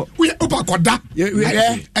MP. We Opakoda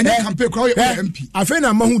and campaign MP. I find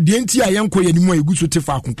a man who didn't see a young coy anymore. You go to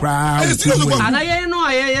Tifa Kumpra. And I know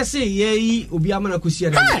I say, ye, Obiamana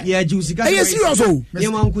Kusia, ye, Juicy. Yes, you also.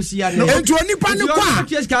 Yaman Kusia, and to any panel.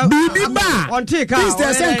 Bibi Ba on take out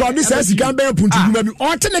this the this says you can bear Puntu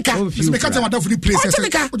or Teneca.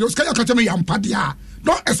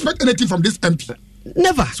 Don't expect anything from this MP.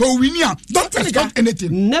 Never. So we don't expect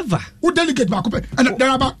anything. Never. Who delegate back up? And there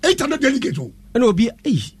are about 800 delegates. And it will be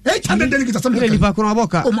 800 delegates. Oh, but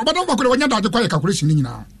don't worry when you're not the calculation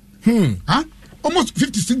now. Almost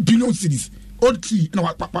 56 billion cities. Old key.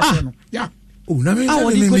 Yeah. Oh, now me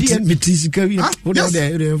 56 billion.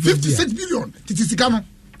 Titisicano.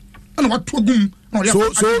 And what to gum.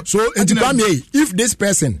 So if this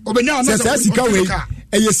person says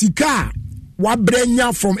Sika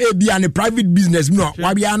wabrenya from AB and a private business no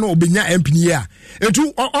wabiano obenya MP here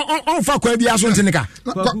etu on fa kwa bia so nteneka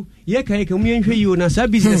ye kai ka mu yenhwe yi na sa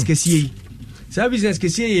business kesiye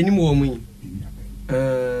ye ni mo mu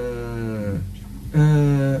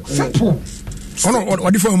simple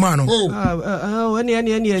what for man no any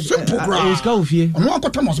is ka ofie no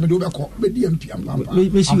akota mo so be do be ko be di MP ampa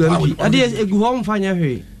be si MP ade egu ho mfanya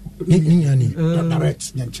hwe ni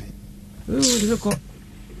direct nyanche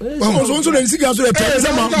so den siga so e tell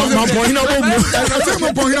say ma pohina bomu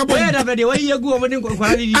we da be we yegu o mo den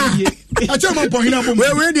kwara ni die a che ma pohina bomu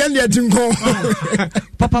we de ne tinko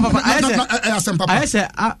papa I say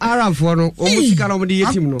Arab for no o mo sika no mo de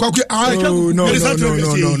yetim no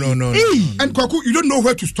no and Kwaku you don't know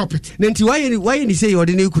where to stop it nti why you say you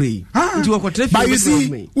dey na kure nti wo kotre but you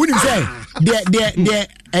see when you say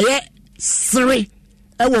the three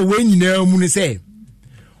e wo we nyina mu ni say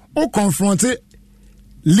o confront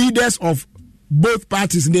leaders of both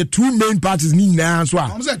parties, the two main parties need now as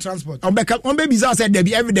well. I'm saying transport. On baby said there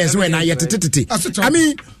be evidence when I yet. I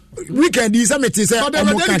mean, we can do some say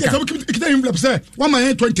one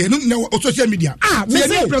man 20 no social media. Me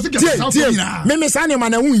say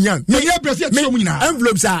man young.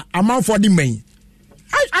 Envelopes are amount for the main.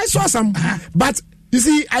 I saw some, but you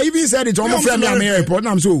see, I even said it almost from me report.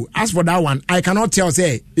 I'm so as for that one, I cannot tell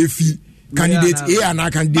say if he candidate A and I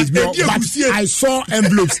candidate B, but I saw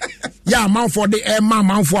envelopes. Amount for the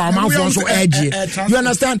amount for so edgy. You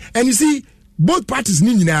understand? And you see, both parties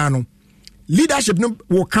need now. Leadership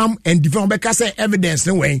will come and develop because evidence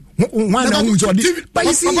no way. But you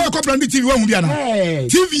see,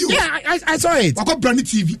 TV. Yeah, I saw it. I got branded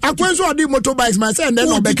TV. I went to the motorbikes myself, and then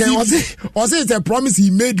was it's a promise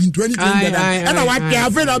he made in 2020. And I want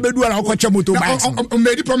to do a motorbikes.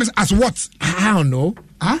 Made the promise as what? I don't know.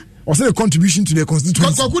 Huh? Or say a contribution to the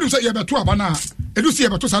constituency. But say you better abana. Edu say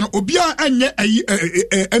better sana obia anye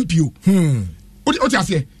MPO. What you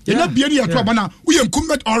say? You not be any at abana. We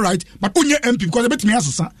incumbent all right, but only MP because bet me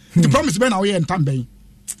asasa. The promise be na we en tambe.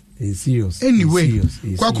 It's serious. Anyway,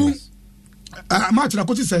 Kwaku match na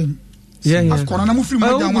koti say. Yeah. As kona na mu free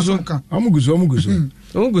mo dia wasoka.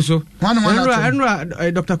 Omuguso. Enra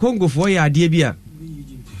Dr. Congo for ya ade bia.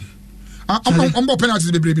 Ombo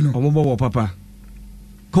penalties be baby no. Ombo papa.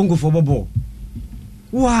 Congo for bobo.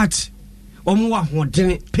 What? Omwa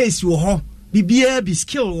hoden pace wo ho. Bibia be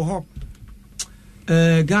skill wo ho.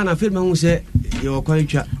 Ghana film who say you quite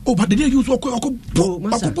chat. Oh, but the day you talk, I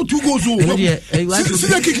put 2 goals. See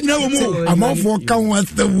the kick now more. I'm off for count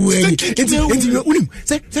once the way. It's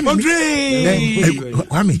say Andre.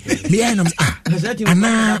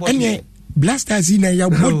 Me Blasters in a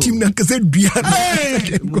team that said Bia.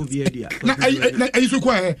 Na so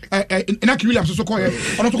quiet. Na Williams so quiet.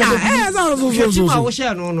 The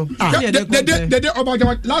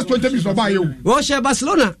last 20 minutes of you. What share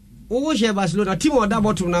Barcelona? Oh, share Barcelona. Team or that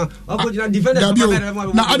bottom now. Defender.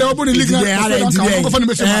 Now, other opponent league.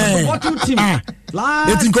 What team?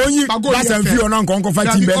 It's going that's a few on Conco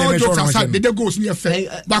fighting. They go near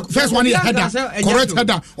but first one header, correct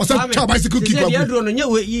header, or some bicycle keeper.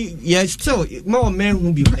 Yes, still more men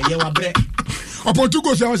who be a upon 2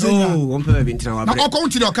 goals, I was saying, oh, I'm very now. I'll come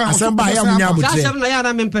to the account.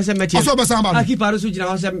 I keep out of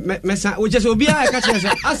which is be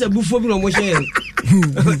as a buffalo motion.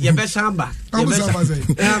 Your best samba.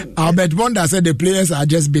 I'll bet Wonder said the players are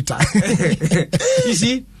just bitter. You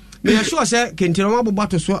see? Me sure say Kentiro Mabo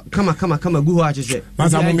Bato so come go what you say.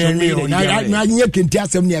 Masa mo me na nye Kenti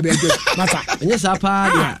asem ne be masa. Yes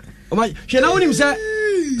apa dia. O ma she na wonim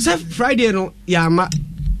say Friday no ya ma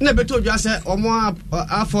na beto dwa say omo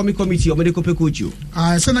a form committee o me de ko pe coach o.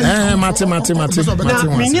 Ah say na mate. Me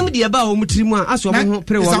nim de ba o mutirimu a aso mo ho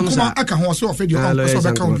pre wo no sa. Aka ho so ofe de o so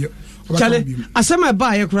be kan bi. Chale asema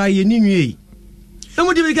ba ye kra ye ni nwie.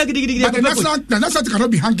 But the national cannot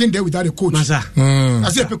be hanging there without a coach. I say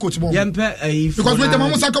a coach more. Because when the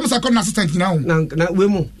Mamusa comes, I come assistant now. And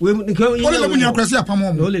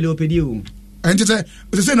they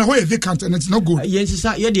say no way vacant and it's not good. Yes,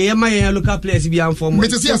 yeah, my local players be informed.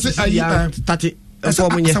 But see, I say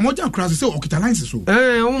someone cross say Okita so.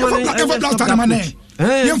 Ever blast time man.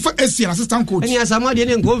 For SC assistant coach. And yes, I'm not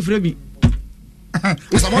didn't go Frebi.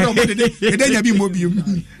 Someone of the day be mobile.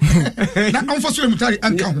 Now, I'm for sure Mutari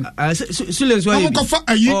and come. Silence, why you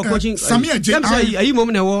coaching Samia James? Are you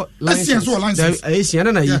moment or license or license? I see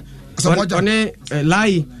another lie.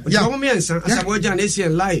 Yamomian,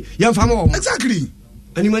 Asian lie. Young Famo. Exactly.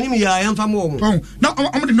 And you money, I am Famo. Now,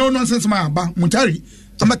 I'm the no nonsense, my Mutari.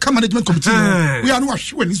 I'm a management committee. We are not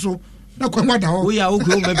sure. So, now, we are all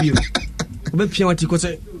grown, maybe. Maybe what you could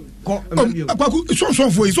say. So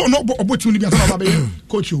for is not opportunity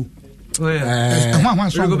coach you. Only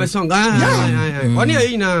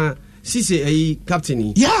in Sisi a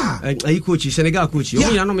captain. Yeah, a coach, Senegal coach.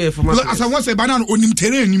 You know me from as I was a banana on him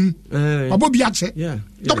terrain. Abobiache. Yeah,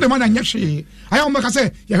 Dr. Man and Yashi. I almost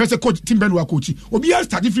say, you have a coach, Timberwa coach. Obia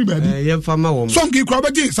started free baby. Yam Fama. Some give crowd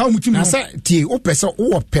again. Some T. Opesa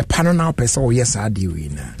or Pepano Peso. Yes, I do.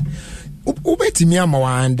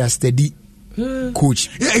 Ubetimiama understudy. Coach,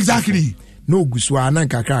 yeah, exactly. No guswana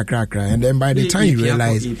kakra and then by the time you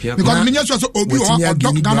realize because many just obi or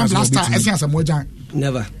Ghana Blaster essence moja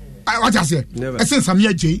never what I say never essence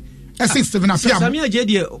Samia J essence Steven Afia Samia J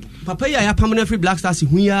dey papa ya permanent free Black Stars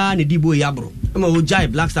hu ya na dibo yabro ama o jai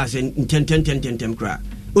Black Stars in 10 kra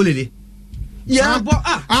olele ya bo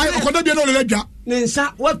okodo bi na olele dwa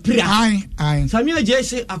nensa wa pria ai Samia J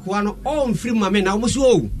say akwa no all free mama na omuso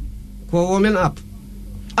o ko women up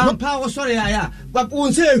power sorry but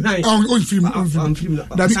won't say on film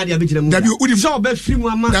Sadia Bijem Dabi so be film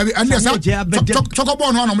ama Dabi and yes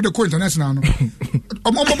Chocobon no the co international no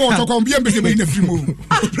omo Chocobon bi embe be na film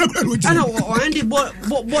ana o andi boy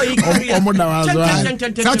omo na wazo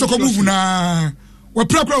sa Chocobon na we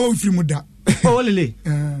prakra won film da o lele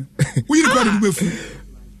we record be film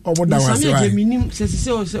omo da wazo Samia minim se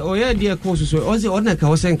o ya dia course so o se ona ka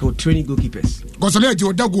o senko training goalkeepers because Samia je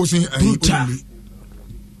o da goals in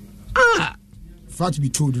fact be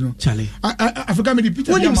told, you know. Charlie, I forgot me the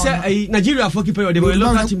Peter. When you say Nigeria for keeper, they will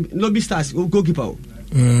look at him. Lobby stars goalkeeper.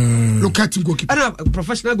 Look at him goalkeeper. And a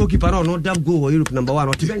professional goalkeeper, no damn goal or Europe number 1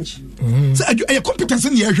 or to bench. So a competence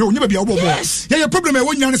in here, you never be a boy. Yes. Yeah, your problem is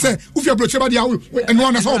when you say if you approach about the and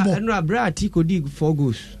one as all. And Brad Tico dig 4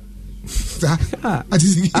 goals.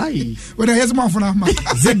 Aye. When I hear man for now,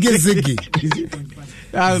 Ziggy.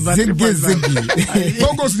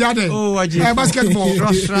 Focus the other. Basketball.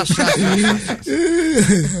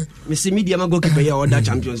 Mr. Media man goalkeeper or that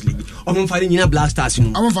Champions League. I'm finding in Black Stars.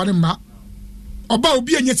 I'm finding ma. About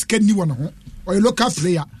be a yes can you one or a local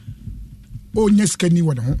player. Oh yes can you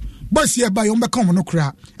one. But see by on become no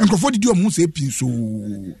cry and go for the do most so.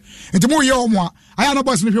 And tomorrow you more. I am no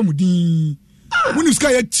boss in the when you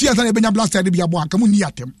sky tears and a Black Star be a boy, come on near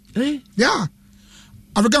them. Yeah.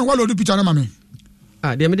 African what do picture, mammy.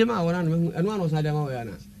 They made them out and one was not them aware.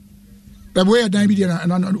 The boy dan bi dia na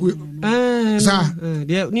sa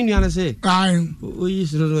dia ni nua na say oyi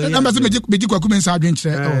siro na mba se meji kwaku men sa adwen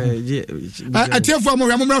kire atiefo mo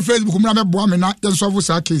hwe mo Facebook mo na meboa me na yenso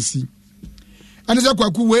sa kesi ane se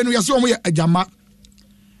kwaku we no yase o mo ye agama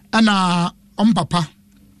ana papa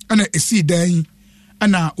ana esi dan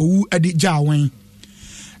ana owu adi jawen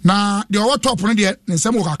na de o top no de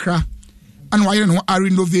nsem wo kakra ana wa yere no are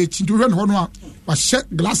renovate to hwe no no a wa check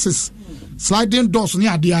glasses sliding doors ni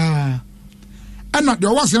ade a ana de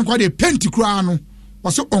o wa sen kwa de paint kura no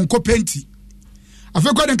wa se onko paint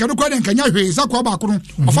afa kwa de nkanya hwe sa kwa ba ko no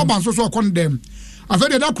ofa banso so okon dem afa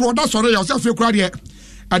de da kro da sore ya se afa kura de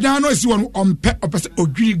ada no esi won ompe opese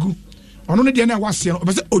odwirigu ono ne de na wa se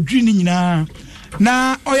opese odwiri ni nyina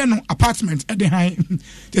na oye no apartment e de han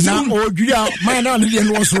na odwiri a man na de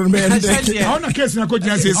no so me de ona case na ko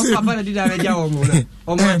jina se se papa na di da reja o mo na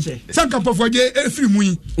o ma che sanka pofoje efiri mu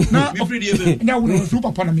yi na na wo so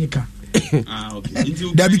papa na meka okay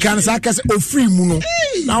dabi kan sa ka se ofiri mu no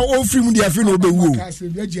na ofiri mu de afi no obewu ka se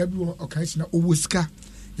bi agia bi o ka se na owo sika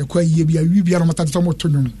ya kwa yie bi awi bi no mata so mo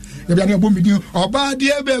tonyo ya bi na bombi din oba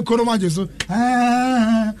de be ko no ma je so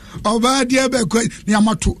oba de be ko ni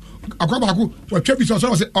amato akwa ba ko watwa bi so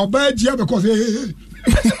say oba de be ko say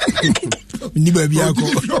ni ba bi ako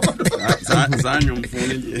sa nyom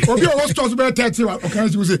fone obi o stores be 30 o ka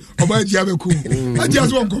say oba de be ko adia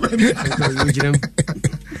so ko be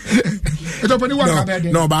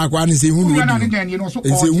no ba kwa ni se hunu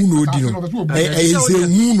odi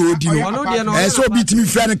no so bitimi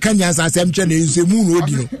fra ne kanya sa asem che ne se hunu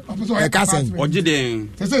odi no e ka sen oje den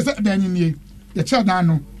se dan ni ye che dan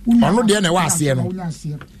no ono de na wa ase no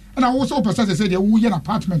ana wo so person say de wo ye na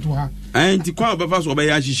apartment wa anti kwa obefa so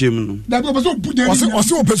obeya hihye mu no da be person bu de o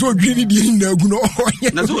so person odwiri di na agu no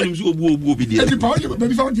na so onim so obu obi de e pa o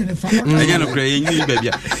be fa o de ne fa enya no kra yen ni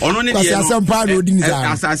bia ono ne de asem pa no odi ni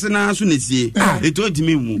za asase na so na sie eto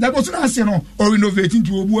ntimi mu da bo so na ase no o renovate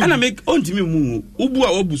into obu ana make ontimi mu obu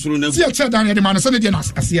a obu soro na si e che dan ye de man so de na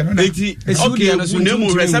ase no na eti okay na so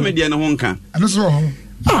nemu resa me de na ho nka ano so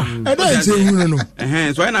I don't say you know.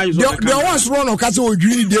 So I know you. There was one of Casso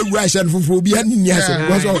Green Day Russian for being yes.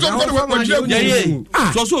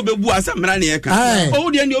 So be bua some raniaka.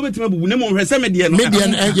 Oh, the end of it, Nemo Resamedian.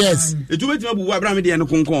 Median, yes. It will be Abramedian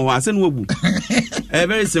Concon, I send Wobu.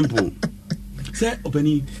 Very simple. Say,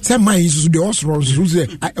 opening. Some my is the Osros who say,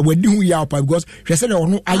 when do we are because she said, oh,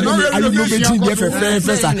 no, I don't know between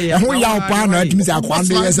first and who you are partner to Miss Aquan.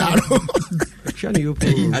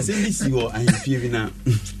 I say this you are feeling now.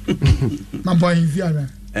 My boy in Vienna.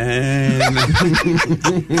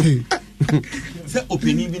 Say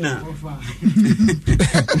opening bina.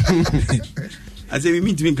 I say we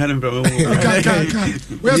meet to be kind of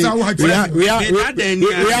where's our wife? We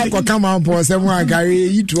are come on for someone carry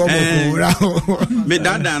you to me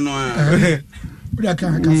dada no. We are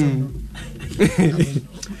can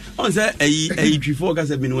on say a before ka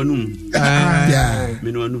say menwanum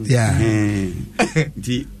menwanum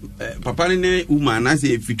ti papa ne woman na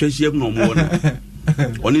say fitwa shiem no mo na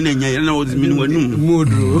oni na nya na wo menwanum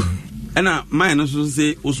modro ana mai no so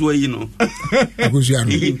say oso ayi no akosia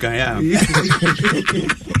no nkan ya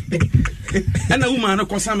ana woman no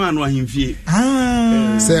kosama no ahimfie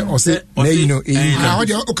say o say na you know o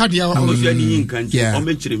de o kadia o so ani nkan o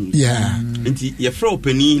me kirem nti ye fra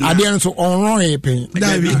opani ade nso onron e pen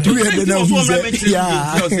David do ye na hu say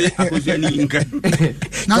akosia ni nkan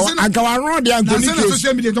na se aka wa ron de antoni na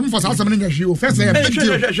social media to for some nigga hwe o first big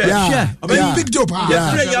deal big deal pa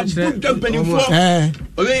ya big company for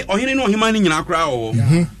oye ohine no ohima ni nyina akra o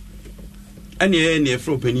ane ne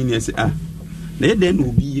fra opani ni say na ye den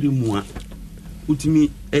obi yire mu a utimi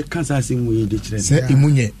e kansa se mu ye de kire se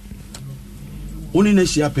imunye oni na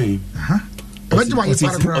hia pen o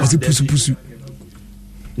se pusu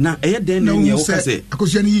na e den na ye o kase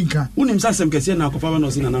akosia ni yinka unim sasem kase na akofa na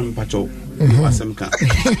o se na na mpacho asem ka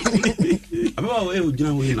ababa o e ogina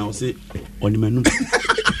ho yi na o se oni manu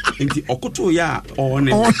enti okoto ya o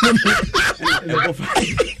ne e bofa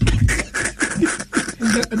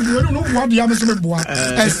no what you am so boa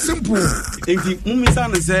as simple enti mumisa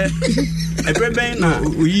na say ebreben na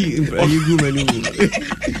oyi gu manu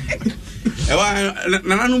ewa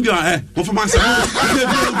na nanu bi mo fa masa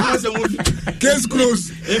case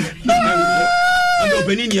close and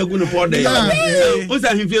opening ni egu no for there o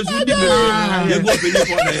sa him face di be egu opening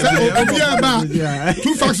for there obi aba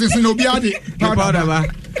two factions in obi ade powder ba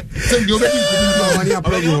say di obi ko money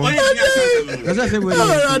approval kasa se bo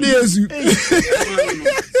ade yesu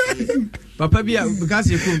papa bi because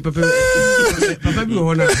you papa bi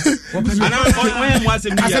ho na ana o mo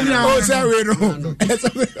asem o say we no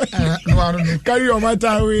carry your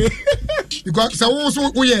matter we because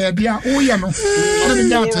so we bia we no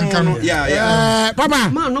papa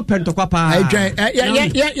man no pento papa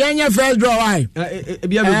yeah first draw why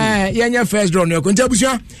yeah first draw no konta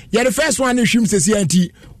busia yeah the first one hwim sesi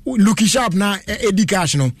anti looky sharp na edi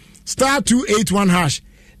cash no *281#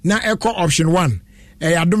 na echo option 1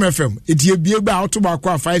 Adom FM etie biegba autoba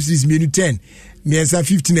kwa 56 minute 10 miensa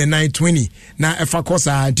 15 and 920 na efa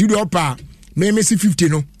kosa ti do opa me si 50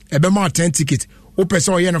 no ebe ma 10 ticket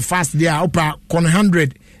opesa oye no fast there opa kon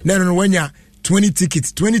 100 na no wanya 20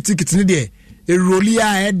 tickets ne there e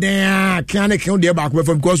rolia eden kan de back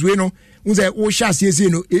from because we no unse wo sha siesie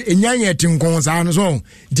no enyanya tinkon sa no so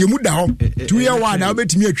de mu da ho 2 year wada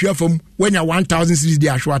obetimi atwa fam wanya 1000 cedis de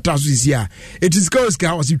ahwa taso sisia it is cause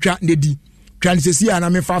ka ositwa ne di transesi ana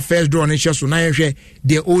me fa first draw ne hye so na yehwe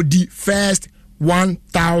the OD first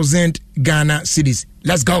 1000 Ghana cedis.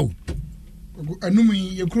 Let's go.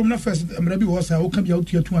 Anumi ye krom na first amrabi wo sa o kan bia o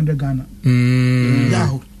 200 Ghana.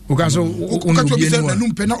 Yeah. Ukaso ukato bi se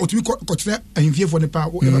anum pe na otumi ko kire ahimfie fo ne pa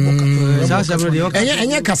o e ba boka.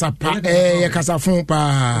 Enye kasa pa ye kasa fon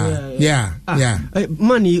pa. Yeah.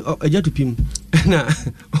 Money eja to pim. Na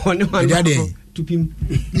one man to pim.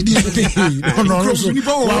 No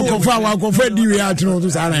wa ko fa di we atno to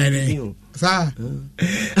sa na ene. Sa.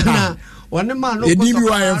 Na one man no. E di bi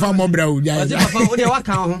wa ye fa mo bra o ja. Papa o de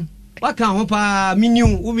waka ho pa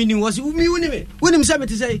miniu was umi unim se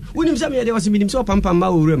meti say unim se me de was minim so pampa ma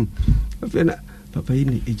owram afi na papa yi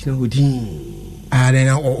ni ejina hodin are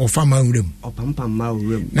na o fa ma owram o pampa ma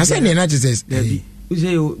owram na say ne na jesus bi u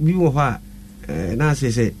say bi wo ha na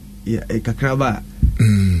say kakra ba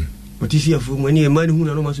otisi afu mo ni e mani hu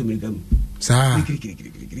na no ma so mirikam sa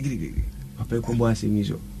papa ko bo asemi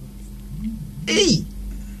so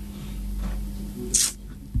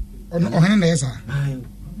on na esa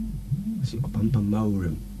si opampa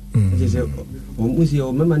mawrem je o musi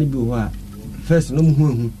o mama ni bi ho a first no mu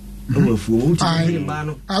hu o afu o ti ni ba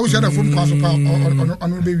no I wish I had phone pass pa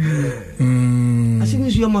on be wi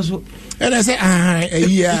asimi su yoma so and I say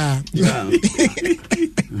yeah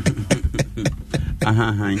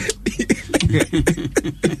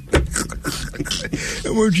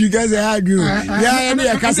mo ji gaza adu ya ne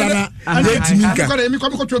ya kasana etiminka ko mi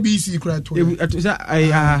ko to BC kura to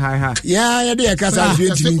ya de ya kasa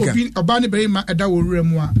etiminka oba ne bere ma eda wo wura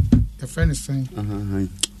mu a the friend is saying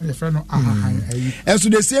the friend no so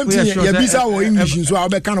the same thing ya bisa wo English so a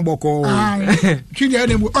be kan boko chidi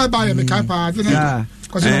ene mo ba ya me kan pa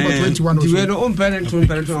because number 21 also we no parent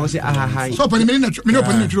I say so pani me no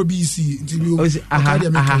pani to BC nti bi o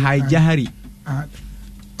jahari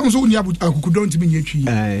so uni akukudo ntimi nyetwi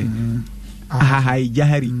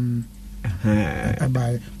jahari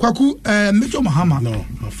bye kwaku Major Mahama no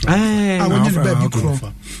I want to be big crow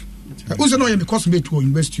who's no because me to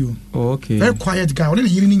university okay very quiet guy only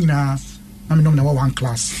yiri ni nyina na me no na one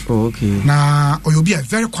class okay na you be a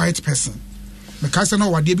very quiet person because no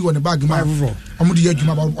wade bi won the bag ma omo de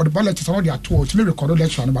adwuma ba o de ballet so no de ato to me record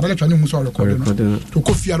lecture no ba lecture no mu so record no to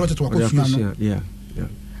kofi aro to kofi no yeah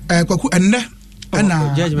kwaku enne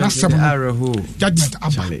na judgment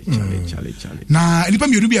aba chale na nipa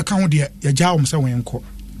mienu bi aka ho de ya ja om se wenko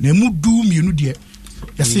na mu du mienu de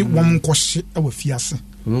ya se wom nkɔhye awa fiase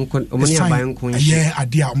omoni aban ko ye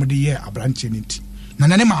ade a omde ye abranche nti na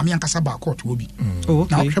nane maame ankasa ba court obi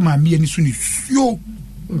na hwe maame ani su ni yo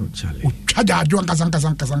chale o twada adwo ankasa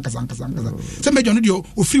se mejo no de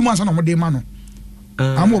o free man sa na omde ma no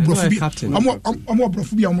amo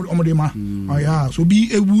obrofu bi amo de ma yeah so bi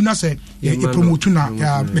ewu na se e promote na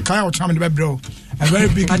ya me kai o chama de bebro a very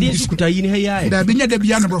big ade skuta yi ni ha ya da bi nya da bi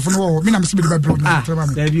na brofo no me na me se be de bebro na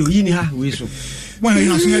da bi yi ni ha we so when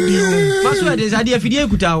you see a deal maso de ade afidie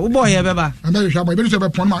kuta wo boy e beba and be hwa boy be so be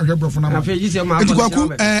pon ma hwa brofo na ma afeji se ma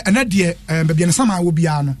kwaku anade be na sama wo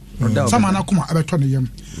bia no sama na koma abeto ne yam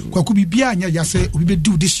kwaku bibia nya ya se obi be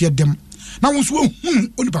do this year dem na wo so hu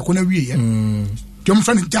onipa ko na wie ye your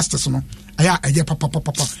friend justice no aya papa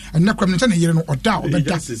and na kwam ne yire no oda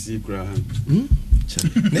obeda justice kra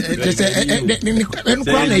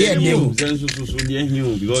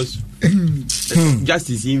because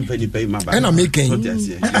justice in penny pay my and I'm making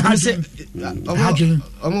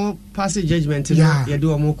omo pass judgment ya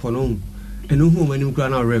do omo kono enu hu manim kra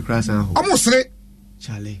na ore kra san ho omo sere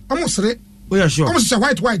chale omo sere we are sure omo sere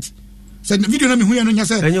white said video na me hu ya no nya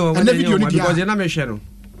say and the video ni because na me hwe no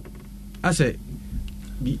I say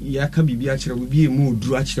ya ka bibia kire wo bi mu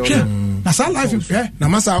duru a kire na sa life na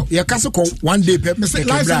masa ya kase ko one day pe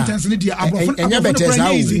life sentence ni dia abro enya better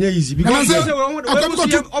sa easy because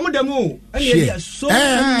omo demo and ya so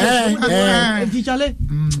chale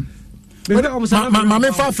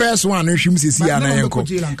Mame for first one nhwim sisi ya na yenko.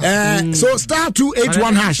 So star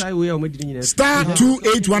 281 hash. Star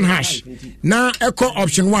 281 hash. Na echo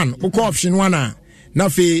option 1. Uko option 1 a. Na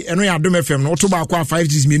fe eno ya Adom FM no to ba kwa 5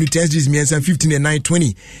 Gs menu 10 Gs menu 15 and 9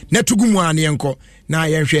 20. Na tugu mu an yenko. Na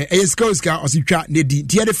yenhwe eska ositwa ne di.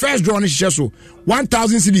 Tie the first draw no hye so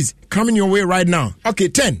 1000 cedis coming your way right now. Okay,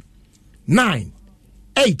 10 9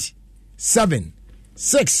 8 7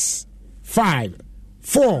 6 5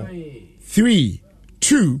 4 3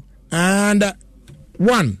 2 and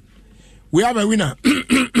 1. We have a winner.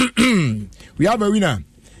 We have a winner.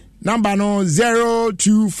 Number no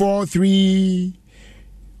 0243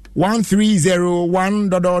 1301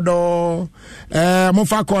 do.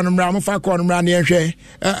 Mufa konumra ne hwe.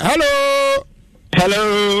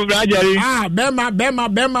 Hello, Rajari.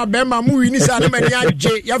 Bema mu wini sa na mani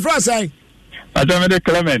age. Ya fra sai. Atamede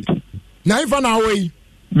Clement. Na ifa na we.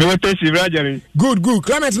 Me wote si Rajari. Good.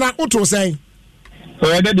 Clement na auto say.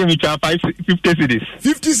 So I did me 50 cities.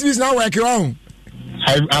 50 cities now work on.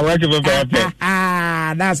 I work for Papa.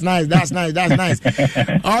 That's nice.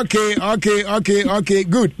 Okay.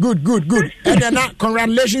 Good. And then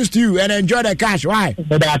congratulations to you and enjoy the cash. Why?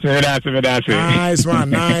 That's Nice one.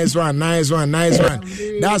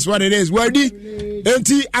 That's what it is. Wordy.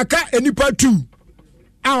 Enti aka enipa 2.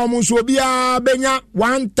 Almost will be benya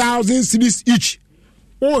 1,000 cities each.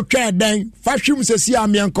 Okay, then fashion says here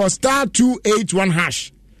star 281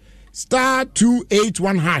 hash. Star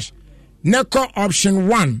 281 hash. Neko option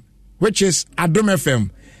 1, which is Adom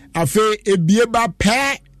FM. Afe ebieba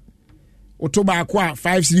pair Otoba akwa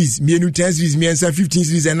 5 series, mienu 10 series, mienu 15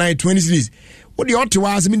 series, and 9 20 series. What the other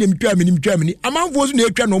was me dem twa me. Amount was na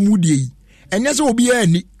etwa no mudie yi. Enye se obi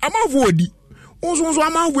ani. Amount odi. Onso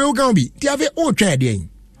amount we kan bi. Ti ave o twa de yin.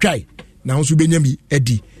 Try. Na onso benya bi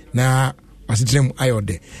edi. Na asetrem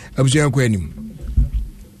ayode. Abusuan ko anim.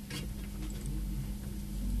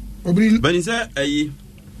 Obrin Banisa ayi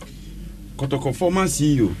Kotoko former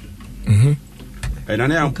CEO.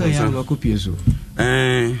 Nane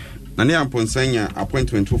Amponsanya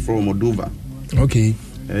appointment from Moldova. Okay.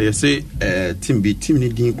 You say team ni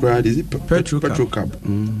din crowd is it Petrocab.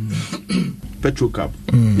 Petrocab.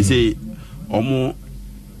 You say omo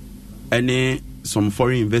any some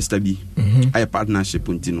foreign investor bi a partnership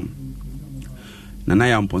untino.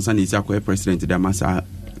 Nane Amponsanya is a president da masa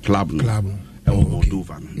club no.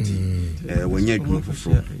 Moldova. When you group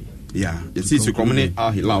for yeah, you see, so commonly,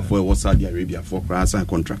 Al Hilal for Saudi Arabia for class and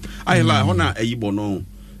contract. Al Hilal, Hona, a Bono,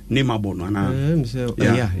 Nema Bono,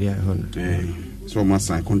 so must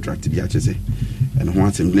sign contract to be actually, and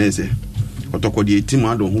once in Blaze, or talk with the team,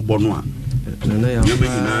 I don't who Bono.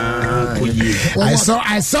 I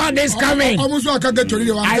saw this coming.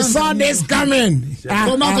 I saw this coming.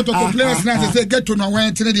 Players say get to know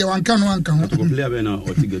when one can.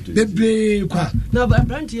 No, but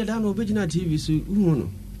apparently I don't know original TV so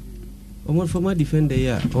Omo former defender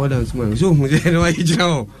here, all dance man. So why you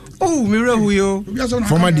know? Oh, mirror who you?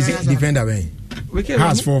 Former defender man.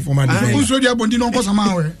 Has for former defender. Who's ready abondi no kosa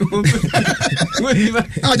man we.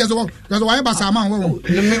 Ah, just why basa man we.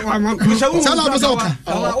 Sala basa oka.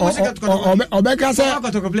 Obeka say.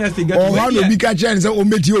 Oh, how no bika chance say o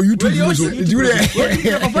meti o YouTube so. You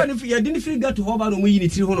didn't figure to hoba no mu yini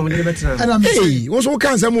tiri ho no me betra. Hey, wo so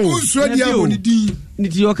kan say mo. Who's ready abondi di.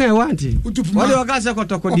 Niti yoka want. What do you guys say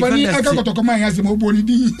kotoko defender? Obani aka kotoko man yase mo boni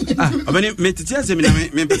di. Obani metiti ase me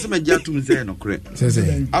pese me gya tum say no kore.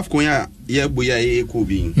 Say. Afko ya boya ye ko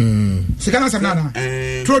bi. Sikana samnana.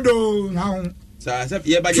 Trodo now. Sa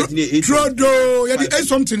ye budget ni 8. Trodo ye di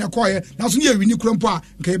something akoye. Na so ye wini kurampo a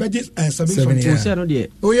nke beje 7.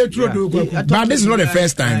 Oh ye Trodo. But this is not the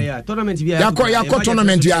first time. Yeah, tournament bi. Yakọ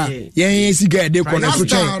tournament ya. Ye siga de ko na so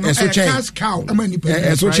chain. Cash cow.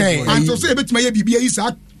 So chain. And so say betima ye bibia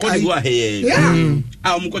isa. Ko di wa he.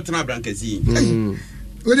 Ah, mo ko tena brankasi.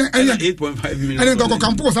 8.5 million. And go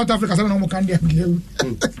campo South Africa say no mo kan dia.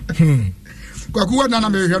 Kwakuwa na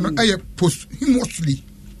me hwe no eye posthumously,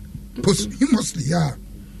 yeah.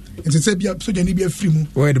 It say bia so jani bia free mu.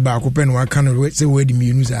 Where the back open one can say where the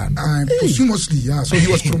news are. Posthumously, yeah. So he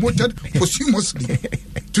was promoted posthumously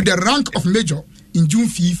to the rank of major in June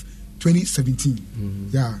 5th, 2017.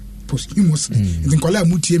 Yeah, posthumously. And kola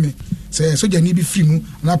mutie me say so jani bi free mu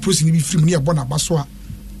na prosi ni bi free mu ne ebo na baso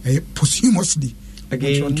a posthumously.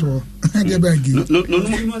 Again. No. Is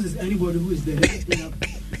anybody who is there.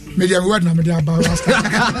 Media word na media ba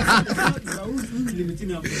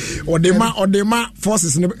Odema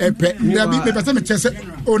forces ne epe na bi me pese me chese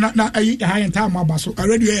o na ayi high time abaso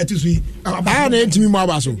already here to see aba na entimi mu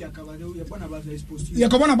abaso Yeah,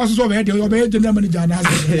 come on, Basso over here. Obey general manager.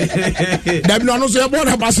 That no so born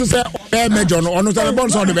a Basso say major no no so born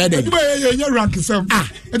so the bed. You rank yourself.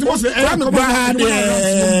 It was that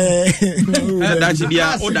should be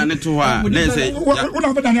a order to her. Let's say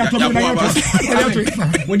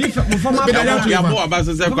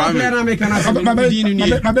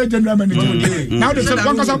now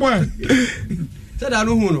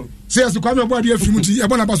the say as kwame obo ade afimuti e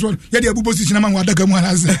bona password ye de abu position am wadaka mu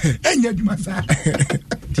anase enya djuma sa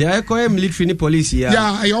ti ay ko military ni police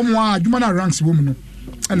ya e omo adjuma na ranks wo mu no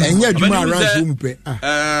enya djuma ranks wo mu pe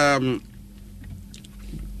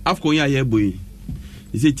afko ya ye boy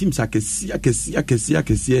ise team akesi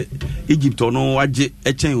Egypt ono waje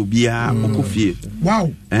echen obia okofie.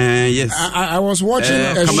 Wow. Yes. I was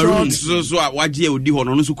watching Cameroon so waje odi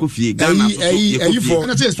hono no so kofie. Ghana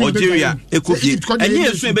so Algeria ekofie.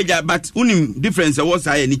 Enye so ebeja but unim difference was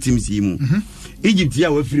say any teams yi mu. Egypt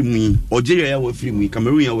ya wa free mu, Algeria ya wa free mu,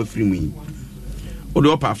 Cameroon ya wa free mu.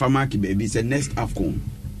 Odo pa afama ki baby say next AFCON.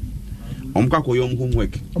 Omka ko yom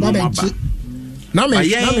homework. Now me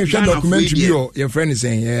share documentary your friend is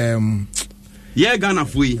saying yeah Ghana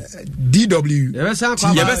fui DW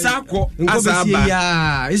yebesa ko asaba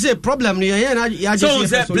yeah is a problem no ya so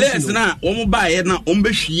say players na omo ba ye na omo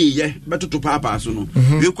behwie ye betoto papa so no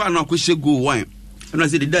we kwa na ko she go one and I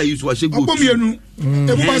say the day use wa she go obomienu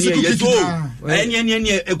ebuba se ku kiti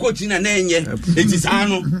ene ekoti na enye etisa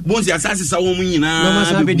no bonzi asase sa wo mu nyina no ma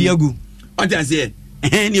sa be diagu o ta say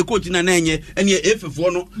ene ekoti na enye ene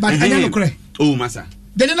efefo no but anya no kre oh masa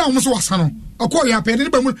then now almost was no okọ ya pe ni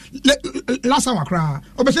ba mu last hour kra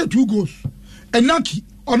obese 2 goals and Naki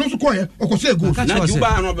ono so ko ye okose goals na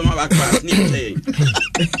juba no be ma back pass ni say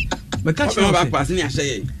but catch me back pass ni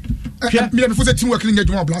say me before the team working in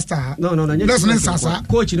Juma Blaster no let's sasa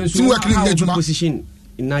coach no team working in Juma position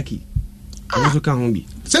in Naki also can hombi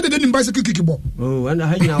say they didn't bicycle kick ball oh and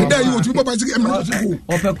how now there you to bicycle emergency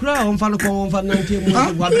o pe kura on fa no ko on fa 90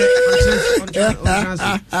 mo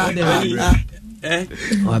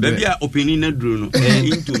wa baby a opinion na duro no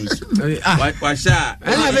intunes wa sha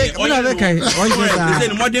ona kai o say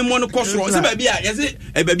modern mo no kosoro say baby a yese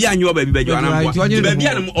baby anyo baby bejo anamwa baby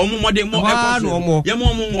a omo modern mo ekosoro ye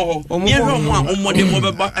mo mo ye no mo a modern mo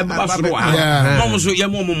be ba soro a mo so ye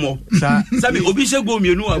mo mo sabi obi se go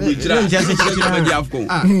mienu a go kira baby afko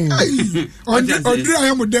on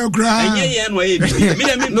dira mo de kra enye ye no e me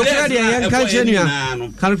no kra de ye kan chenu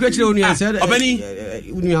kan kra chire onu ya say obani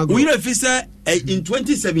we refuse in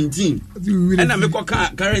 2017 and I make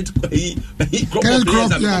current crop and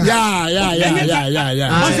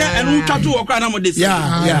we try to work on this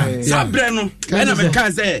sabreno and I make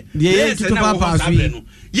say yes sabreno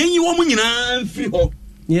yen you woman nyina free ho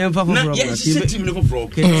yen fa for na yes team no for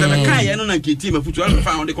say the kai yen no na team futu I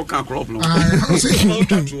found the coca crop no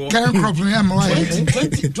current crop no am why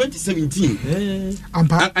 2017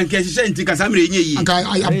 and can say nti kasa mre enye yi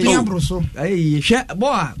I appear broso ai she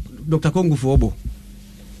boy Dr. Kongo Fobo.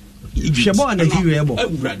 Shebo and Nigeria.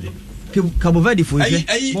 Cabo Verde for you.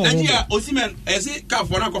 Osimen, as it come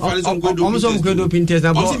for a conference on good Pintes.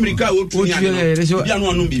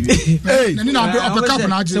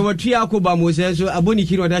 So what Triacoba says, so a boni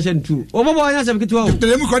kilo dashen too. Over I have to the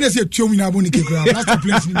Democrats say, Chomina Bonica. That's the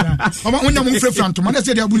place. When I'm front to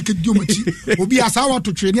Manasa, they will get you. Will be as hour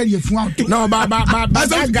to train you. No, but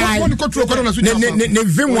that guy, the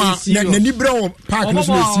Libro Park is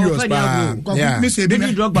serious.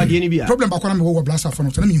 Drug by the problem about one blast from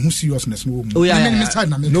who's seriousness. Oh, yeah.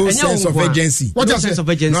 No sense of urgency. What sense of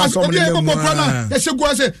urgency?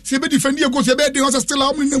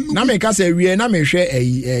 Now make us a real. Now make share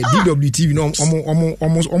a DWTV. No,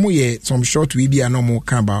 almost some short we be a normal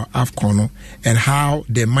can about AFCON and how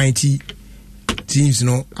the mighty teams,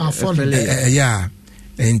 are falling. Yeah,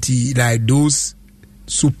 and like those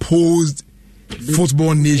supposed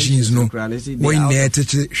football nations, when they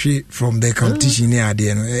take shit from the competition there,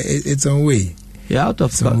 it's a way. Yeah, out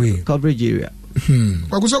of coverage area.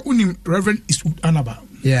 Reverend Eastwood Anaba.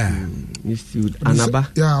 Yeah. Eastwood Anaba.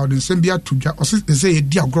 Yeah, the same beer to they say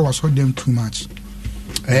dear growers heard them too much.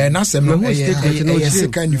 Second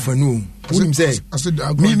for no.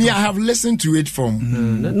 Me, I have listened to it from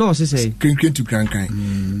no, say crin to cran.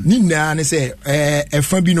 Nina and say a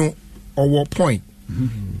Fabino or what point.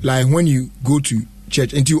 Like when you go to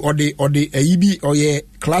church into or the EB or a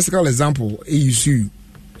classical example, you see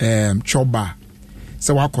choba.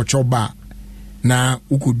 So wako choba na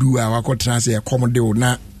ukudu wako transe accommodate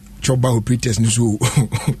na choba who pretest niso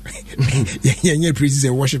yenye pretest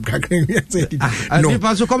worship no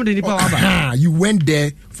you went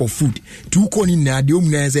there for food tu ko ni na de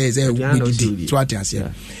omna say we did so at ase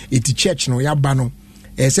it church no ya ba no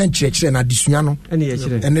send church na disua no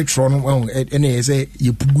ene tro no ene say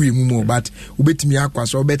ye pugu emu but ubetimi akwa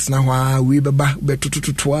so betna ho we beba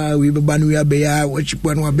betototoa we beba no we abeya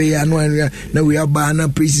wachipo no abeya no na we aba na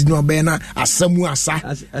praise no abeya na asamu asa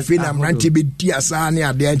fe na mrante be di asa ne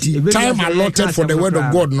ade anti time allotted for the word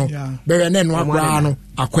of God no be ne no akwa no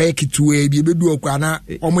akwa kitua bi bedu okwa na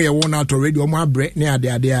omo ye won out already omo abre ne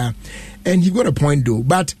ade a and he got a point though.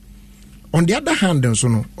 But on the other hand, so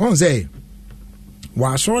no, on say,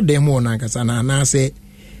 was saw them on Ankasana and I say,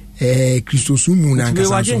 Christosumu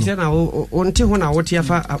Nankasa. Until when I want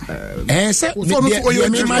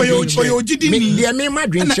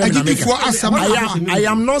I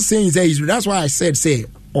am not saying that that's why I said, say,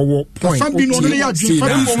 or point.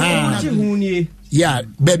 Yeah,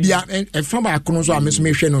 baby, a farmer, I couldn't so I miss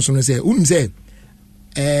me, no sooner say, say,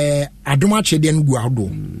 I don't much then go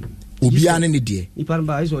out. Obia ne die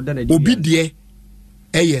obi die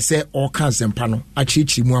say all cancer pano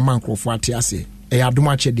achichi mu amankrofo ate ase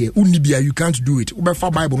adoma chede unni bia you can't do it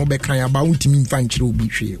obefa bible no be kan aba untimi mfa nchire obi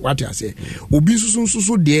hwe what I say obi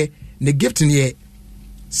susu de ne gift ne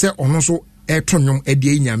say ono so etonwom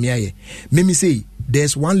ade nyame aye memi say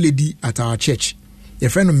there's one lady at our church a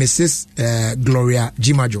friend of Mrs Gloria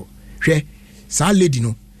Jimajo hwe sa lady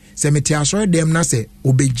no se meti asore dem na say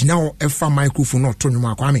obegina o efa microphone no tonwom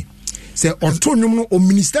akwame say otonwom no o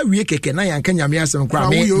minister wie keke na yanka nyame asem kra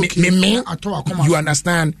me you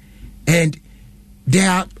understand. And there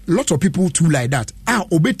are lots of people too like that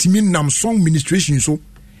obetimi nam song ministration so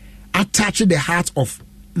attach the heart of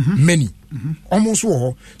many almost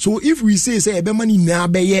so if we say ebe mani na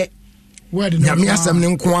beye nyame asem ne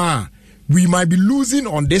nko a we might be losing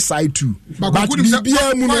on this side too. But there was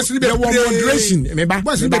moderation.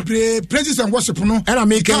 Praises and worship, no. And I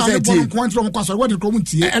make it say,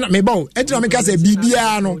 and me bow. And I make us say,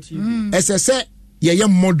 Bibiano, as I say, yeah,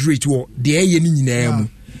 moderate war. The air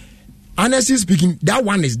honestly speaking, that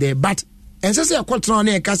one is there, but. And so say a quatron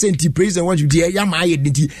and Cassenti praise and what you dear Yama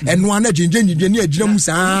identity and one engineer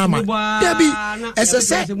Jamusama. Debbie, as I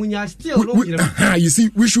said, you see,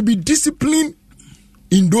 we should be disciplined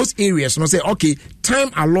in those areas. No say, okay,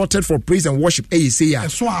 time allotted for praise and worship. Then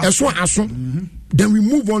we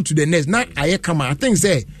move on to the next. Now I come. I think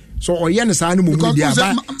say. So Oyen is animal media.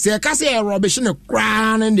 Say I can say a rubbish in a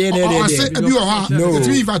crown and there. No,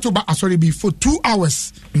 if I talk about sorry, be for 2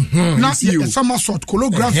 hours. Now some sort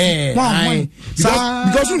choreography.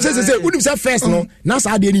 Because one says say, wouldn't say first no. Now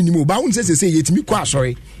I didn't anymore. But one says say it's me quite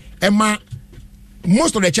sorry. Emma.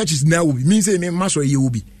 Most of the churches now will be means say master you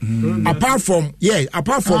will be. Apart from yeah.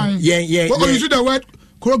 What you see the word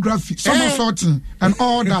choreography, somersaulting and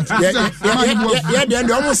all that.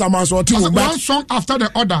 They almost somersaulting. One song after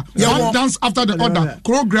the other, one dance after the other.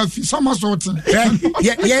 Choreography, somersaulting.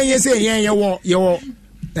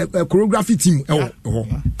 Choreography team.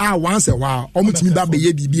 Once a while, almost me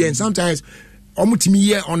baby and sometimes. Omutimi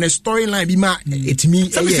here on a storyline be ma etimi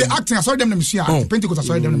acting I saw them Pentecost I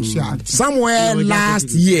saw them somewhere last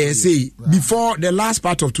year say before the last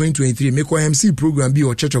part of 2023 make MC program be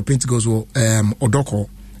or Church of Pentecost or Odoko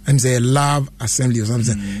and say Love Assembly or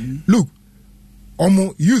something. Look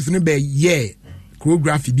omo youth ne be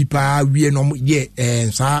choreography bi pa we no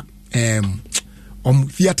sa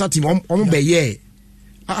theater team omo be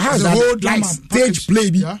has a whole like stage play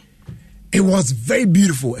bi. It was very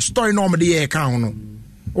beautiful. A story normally account.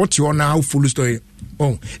 What you now full story.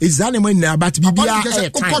 Oh, it's animal now, but time.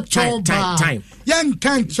 Young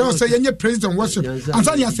can't show say any president worship. I'm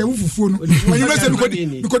saying I say phone. When you say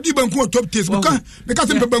because even go top taste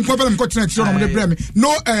because people come continent on the brand.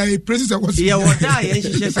 No president worship. Yeah, what I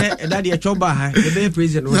say that the choba the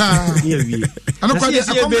president. I know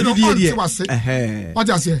what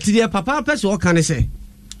I say. The papa person what can I say?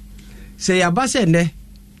 Say abase ne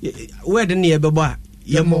word near Baba.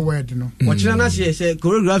 Yemo word no. What you say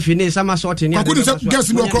choreography ne sama sort in. I couldn't say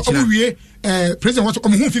guess no president was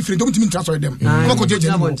who 15 don't mean transfer them. Now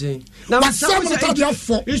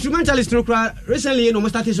instrumentalist no recently no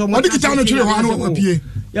started so much. You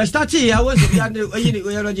started I was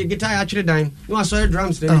the guitar actually dying. No I saw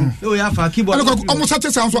drums then. No you have a keyboard. Almost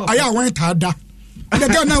started sound so I went hard. The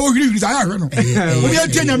girl now will release I don't know. We are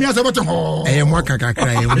telling me about I am working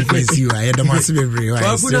cry with you. I had a massive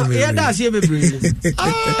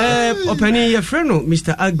opening your friend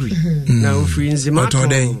Mr. Agri. Now free in the matter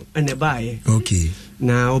and a buy. Okay.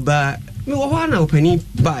 Now but me one opening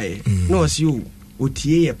buy. No as you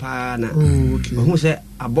utie pa na. Who say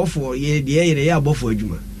above for ye the area above for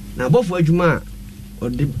Juma. Now above for Juma or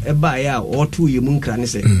the buy out or 2 year moon can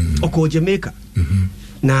say or Jamaica.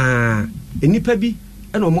 Na enipa bi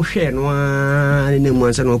na omo hwe no a ne mu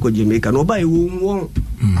ansa na ko Jamaica no ba e wo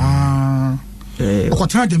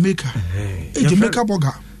Okotana Jamaica. Jamaica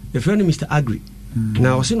burger. The friend Mr. Agri.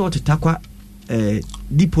 Now I see not Takwa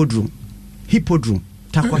Hippodrome.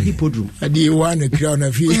 Takwa Hippodrome. Adi one crown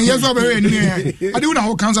of here. Yes, I do know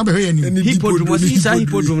how council be here. Hippodrome was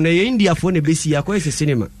Hippodrome. Na India for the base ya kwa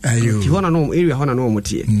cinema. Ayo. You wanna know area hona no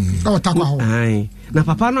motie. Oh, Takwa. Aye. Na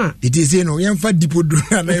papa na. It is no yamfa Hippodrome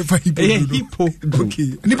na yamfa Hippodrome.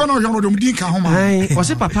 Okay. Nipa no yono dum din ka ho ma. Aye.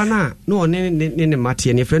 Was papa na no ne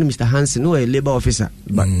Matie ne friend Mr. Hansen no a labor officer.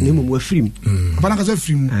 But ne mu afrim. Papa na ka say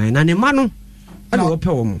afrim. Aye. Na ne ma no. Ana wo pe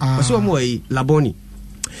wo mo. So mo yi Laboni.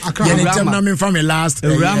 Yeah, me from my last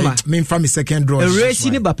me from my second draw. Race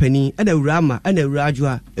ni bapani and a Rama and a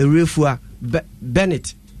Rajwa a Refua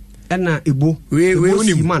Bennett and a Ibo we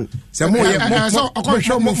man. Some more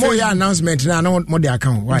announcement now more the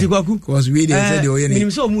account. Why? Because we didn't say the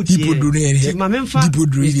people do it. People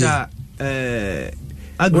do it.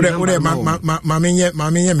 Mamenye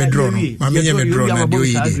medro na dio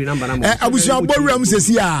yi. Abusia boruam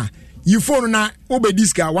sesi a you phone na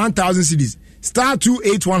obediska 1000 cedis. Star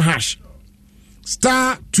 281 hash.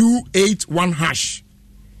 Star 281 hash.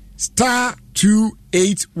 Star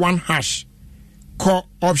 281 hash. Call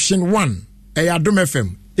option 1. Adom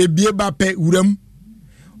FM. Ebieba pe uram.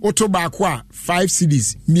 Oto bakwa 5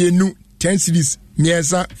 cedis. Mienu 10 cedis.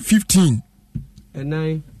 Miesa 15.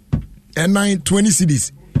 And 9 20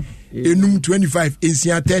 cedis. Enum 25.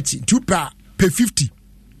 Ensia 30. 2 per 50.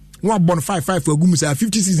 One bon 5 for Gumusa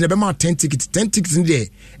 56 never more 10 tickets in there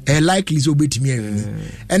likely so bet me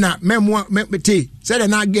and memo me said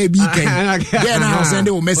na get weekend then I send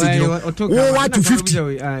a message what to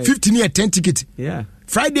 50 near 10 ticket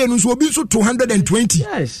Friday no so be so 220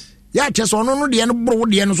 yes just on no the end bro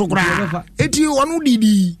the end so kra eti onu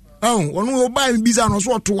didi onu buy visa no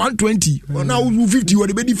so to 120 now 50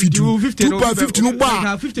 what be 50 2 per 50 no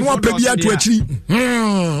ba no pa bia to akiri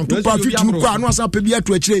 2 per 50 no kwa no asa pa bia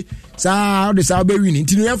to akiri sa de sa be win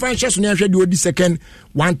nti no yefan hye so ne hwe de odi second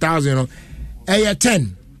 1000 no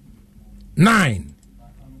 10 9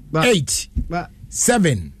 8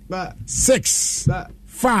 7 6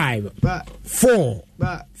 5 4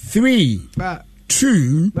 3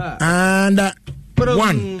 2 and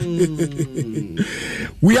 1.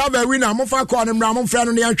 We have a winner. Mofa call him Ramon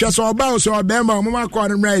Fran the actress or bounce or Bema. Mama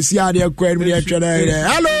call him Rice. Yeah, they're quite hello.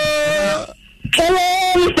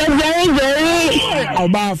 Hello, Mr. Jerry.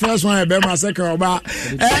 About first one, Bema, second about.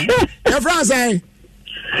 Your friend say,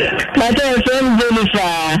 my friend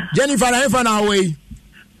Jennifer, I'm on our way.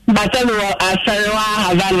 But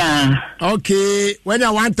Havana. Okay, when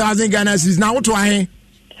you're 1,000 Ghana is now to I.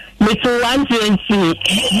 Mr. 120.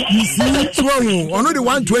 You see, only the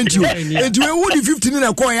 120. And you would 15 in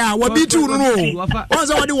a coin. What be two? No,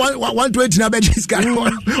 once I 120 na bet this guy.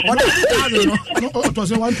 What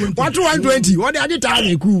was 120? What 120? What the other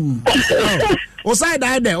time? Cool.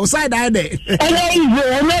 Oside there.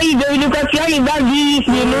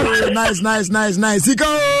 Nice. Sika.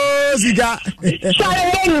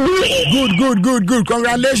 Good.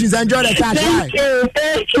 Congratulations. Enjoy the catch.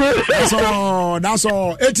 Thank you. That's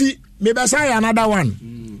all. Eti, maybe say another one.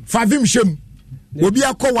 Favim Shem. Will be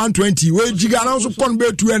a call 120. We jiga also con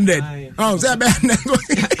be 200. Oh, say primary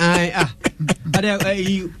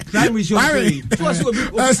show.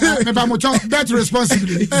 That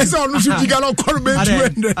responsibly. So no should jiga no con be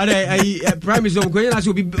 200. Primary show go na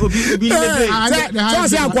so be so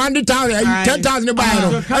say akwande town 10,000 buy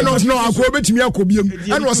no. And no akwo betimi akobiem.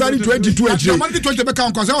 And was only 22 actually. Money 20 be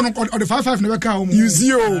count cause on the 55 never count. You see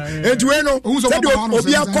etu no.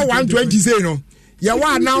 Obi akọ 120 say no. Ya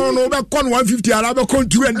wa now no be con 150 ala be con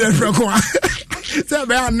 200 franco. Say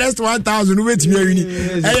be next 1,000 we wait me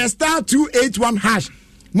wini. Star 281 hash.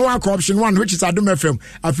 No option 1 which is Adom FM.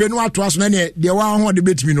 Afi no ato aso na ne de wa ho de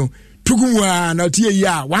betimi no. Tugumwa na tie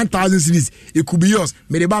ya 1,000 series. It could be yours.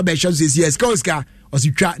 Me the ba be show say yes. Oscar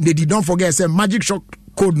ositwa they did not forget say magic shock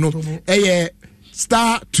code no.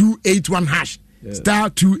 Star 281 hash. Yeah. Star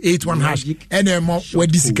 281 hash. And more where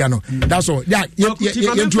this is no. That's all. Yeah,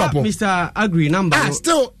 Mr. Agri number.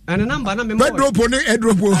 Still and a number na me.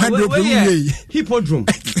 Hippodrome.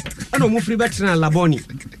 I don't move free back to Laboni.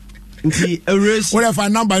 Nti a race. What if a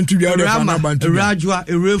number into the other number into Rajwa,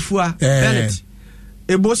 Refua, Bennett.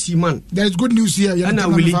 A bossy man. There's good news here. And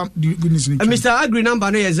good news. Mr. Agri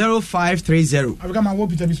number is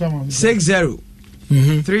 0530 60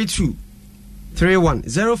 32 31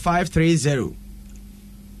 0530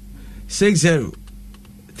 60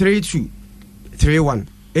 32 31.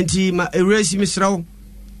 Enti ma erase misraw.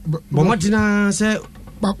 Bo madina say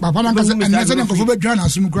papa na kase enese na kofo be dwan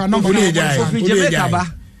asum kura number na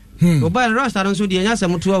Oba rasta don so de anya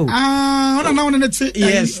samuto o. Ona na wona ne ti.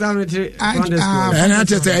 Yes, na ne ti. And I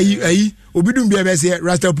tell you obidum bia be say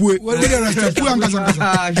Rastapue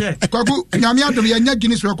kwaku nyame adom ya nya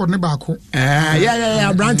Guinness record ne baako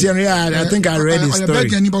yeah Brantian I think I read his story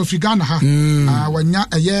be about Ghana ha wanya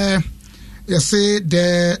you say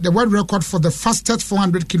the world record for the fastest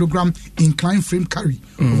 400 kilogram incline frame carry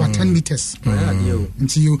over 10 meters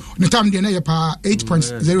until you the time dey na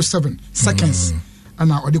 8.07 seconds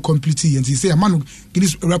and or the complete and say a man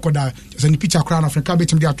Guinness record as any picture crown Africa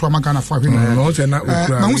betim dey ato Ghana for him no say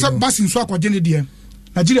basin so akwaje ne dey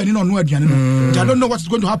Nigeria ni no aduane no I don't know what is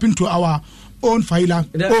going to happen to our own Faila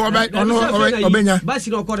obenya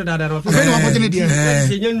basin record da no akwaje ne dey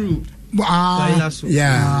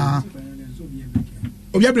yeah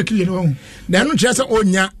obi break you know na no chese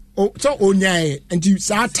onya so onya until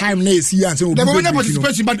that time na esi and say obi the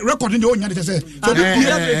participation but recording the onya they say so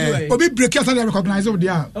obi break you and recognize obi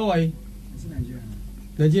there why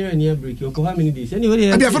Nigeria near break you how many days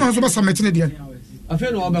anyway abi afọ no so submit ne there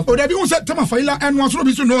afẹ no oba o da bi un say tema Faila and one so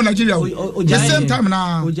be so no Nigeria the same time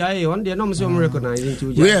na ojaye on there no say we recognize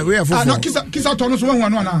into we are for no kisa to no so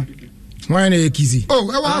one na why na Kizzy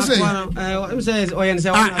oh I want say I'm say oyen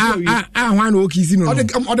say why no Kizzy no or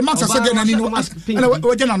the max again and no and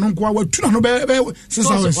we jana no kwa tu no be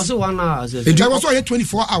 6 hours was 1 hour it was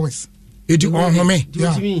 24 hours it on home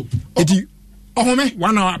it home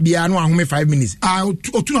 1 hour bia no home 5 minutes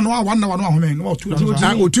otu no 1 hour no home no otu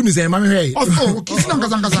otu ni say ma me hwe Kizzy na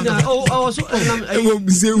kazanga so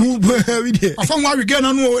say who we dey afon wa we get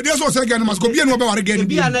na no dey so say again must go bia no be ware again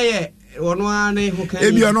bia na ye ono ane ho kan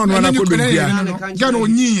ebi ono na ko bia gan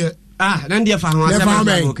onyi na ndie fa ho asema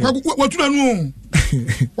watu na no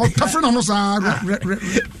o kafre na no sa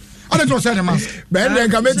I don't say the mask. But then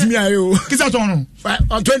come to me ayo. Kisa tono.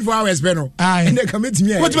 24 hours beno. And then come to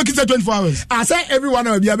me. What make kisa 24 hours? I say everyone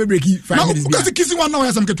will be able to break 5 minutes. No, because kissing 1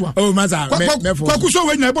 hour some ketwa. Oh, maza. Kwa so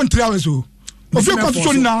when you born 3 hours so. Of you kwa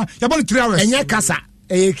so na, you born 3 hours. Enye kasa.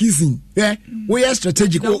 Kissing. Yeah. We are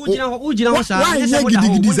strategic. Why you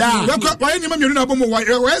gidi za? Why you me na bomo why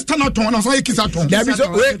stand out on so kisa ton. There be so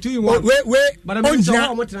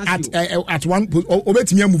at one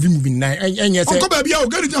obetimi moving na enye say. Ko ba bia o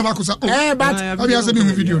gari jam akosa. But obia say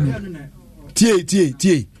me video no.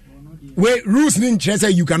 Tie. We rules nin say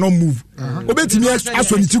you cannot move. Obetimi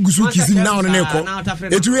asoni tigusu Kissing na on na ko.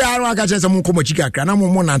 Etu we aro aka say mo komo chika kra na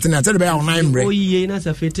mo nante na say be ya on nine bre. Oyiye na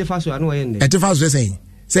say fete faso anu ye nde. Ete faso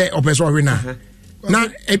say opeso we na. Na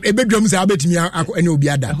ebedwam say abetimi eni obi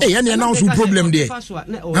ada. Eh ene na so problem there.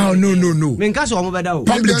 Oh no. Me nka so omo beda o.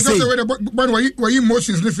 Public say why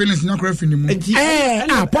emotions and feelings na cry finimu.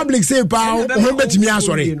 Public say pa o betimi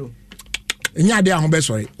asore. Enya de ahon be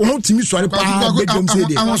sorry. O timi sorry pa bedroom say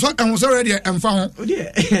dey. I was already emfa ho.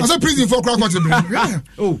 I was prison for crowd court.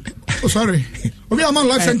 Oh sorry. Obi am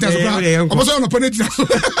life sentence bra. Oboso no penalty.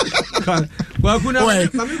 Wa kuna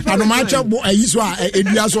anu ma cha bo ayi so a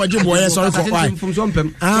edua so oje boy sorry for why. From so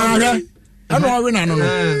mpem. Anu we na no.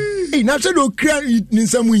 Eh na say do kra ni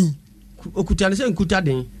nsamu yi. Okuta ne say nkuta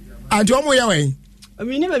den. Anti omo ya wen. I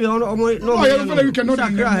mean, maybe no. You cannot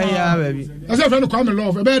baby. I said, friend, Kwame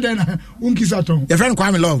Love. Better than Unkisaton. Your friend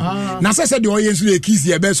Kwame Love. Now, said the audience will kiss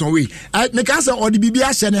your best way. I make us or the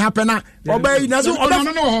BBS and happen. Obey Nazo.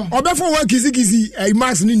 Obey for one kissy. I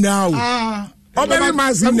must need now. Obey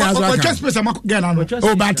must need now.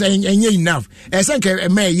 Oh, but ain't enough. I think a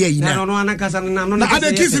may ye now. No, other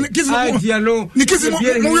kissing. Nikissing.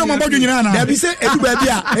 There be said,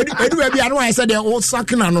 Edu, I know I said they're all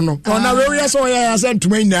sucking. I don't know. Oh, now we are so I sent to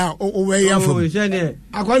me now. Oh, where you are from?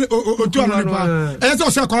 I call it 200 pounds. And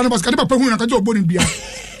so I call it was kind of a person who can bone beer.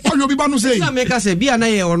 Oh, you'll be bound to say, make us a beer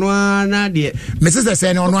on one, dear. Mrs.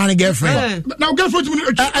 Sen on one girlfriend. Now, girlfriend,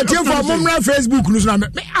 I tell for a moment, Facebook,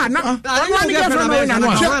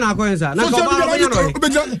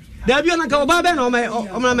 there be an Akababen or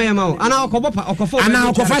my amount, and I'll call up and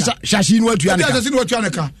I'll confess Shashin what you are.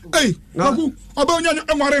 Hey,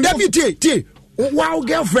 Deputy, wow,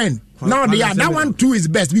 girlfriend. Now that one too is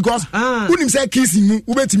best because wouldn't say kissing you,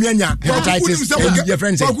 Ubetimiania, hepatitis, your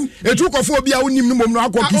friends. A took of phobia, wouldn't even know how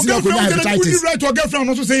kissing hepatitis. Right to a girlfriend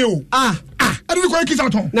also say, oh, I don't know kiss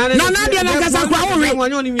at home. No,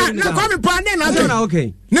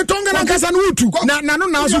 okay. Netonga na kasa nutu na no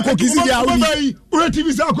na so kokisi dia wi ure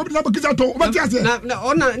TV sa ko na kiss at home but yes na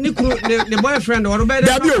ona ni boyfriend or be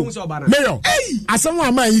da mayor asanwa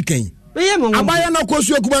ama yi kan abaya na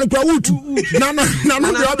kosu akuba no kwa wutu na no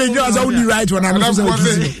be obejo as we right when I know so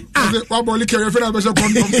wa boli kere fe na be se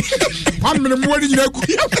condom pam me mo ni nyina ku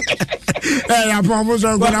ya pam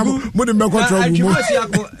so ko na mo de me control mo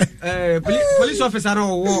police officer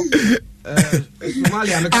no wo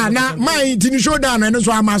na my tini showdown and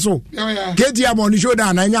so amaso KTM on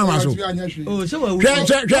showdown and yamaso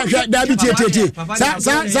that be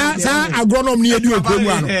sa agronom near you on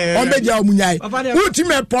beja omunyai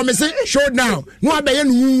ultimate promise showdown no abeye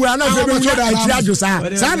nu ana se be showdown tiajo sa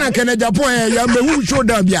na kene Japan ya me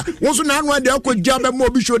showdown bia won so na anu de akogja be mo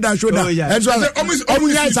bi showdown and so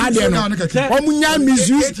omunyai sa de no omunyai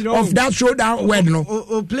misuse of that showdown word no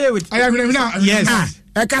play with yes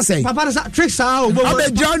Eka say papa tricks are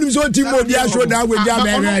abe John so team mo dia show down with dia be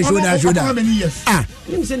show down how many years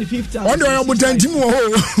him say the fifth time on do your butan team ho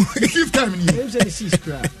the fifth time him say the sixth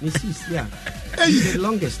crap the sixth yeah the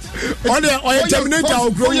longest on the terminator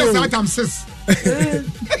o grow you that time 6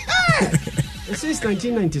 since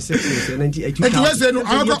 1996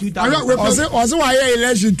 also why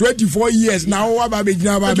election 24 years now what about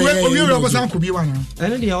Bejina ba be we represent could be one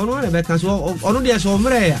and the ono na be kan so ono dey so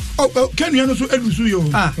mre ya can you no so edusu yo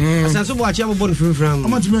asanso bo achi abobon frifram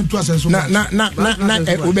amantima ntu asanso na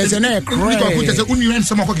we be say na e cry ko tese unu yen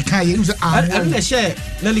sama ko kan ye say and the share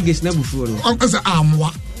delegation na bufuo no on say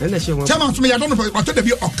amwa and the share chama so me ya don't know what to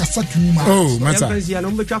be okasa tuma oh mata ya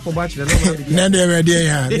no betwa for batch na dey ready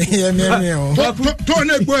ya me to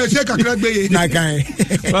na gbo e se kakra gbe ye na kan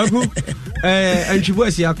baku antwibo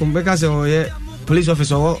asi akombeka se o police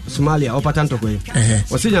officer o Somalia o patanto ko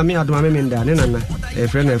o se nyame adoma me nda ne nana e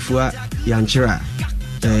friend afua yanchira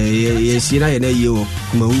yes na ye o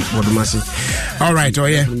kumawu bodomase all right oh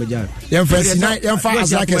yeah yem fa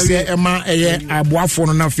azaka se ema eye aboafo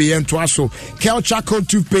no na fe ye nto aso Kel Charcoal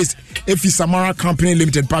toothpaste efi Samara Company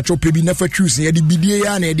Limited patro pebi na fa choose ye di bidie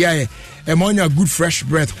ya na ye aye ammonia good fresh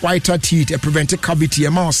breath whiter teeth prevent cavity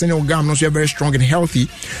amount senile gum no so very strong and healthy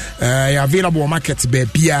available on markets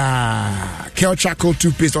bia Kel Charcoal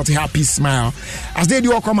toothpaste or happy smile as they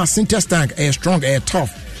do come as Sintex tank a strong a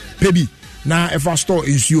tough baby now if I store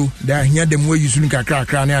issue there here them way you soon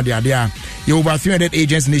kakra na there you over 300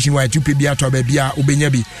 agents nationwide to pay to bia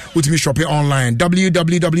obenyabi ultimate shopping online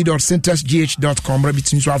www.sintexgh.com rabbit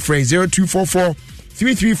so afraid 0244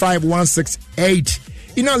 335 168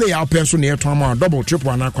 inale our pencil near to double triple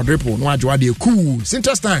and quadruple no ajwa dey cool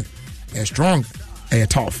Sintex tank a strong a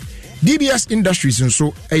tough DBS Industries and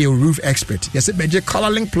so a roof expert yes it magic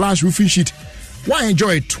Colorlink Plus roofing sheet. Why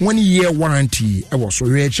enjoy a 20-year warranty? I was so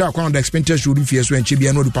rich. I found the expenses to do for you and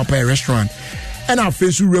Chibia no Papa restaurant. And our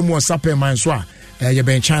face to Remo Sape Manswa. You've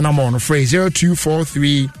been China more on phrase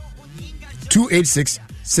 0243 286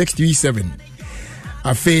 637.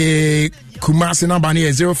 I fake Kumasi number near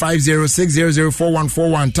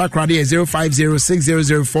 0506004141. Takradi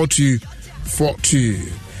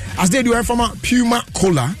 0506004242. As they do from Puma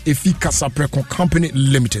Cola, Efika Precon Company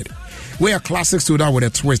Limited. We are classic soda with a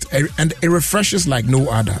twist and it refreshes like no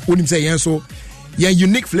other. Wouldn't say yeah, so your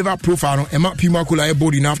unique flavor profile Emma Puma Cola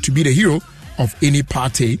bold enough to be the hero of any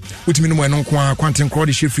party. Which means when on quantum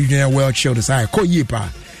crowd ship free well chilled aside. Call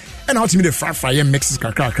yepa. And ultimately the fire mixes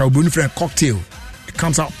kakra friend cocktail. It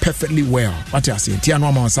comes out perfectly well. What you say?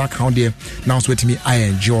 Tiano Mansa count there now with me I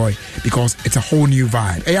enjoy because it's a whole new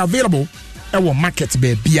vibe. Are available at our market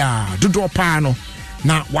baby. Do drop pano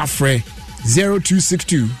now wafre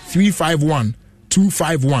 0262 351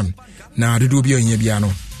 251. Now the do be on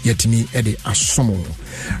Yabiano yet me Eddie Asomo.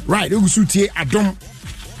 Right, Ugusuti Adom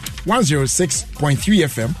 106.3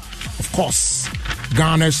 FM, of course,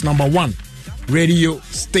 Ghana's #1 radio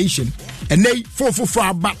station, and they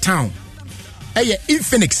 444 back town. Hey,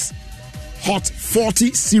 Infinix Hot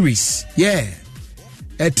 40 series, yeah,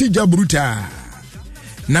 a Tija Bruta.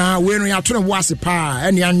 Now when we are trying to wash a power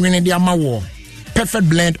and the unwinning the amawo. Perfect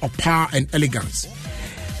blend of power and elegance.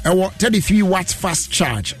 Our 33 watts fast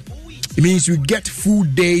charge. It means you get full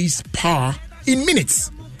day's power in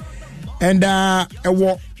minutes. And our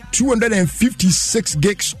 256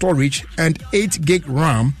 gig storage and 8 gig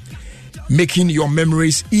RAM, making your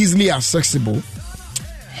memories easily accessible.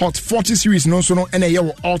 Hot 40 series no so no and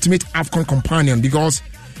our ultimate AFCON companion because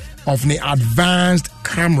of the advanced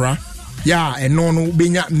camera. Yeah, and no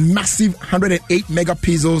being a massive 108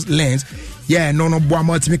 megapixels lens. Yeah, no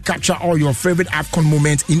boy to me capture all your favorite AFCON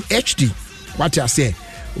moments in HD. What I say,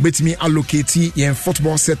 bet me allocate in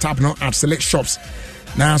football setup now at select shops.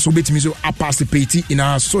 Now so bet me so participate in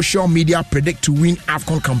our social media predict to win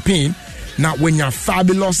AFCON campaign. Now when your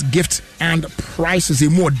fabulous gift and prices a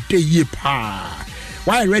more day pa.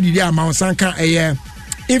 Why ready there Mount Sanka a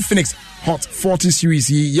Infinix Hot 40 series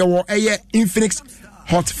your Infinix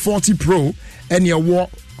Hot 40 Pro and your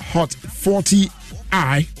Hot 40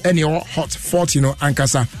 eye and your hot 40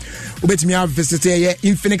 ankasa. Ubetimi have visited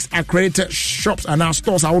Infinix accredited shops and our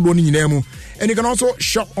stores are all in Nemu. And you can also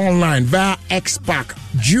shop online via Xpac,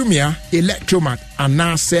 Jumia, Electromat, and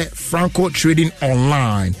now say Franco Trading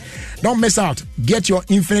Online. Don't miss out. Get your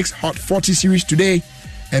Infinix Hot 40 series today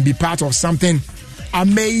and be part of something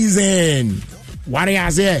amazing. What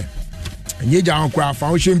is it? You don't cry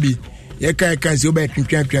for be. You can't see about to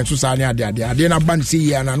Sanya. I didn't ban see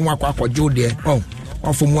you and I know what Joe there. Oh,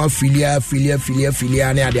 from one filia.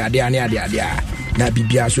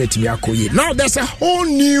 Now there's a whole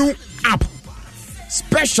new app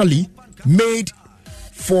specially made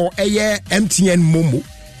for a MTN Momo.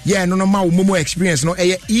 Yeah, no Momo experience,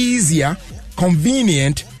 easier,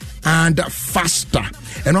 convenient, and faster.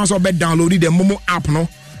 And also download the Momo app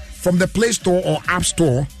from the Play Store or App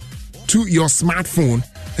Store to your smartphone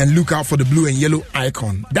and look out for the blue and yellow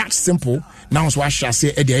icon. That's simple. Now so I shall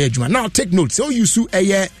say now take note. So you see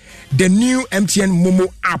the new MTN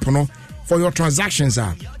Momo app for your transactions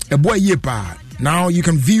are a boy yepa. Now you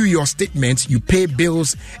can view your statements, you pay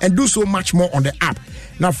bills, and do so much more on the app.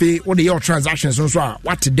 Now, what are your transactions?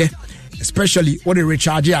 What today? Especially what the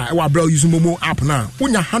recharge our bro using Momo app now.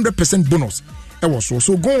 When 100% bonus.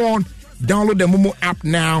 So go on, download the Momo app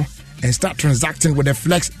now and start transacting with the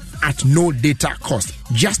Flex at no data cost.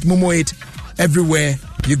 Just Momo it everywhere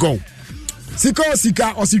you go.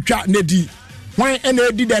 Sika or Sika Nedi. Why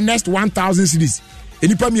did the next 1,000 cities?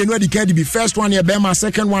 Anytime you know the candy be first one your Bema,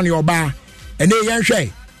 second one your bar. And then you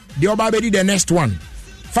say the Oba be the next one.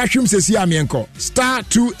 Fashion says here Mienko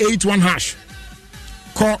 *281#.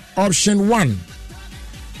 Call option 1.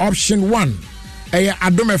 Option 1.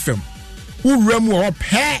 Adom FM. Who remu up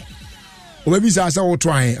hair? Obi say say o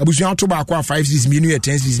twan. Abusuan to ba kwa 5-6 million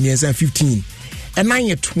 10-6 15. And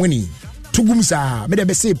 9-20. Tugum sa me de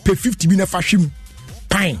be say pay 50 bi na fashion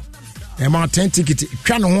pine. E ma 10 ticket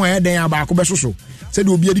twa no ho e den aba ko be so. Said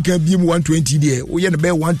will be a BM 120 there. We had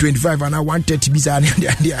about 125 and 130 bizarre.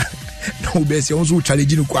 No best also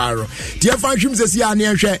challenging Quaro. Dear Function says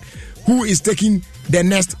who is taking the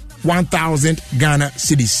next 1,000 Ghana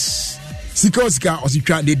cities. Sikosika or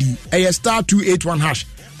Sika Lady. A *281#.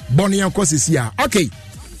 Bonnie and Cosis here. Okay.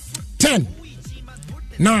 10,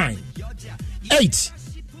 9, 8,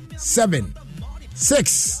 7,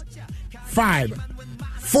 6, 5,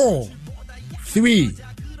 4, 3,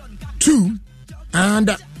 2, and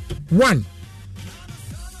 1.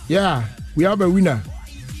 Yeah, we have a winner.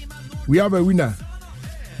 Munchani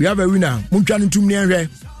to me,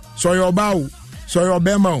 so your bow, so your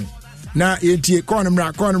bemo. Now, it's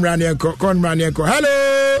Conrad.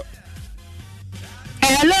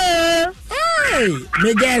 Hello. Hey,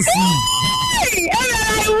 me guess.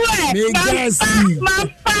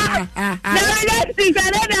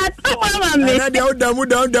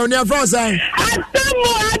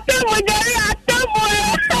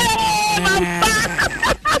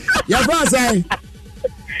 Your France,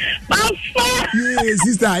 yeah,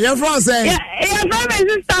 sister. Your France, Your from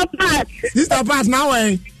Sister Pat. Sister Pat, now,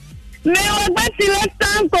 Me was back to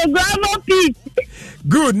Western Grandma Pete.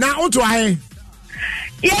 Good. Now, what do I?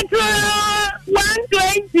 Yes,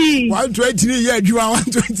 120. 120, yeah, you are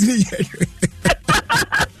 120,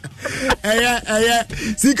 yeah.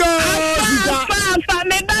 Sika.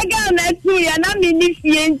 Me bag on that too, yeah. Na me ni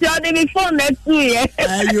fie nti me phone that too, yeah.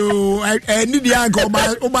 Ayo, need the uncle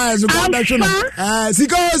by so connection.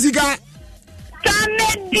 Sika.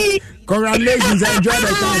 Kamedi. Congratulations, enjoy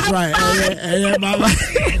the chance, right? Mama.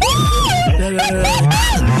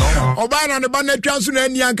 Obana the banner chance to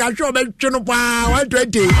any and catch up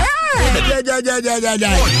 120.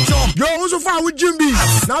 Yo, also far with Jimmy.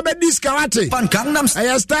 Now bet this karate. I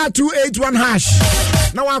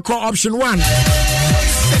 *281#. Now I call option 1.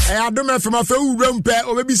 I don't know from a few room pair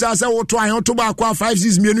or maybe I will try on tobacco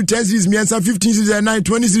 5-6 million 10-6 million 15-6 9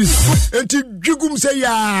 26. Until Jugum say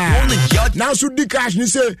yeah. Now should the cash ni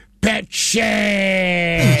say Peche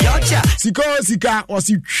Sika or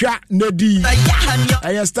Sika Nedi. I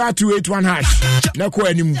 *281#. Nako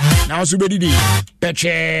anim. Now so be di Peche.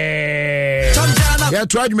 Yeah,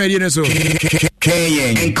 try to make it so.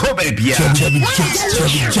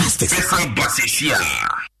 Justice.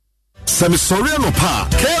 Sami sorry no pa.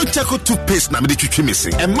 Kel Chaco toothpaste na me de twetwe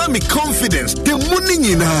missing. And mommy confidence the money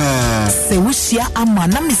nyina. Se wusia ama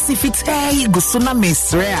na me sifit go so na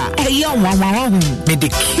mesre a. Eya wanwa me de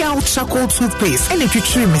Kel Chaco toothpaste and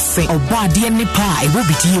twetwe missing. Oba de ni pa e wo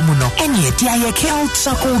bidie mu no. Ene de aye Kel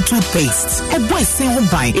Chaco toothpaste. E boy se wo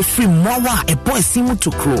ban e free mowa e boy se mu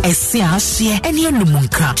tokro. E se ahye ene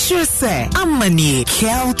enumunka. Sure say amani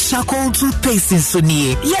Kel Chaco toothpaste so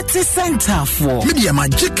nie. Yet center for. Media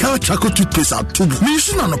magic Kel Chaco Charcoal toothpaste at Tubu. Me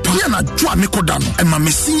shuna no pa na dwa me kodano. E ma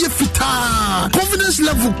me sinye fita. Confidence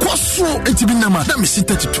level kwaso etibinama. Na me si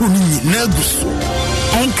 32 ni na guso.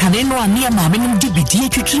 Enkane no ani ama me nim di bidie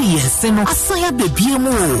twitwiri yense no. Asaya bebie mu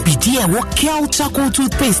o. Bidie wo Kel Charcoal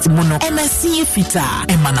toothpaste mu no. MSC fita.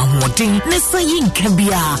 E ma na hoden ne sayi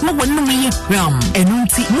nkabia. Na wonum ye ram.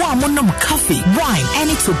 Enunti mo amonom coffee, wine,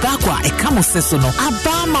 any tobacco e kamo seso no.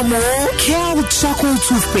 Abama mo Kel Charcoal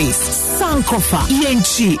toothpaste. Sankofa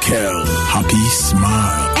yenchi. Kel, happy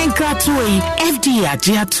smile. Enkratui FDA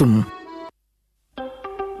ajiatum.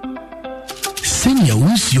 Senya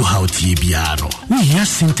won't you how tibiano. We hear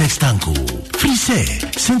Syntex tank. Free say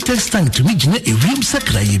Syntex tank to me jine a ream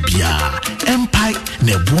sakra bia. Empire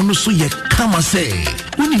ne bono so ye kama say.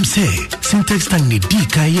 When him say Syntex tank ne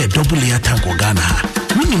dika ye double layer tank Ghana.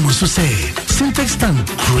 When him also say Syntex tank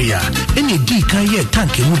Korea any dika ye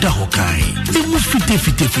tank muda hokai. They move fita.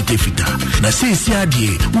 Na say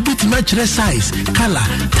adie ubiti match size, color,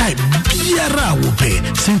 type biara wope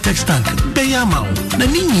Syntex tank beyama. Na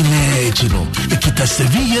nini ne chino. Ekita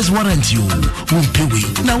 7 years warranty you won't pay we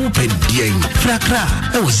now open dien frakra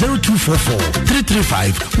 0244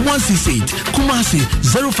 335 168 Kumasi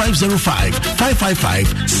 0505 555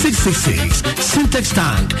 666 Syntex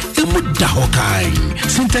tank emuda hokai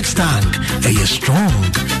Syntex tank a strong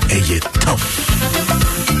a tough.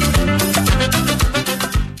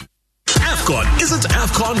 AFCON isn't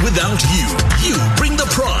AFCON without you. You bring the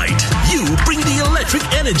pride. You bring the electric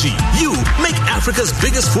energy. You make Africa's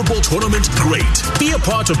biggest football tournament great. Be a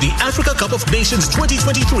part of the Africa Cup of Nations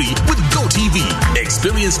 2023 with GoTV.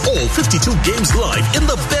 Experience all 52 games live in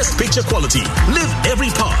the best picture quality. Live every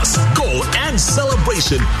pass, goal, and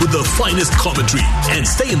celebration with the finest commentary. And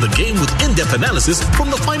stay in the game with in-depth analysis from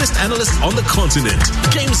the finest analysts on the continent.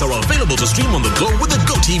 Games are available to stream on the go with the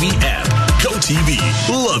GoTV app. GoTV.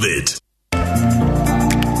 Love it.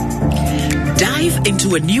 Dive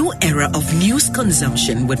into a new era of news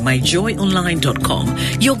consumption with myjoyonline.com,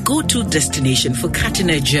 your go-to destination for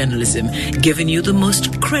cutting-edge journalism, giving you the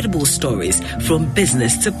most credible stories from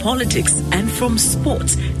business to politics and from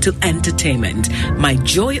sports to entertainment.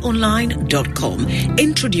 Myjoyonline.com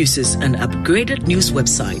introduces an upgraded news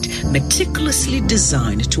website meticulously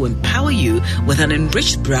designed to empower you with an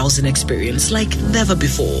enriched browsing experience like never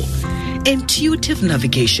before. Intuitive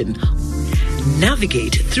navigation.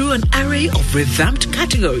 Navigate through an array of revamped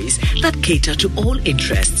categories that cater to all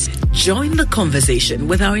interests. Join the conversation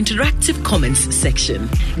with our interactive comments section.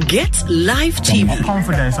 Get live TV,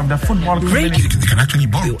 confidence of the football community.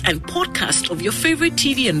 Radio, and podcast of your favorite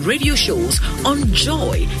TV and radio shows on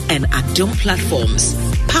Joy and Adom platforms.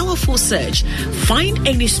 Powerful search. Find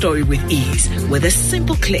any story with ease. With a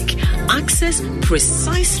simple click, access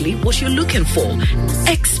precisely what you're looking for.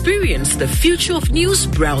 Experience the future of news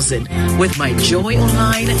browsing with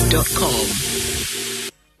myjoyonline.com.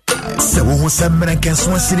 Se wo semre ken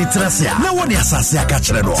so sini trasia na woni asase aka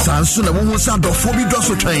kire do sanso na wo sa do fo bi do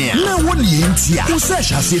so twan na woni entia wo se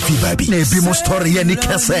hase fi baby na ebi mo story ye ni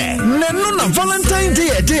kese na no na Valentine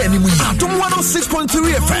day ani mu Adom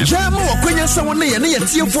 106.3 FM jam wo kwenya se wo ne ye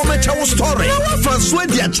tie fo ma cha wo story na wo fa so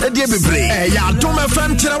dia chede bebre ya Adom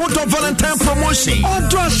FM kire wo do Valentine promotion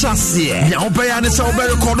odo asase ya wo be ya ne se wo be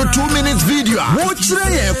record 2 minutes video wo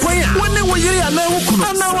kire ye kwenya woni wo yire ya na wo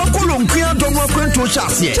kunu na wo kolonku Adom wo kwento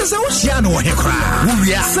chase Oceano Hekra.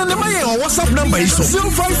 Send them a WhatsApp number is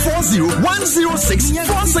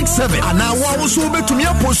 0540-106-467. And now I also be to me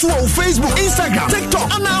a post on Facebook, Instagram,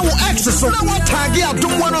 TikTok, and now access. Now what tag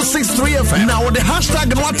Adom 106.3 FM. Now the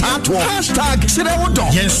hashtag what tattoo. Hashtag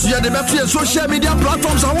Sidawodo. Yes, yeah, the better social media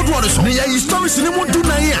platforms I would want to say. Yeah, stories in the mood to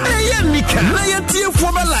Naya. Yeah, Nika. Naya Tia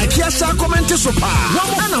for my like. Yes, I comment to so far.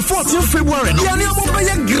 14th February. Yeah, you will be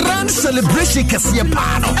a grand celebration. Cassia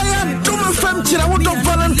Pano. Adom FM Chirawodo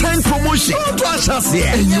Valentine promotion.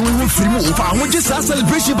 And you will free move. I want just a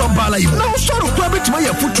celebration bambala. No sort of club it my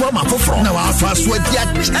foot trauma for from. Now I fast with the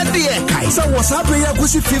Kaisa was happy. I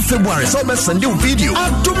was 5th February. So I send you video.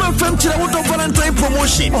 Adom FM Chirawodo Valentine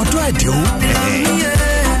promotion. What do I do?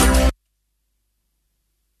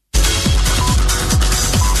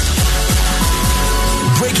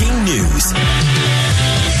 Breaking news.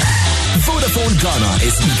 Vodafone Ghana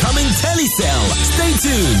is becoming Telecel. Stay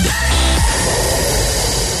tuned.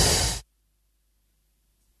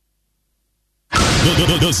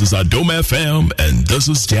 This is Adom FM and this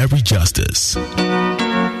is Jerry Justice.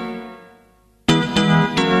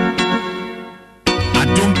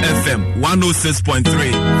 Adom FM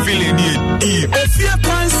 106.3. Feeling it deep. Ofia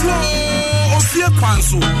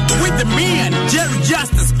Kwanso with the man Jerry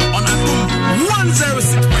Justice on Adom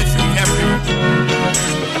 106.3 FM.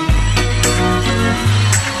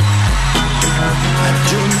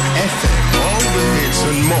 Adum FM, all the hits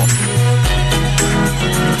and more.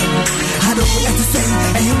 I don't know what to say,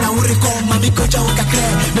 and you know what they call my big coach.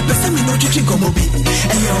 The person we know to drink come obi,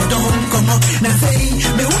 and you don't come up. Now say,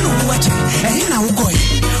 me who know what you, and you know go.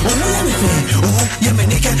 Oh, no, let me say, oh, you may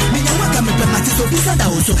make me know what I'm a matter so busy that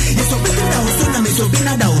also. It's so busy that also, I'm so busy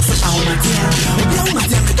that also. Oh, my dear, oh, my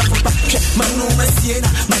dear, the top of my room, my siena,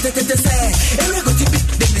 my tete say, and we're going to be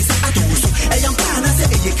the next at also. And young man, I say,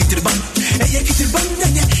 you get to the bum, and you get to the bum,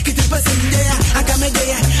 and you get to the person there. I come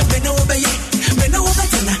again, men over yet, men over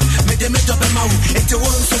dinner. Me drop them out. It's a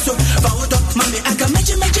one so powered up, mommy. I can make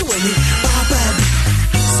you when you papa.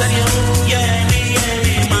 Sadio, yeah,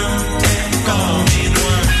 man. Call me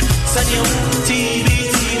one. Sadio, TV,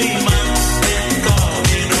 man. Call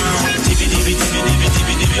me one. TV.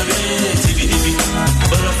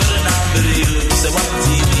 But I'm not very you. So what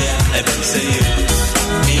TV? I bet say you.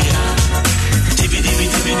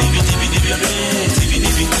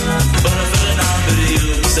 TV. But I'm not very you.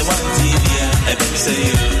 So what TV? I bet say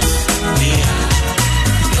you.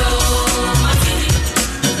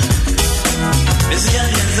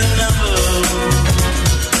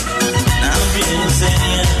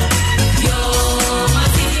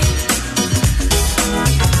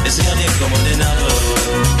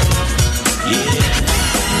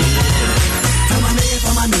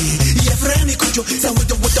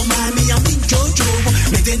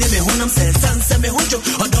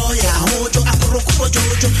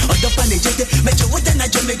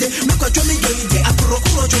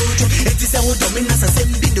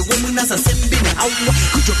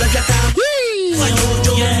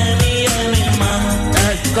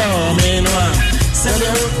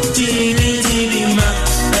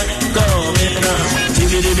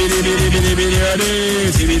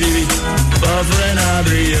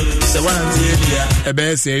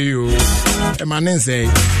 Say you, say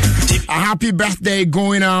a happy birthday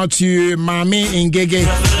going out to Mami Ngege,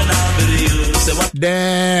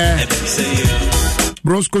 the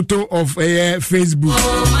Broskoto of Facebook.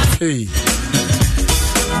 Hey,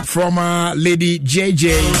 from Lady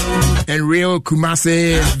JJ and Real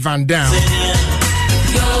Kumase Van Dam.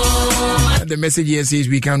 The message here says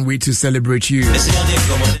we can't wait to celebrate you.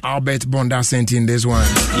 Albert Bonda sent in this one.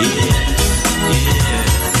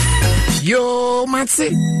 Yo,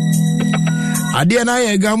 Matsi. Adiana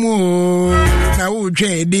Yegamu. Now,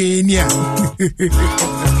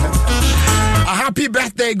 a happy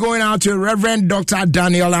birthday going out to Reverend Dr.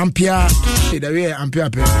 Daniel Ampia.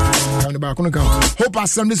 Hope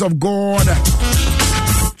Assemblies of God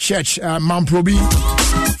Church, Mamprobi,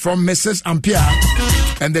 from Mrs. Ampia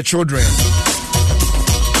and the children.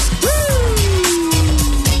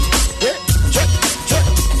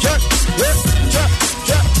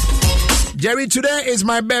 Jerry, today is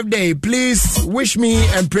my birthday. Please wish me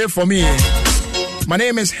and pray for me. My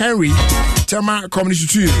name is Henry. Tema Community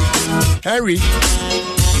 2. Henry,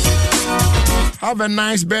 have a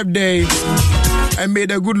nice birthday and may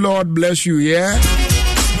the good Lord bless you, yeah?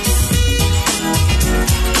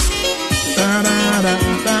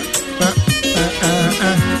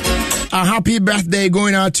 A happy birthday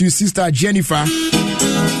going out to Sister Jennifer.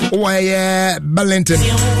 Oh, yeah, Burlington,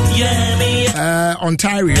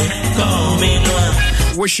 Ontario.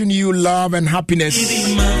 Wishing you love and happiness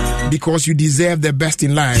because you deserve the best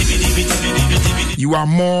in life. You are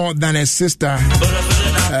more than a sister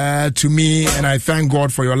to me, and I thank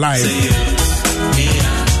God for your life.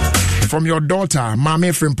 From your daughter,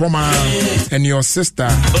 Mami Frimpoma, and your sister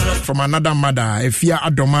from another mother, Efia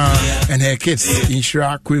Adoma, and her kids,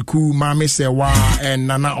 Inshira Kweku, Mami Sewa, and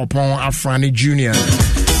Nana Opon Afrani Jr.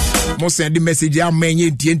 Most send the message ya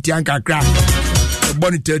menye tienti ankakra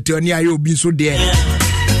boni tetoni ayo bi so there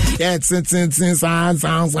yeah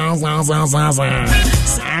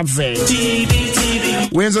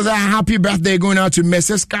we also say happy birthday going out to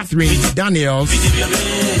Mrs. Catherine Daniels,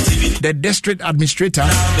 the district administrator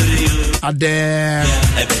at the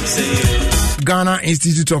Ghana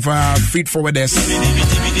Institute of Feed Forwarders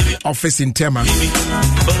office in Tema.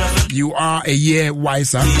 You are a year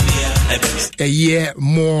wiser, a year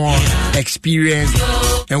more experienced,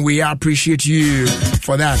 and we appreciate you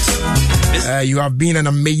for that. You have been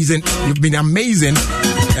you've been amazing,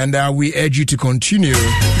 and we urge you to continue.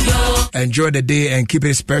 Enjoy the day and keep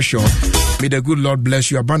it special. May the good Lord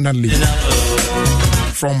bless you abundantly.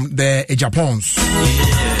 From the Japans,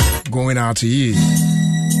 going out to you.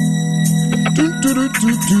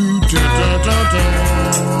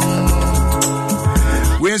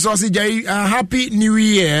 We also see happy New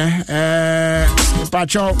Year.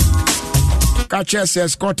 Pacho Catcher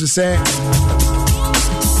says Scott to say.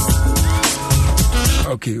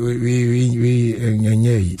 Okay, we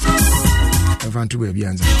Evantu baby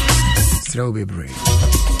answer. Slow baby.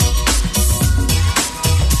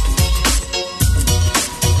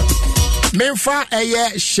 Memfa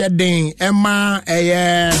eye shedding Emma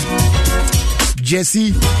eye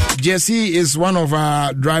Jesse is one of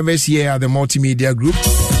our drivers here at the multimedia group.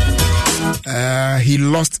 He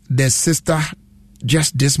lost their sister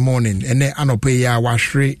just this morning and then anope ya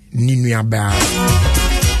washre ninua ba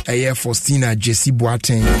eye Faustina Jesse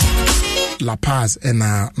Boateng La Paz and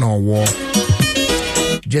no war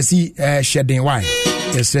Jesse shedding why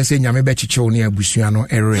yes say nyame be chicho ne abusua no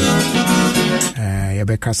ere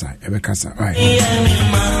yebekasa right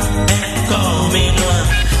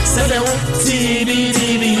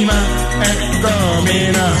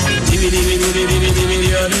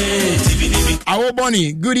Our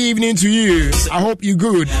Bonnie, good evening to you. I hope you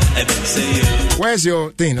good. Where's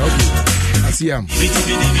your thing? Okay, I see him.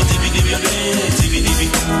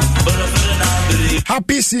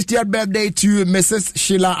 Happy 60th birthday to Mrs.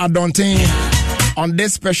 Sheila Adontin. On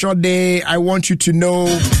this special day, I want you to know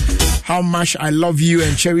how much I love you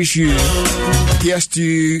and cherish you. Here's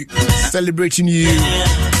to celebrating you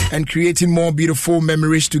and creating more beautiful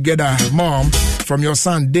memories together. Mom, from your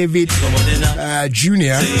son David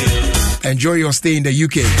Jr. Enjoy your stay in the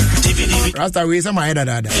UK. Rasta way some head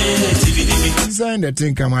dada. Sign the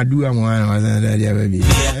thing come do am one baby.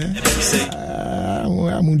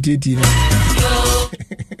 I'm titi.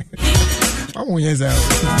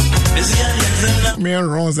 Me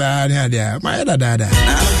wrong side there. My head dada.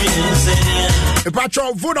 A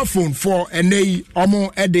patrol Vodafone for a day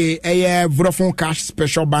omo a day a Vodafone cash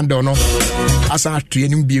special bundle no. As I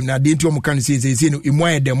training beam na dey to can say no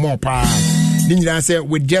imo de more pa.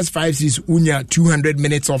 With just 5 Gs unya 200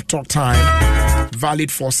 minutes of talk time valid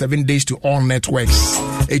for 7 days to all networks.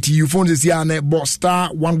 ATU phones is here but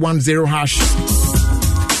star 110 hash.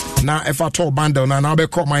 Now if I talk bundle now be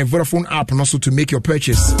call my Vodafone app and also to make your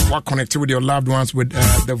purchase. What connect with your loved ones with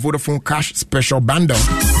the Vodafone cash special bundle.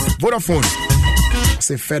 Vodafone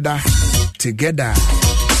say feather together.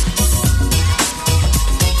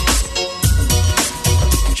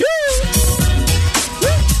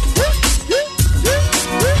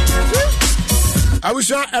 I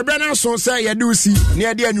wish a brand so say you do see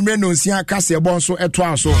near the number no see a case bonso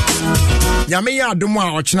etwa so. Nyame ya adom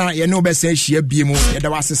a ochna ye no be say hia biemu ye da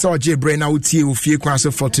wase say oje brain na utie ofie kwan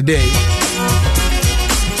so for today.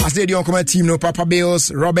 As the on team no Papa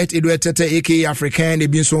Bills, Robert Edward Tete aka African e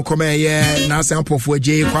bin so come here na sample for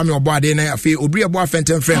J Kwame Oboade na afi obri abo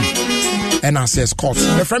afentem frem. And I say Scott,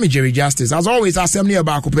 the friend Jerry Justice. As always, assembly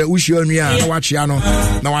about Coupe Ushio Nia, watch Yano,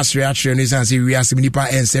 now what's reaction is and see we are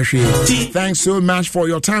Simipa and Session. Thanks so much for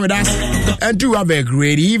your time with us and do have a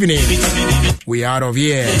great evening. We out of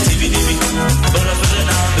here.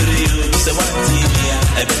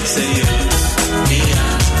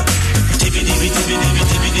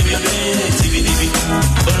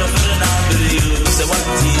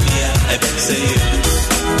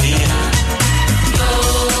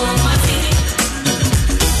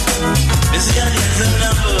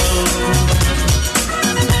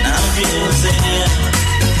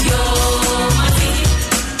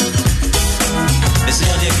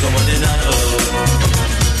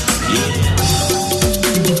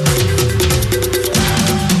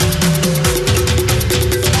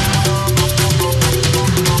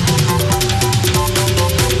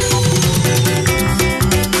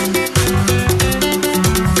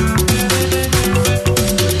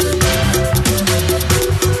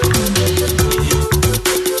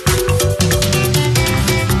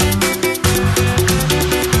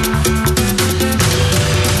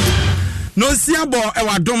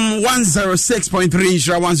 Ewadom 106.3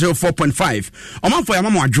 Insura 104.5. Omanfo ya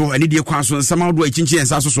mama adwo eni die kwan so nsama do achinchi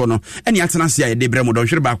ensa so no eni atena sia ye de bre mo don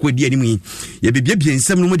hwere ba ko die animu ye bibia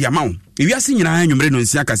nsam no mo de amawo ewiase nyina anwumre no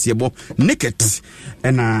nsia kasebo naked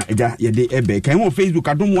ena eja ye de ebe kan mo Facebook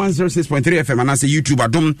adom 106.3 FM ana se YouTube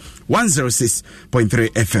adom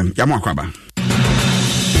 106.3 FM ya mo akwaba.